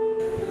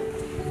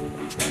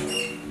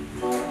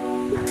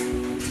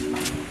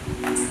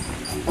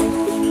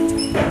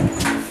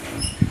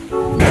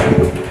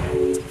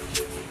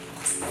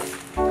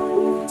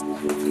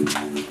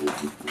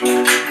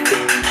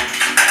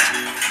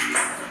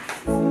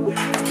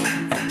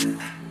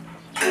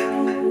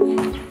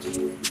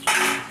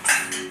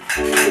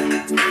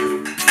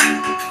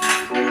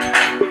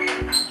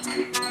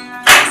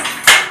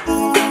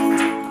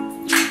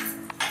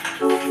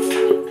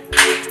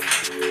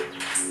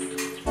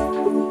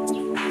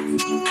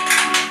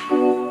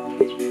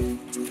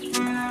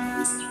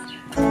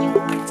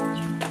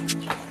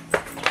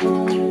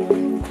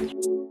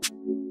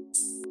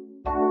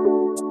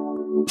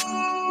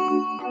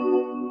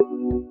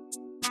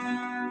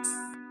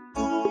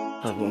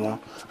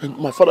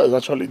 My father is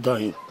actually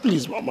dying.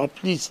 Please, Mama,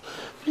 please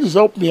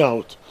help me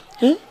out.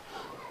 Eh?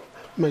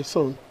 My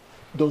son,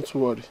 don't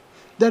worry.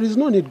 There is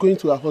no need going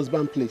to her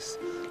husband's place.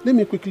 Let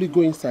me quickly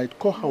go inside,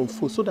 call her on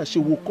phone so that she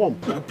will come.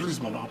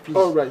 Please, Mama, please.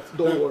 All right,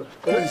 don't worry.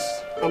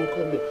 Please. I'm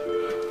coming.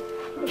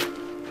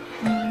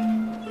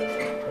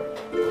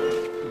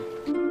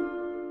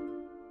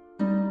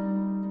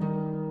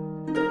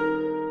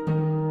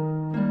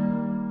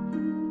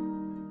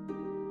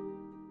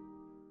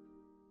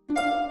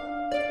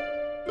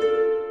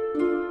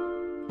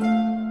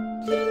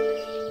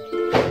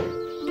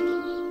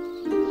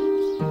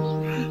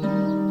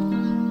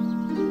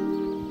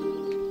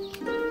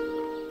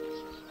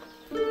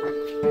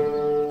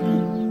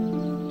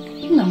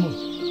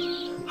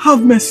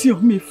 Have mercy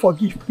on me,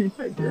 forgive me,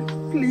 my dear.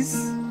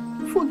 Please,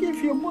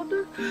 forgive your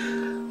mother.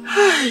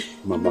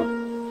 Mama,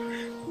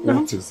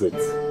 what is it?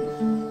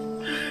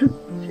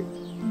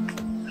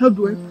 How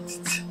do I put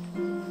it?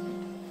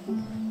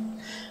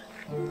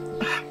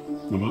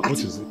 Mama, what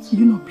is it?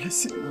 You know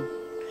Blessing now.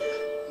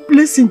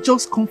 Blessing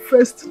just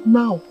confessed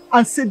now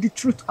and said the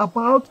truth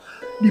about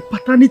the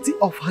paternity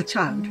of her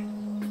child.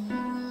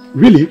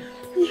 Really?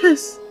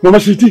 Yes. Mama,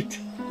 she did?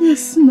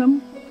 Yes,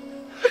 Nam.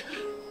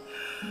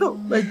 Oh,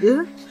 my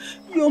dear.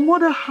 Your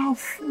mother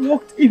have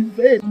worked in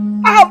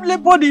vain. I have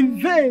labored in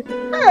vain.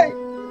 Hey.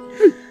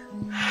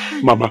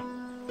 Mama,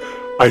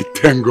 I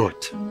thank God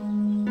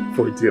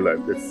for a day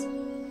like this.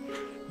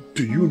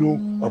 Do you know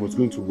I was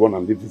going to run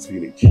and leave this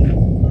village?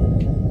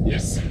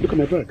 Yes, look at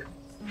my bag.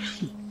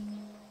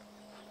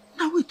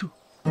 Now wait,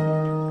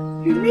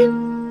 you mean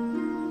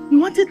you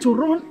wanted to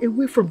run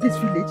away from this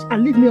village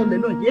and leave me all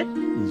alone here?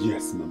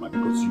 Yes, Mama,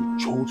 because you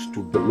chose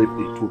to believe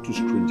a total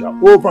stranger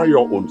over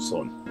your own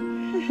son.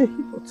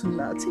 But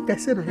now, I think I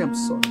said I am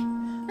sorry.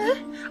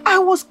 I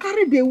was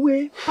carried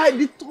away by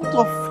the thought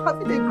of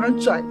having a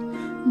grandchild.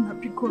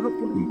 It's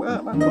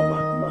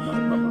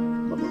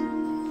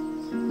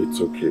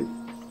okay.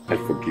 I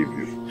forgive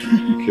you.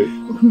 Okay?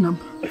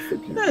 I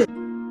forgive you.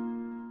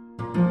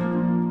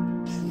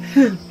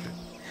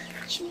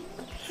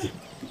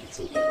 It's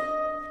okay.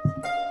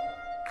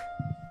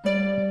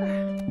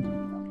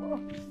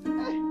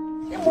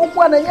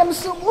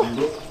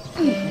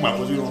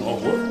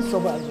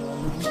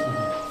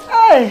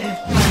 Hey!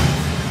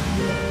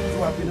 You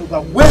have been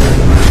overwhelmed.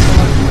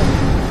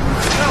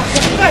 Now,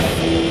 confess!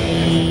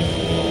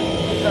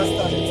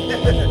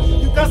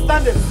 You can't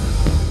stand it. You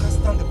can't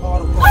stand the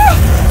power of God.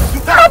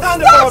 You can't stand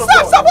the power of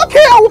God. Stop,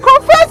 okay, I will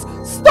confess.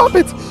 Stop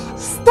it.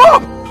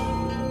 Stop.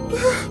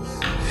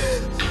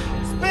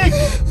 Speak.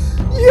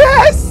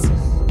 Yes.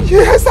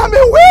 Yes, I'm a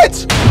witch.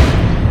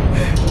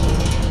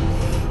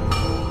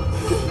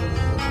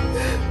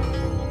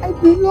 I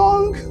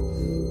belong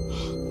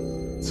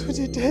to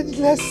the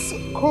deadless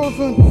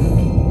coven.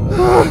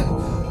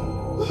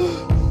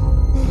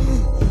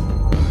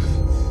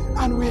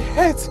 And we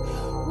hate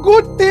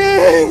good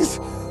things.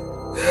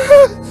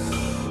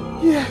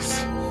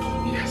 Yes,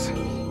 yes,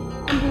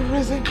 I'm the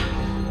reason.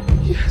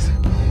 Yes,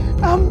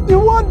 I'm the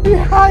one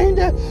behind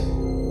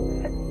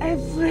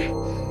every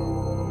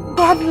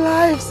bad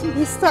lives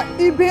Mr.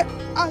 Ibe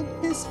and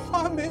his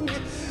family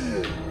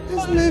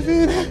is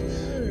living.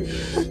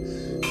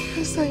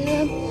 Yes, I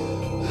am.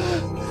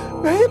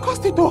 But he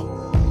caused it though.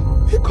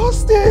 He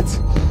caused it.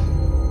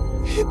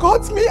 He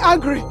got me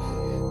angry.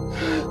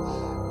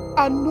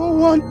 And no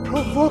one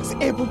provokes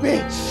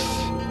Ebube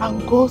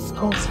and goes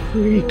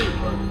free.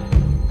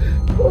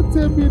 Don't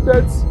tell me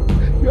that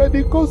you are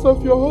the cause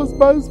of your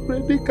husband's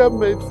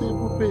predicament,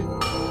 Ebube.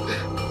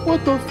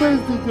 What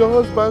offense did your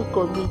husband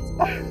commit?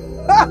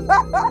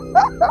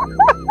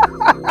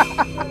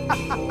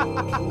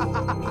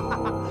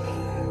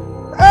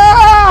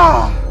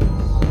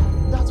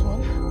 That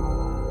one.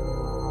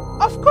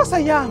 Of course I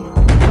am.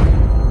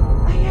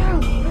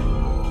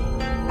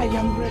 I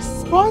am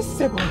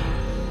responsible.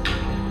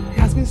 He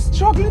has been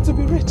struggling to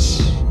be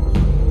rich.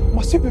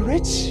 Must he be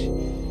rich?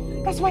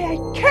 That's why I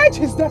cage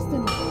his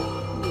destiny.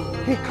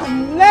 He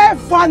can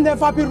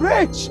never be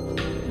rich.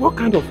 What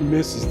kind of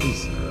mess is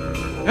this?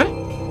 Eh?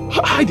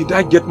 How did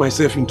I get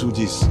myself into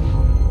this?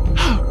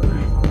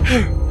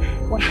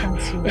 What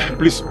can't you?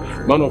 Please,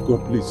 man of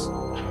God, please.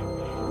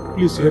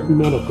 Please help me,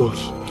 man of God.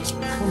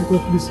 Man of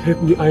God, please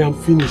help me. I am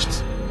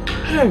finished.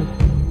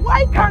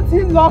 Why can't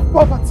he love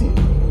poverty?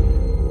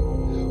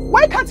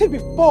 Why can't he be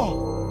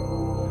poor?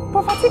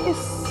 Poverty is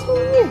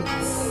sweet.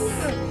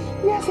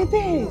 Yes, it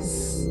is.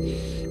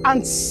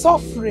 And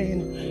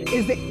suffering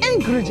is the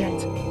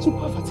ingredient to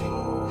poverty.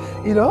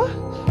 You know,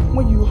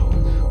 when you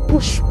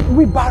push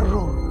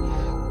wheelbarrow,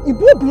 you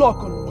put block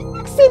on, it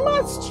makes a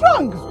man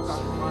strong.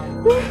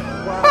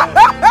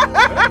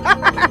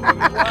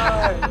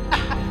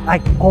 I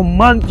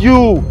command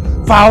you,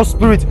 foul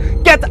spirit,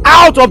 get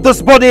out of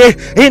this body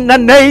in the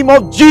name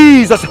of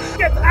Jesus.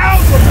 Get out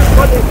of this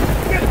body.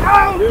 Get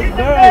out in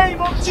the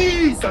name of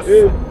Jesus.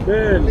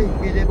 Amen.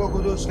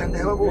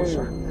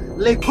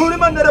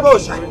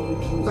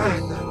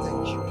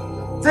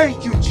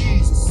 Thank you,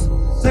 Jesus.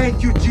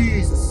 Thank you,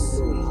 Jesus.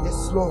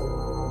 Yes,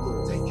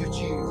 Lord. Thank you,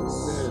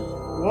 Jesus.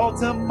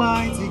 What a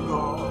mighty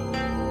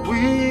God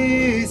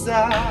we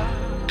serve.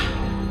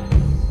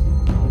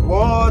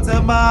 What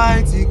a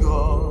mighty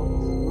God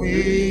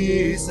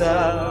we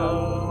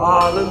serve.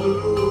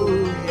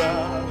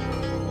 Hallelujah.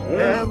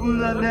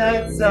 Heaven and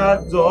earth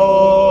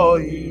adore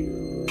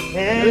you.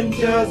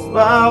 Angels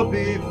bow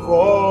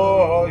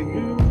before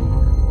you.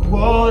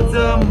 What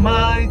a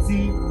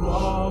mighty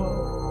God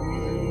we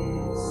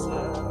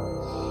serve.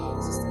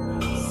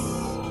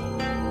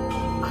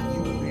 Are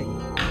you ready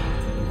to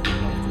give your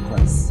life to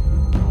Christ?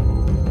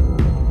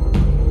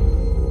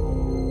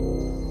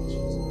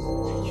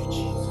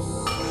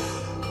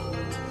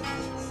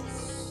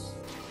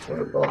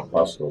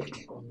 Pastor,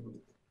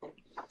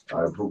 I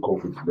broke up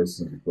with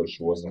Blessing because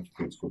she wasn't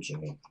faithful to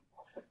me.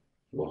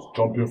 She was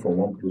jumping from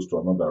one place to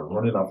another,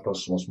 running after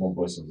small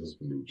boys in this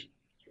village.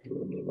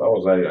 That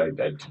was why I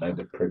denied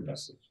the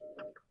pregnancy.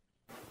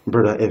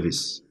 Brother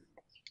Elvis,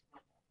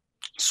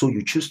 so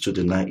you choose to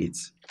deny it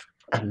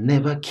and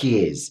never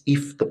cares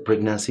if the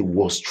pregnancy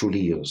was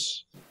truly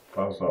yours?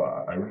 Pastor,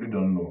 I really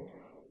don't know.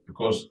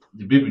 Because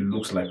the baby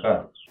looks like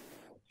her.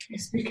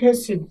 It's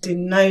because you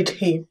denied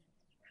him.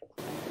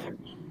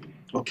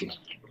 Okay.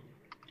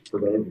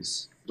 Brother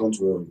Elvis, don't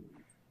worry.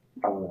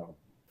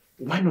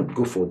 Why not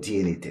go for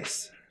DNA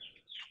test?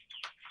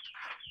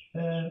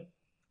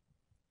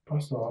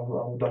 Pastor, I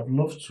would have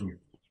loved to.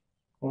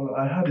 Well,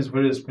 I heard it's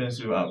very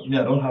expensive. I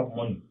don't have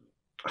money.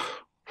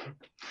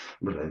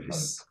 Brother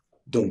Elvis,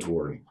 don't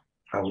worry.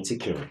 I will take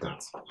care of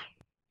that.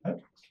 Huh?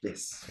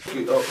 Yes.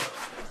 Okay,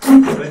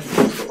 thank you,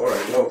 Pastor. All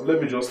right, well, let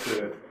me just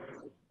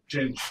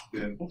change,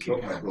 then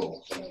lock my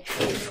door.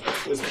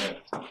 Yes, ma'am.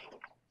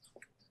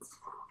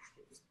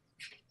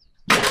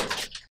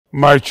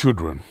 My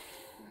children,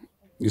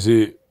 you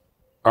see,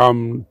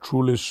 I'm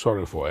truly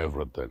sorry for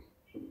everything.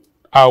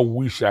 I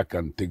wish I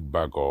can take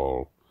back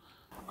all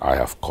I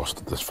have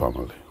caused this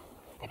family.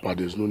 Papa,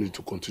 there's no need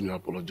to continue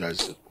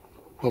apologizing.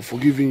 We're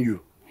forgiving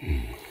you.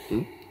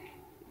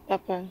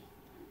 Papa,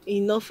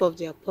 enough of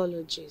the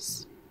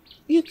apologies.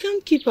 You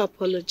can't keep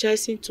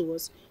apologizing to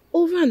us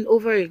over and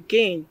over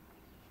again.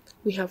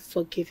 We have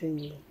forgiven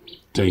you.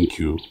 Thank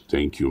you,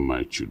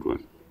 my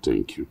children.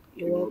 Thank you.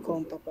 You're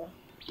welcome, Papa.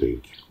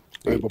 Thank you.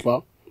 Hey,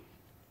 Papa,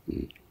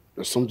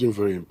 there's something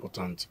very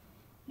important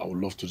I would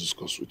love to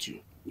discuss with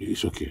you.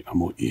 It's okay,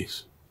 I'm all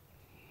ears.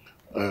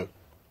 That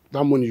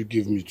money you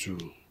gave me to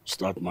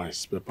start my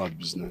spare part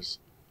business,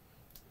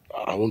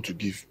 I want to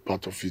give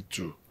part of it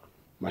to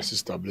my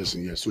sister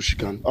Blessing here so she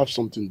can have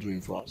something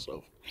doing for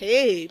herself.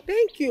 Hey,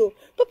 thank you.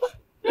 Papa,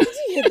 did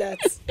you hear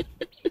that?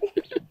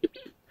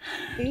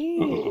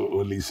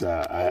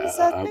 Lisa,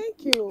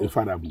 thank you. In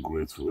fact, I'm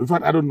grateful. In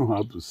fact, I don't know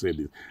how to say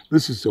this.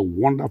 This is a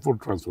wonderful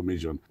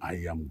transformation.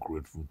 I am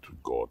grateful to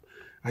God.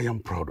 I am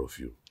proud of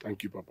you.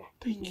 Thank you, Papa.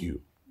 Thank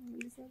you.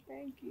 Lisa,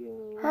 thank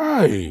you.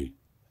 Hi.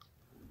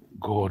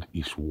 God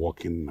is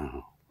working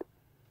now.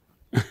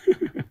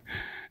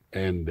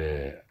 And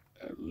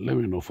let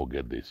me not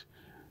forget this.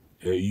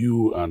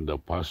 You and the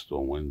pastor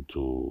went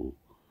to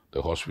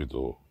the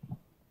hospital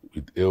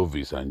with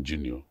Elvis and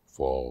Junior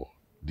for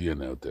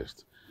DNA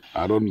test.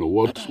 I don't know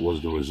what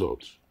was the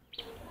result.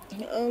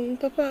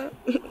 Papa,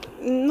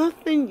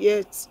 nothing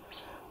yet.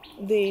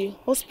 The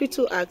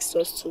hospital asked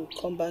us to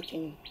come back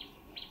in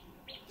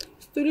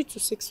 3 to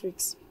 6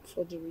 weeks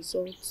for the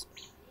results.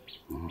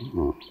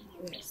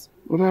 Yes.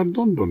 But I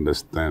don't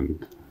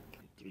understand.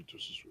 3 to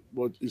 6 weeks.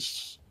 But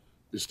it's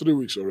 3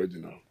 weeks already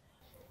now.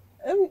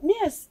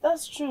 Yes,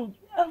 that's true.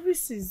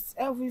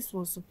 Elvis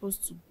was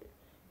supposed to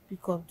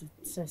pick up the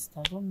test.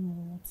 I don't know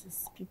what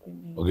is keeping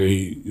me.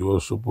 Okay, you were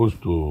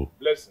supposed to...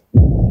 Blessing.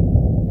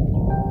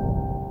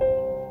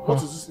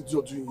 What is this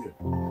idiot doing here?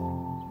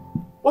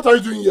 What are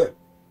you doing here?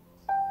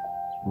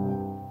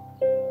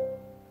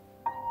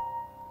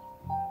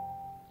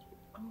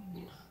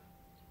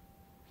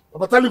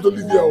 Papa, tell him to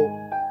leave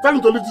here. Tell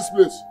him to leave this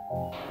place.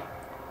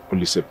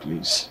 Olise,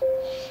 please.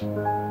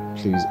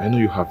 Please, I know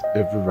you have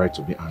every right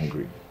to be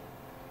angry.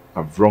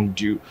 I've wronged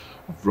you.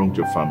 I've wronged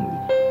your family.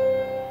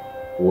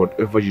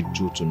 Whatever you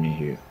do to me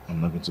here,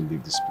 I'm not going to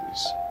leave this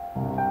place.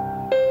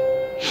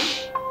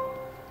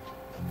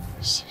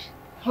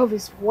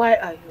 Elvis, why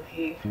are you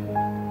here?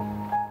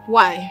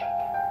 Why?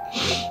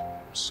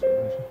 I'm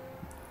sorry.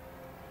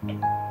 I'm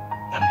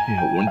here.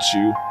 I want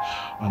you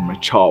and my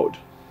child.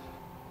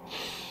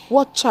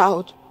 What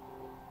child?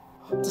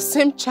 The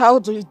same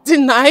child you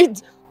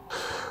denied?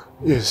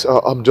 Yes,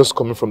 I'm just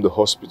coming from the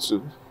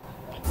hospital.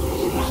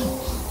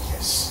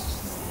 Yes.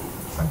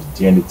 And the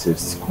DNA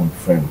test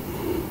confirmed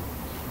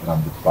that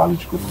I'm the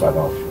biological father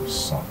of your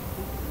son.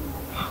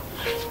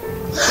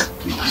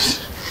 Please.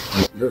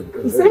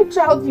 The same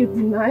child you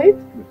denied?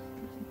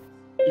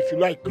 If you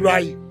like,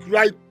 cry.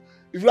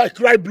 If you like,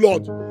 cry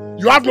blood.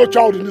 You have no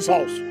child in this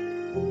house.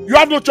 You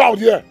have no child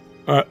here.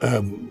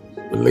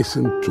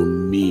 Listen to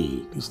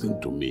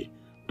me.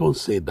 Don't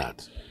say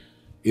that.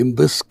 In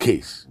this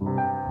case,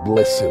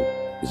 Blessing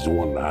is the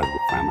one that has the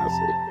final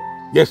say.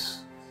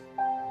 Yes.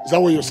 Is that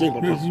what you're saying,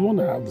 Papa? Yes, you want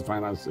to have the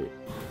final say.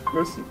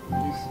 Blessing,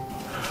 please.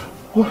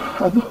 Oh,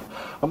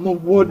 I'm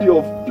not worthy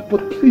of,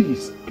 but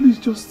please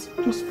just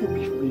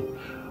forgive me.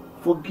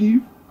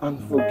 Forgive and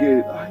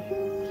forget. I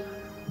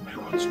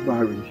want to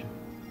marry.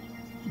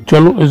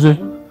 Chalo, is it?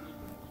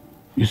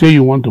 You say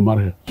you want to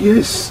marry her?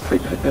 Yes,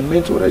 I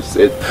meant what I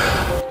said.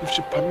 If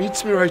she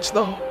permits me right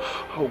now,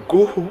 I'll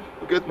go home,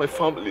 get my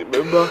family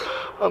member,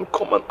 and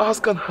come and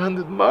ask and hand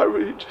in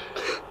marriage.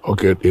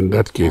 Okay, in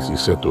that case,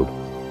 it's settled.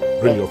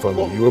 Bring your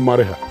family. You will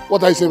marry her.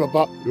 What are you saying,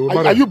 Papa?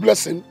 Are you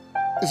Blessing?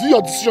 Is it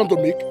your decision to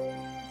make?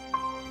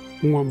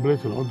 I'm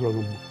Blessing.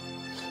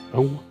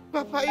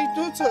 Papa, you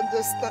don't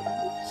understand.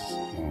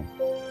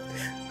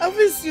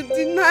 Elvis, you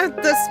denied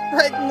this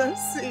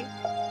pregnancy.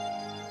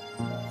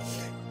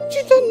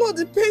 You don't know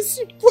the pain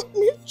you put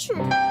me through.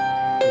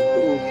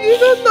 You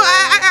don't know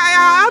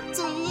I had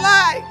to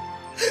lie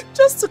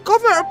just to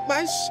cover up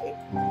my shame.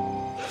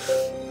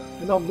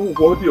 And I'm not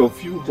worthy of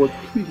you, but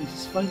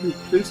please find a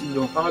place in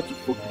your heart to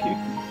forgive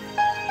me.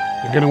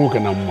 You're going to walk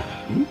in a month.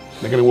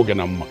 You're going to walk in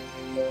a month.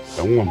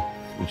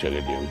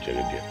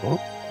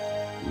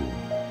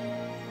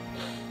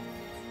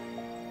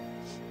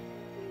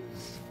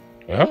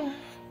 Yeah?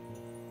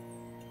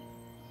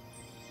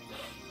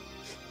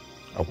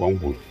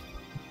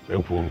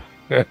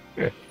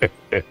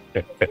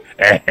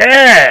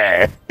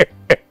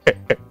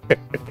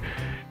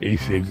 He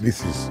said,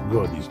 this is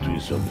God is doing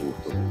something.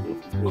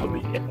 Come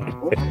here.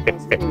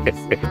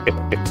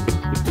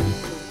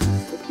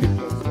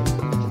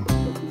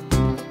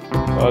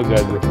 Oh,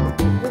 God.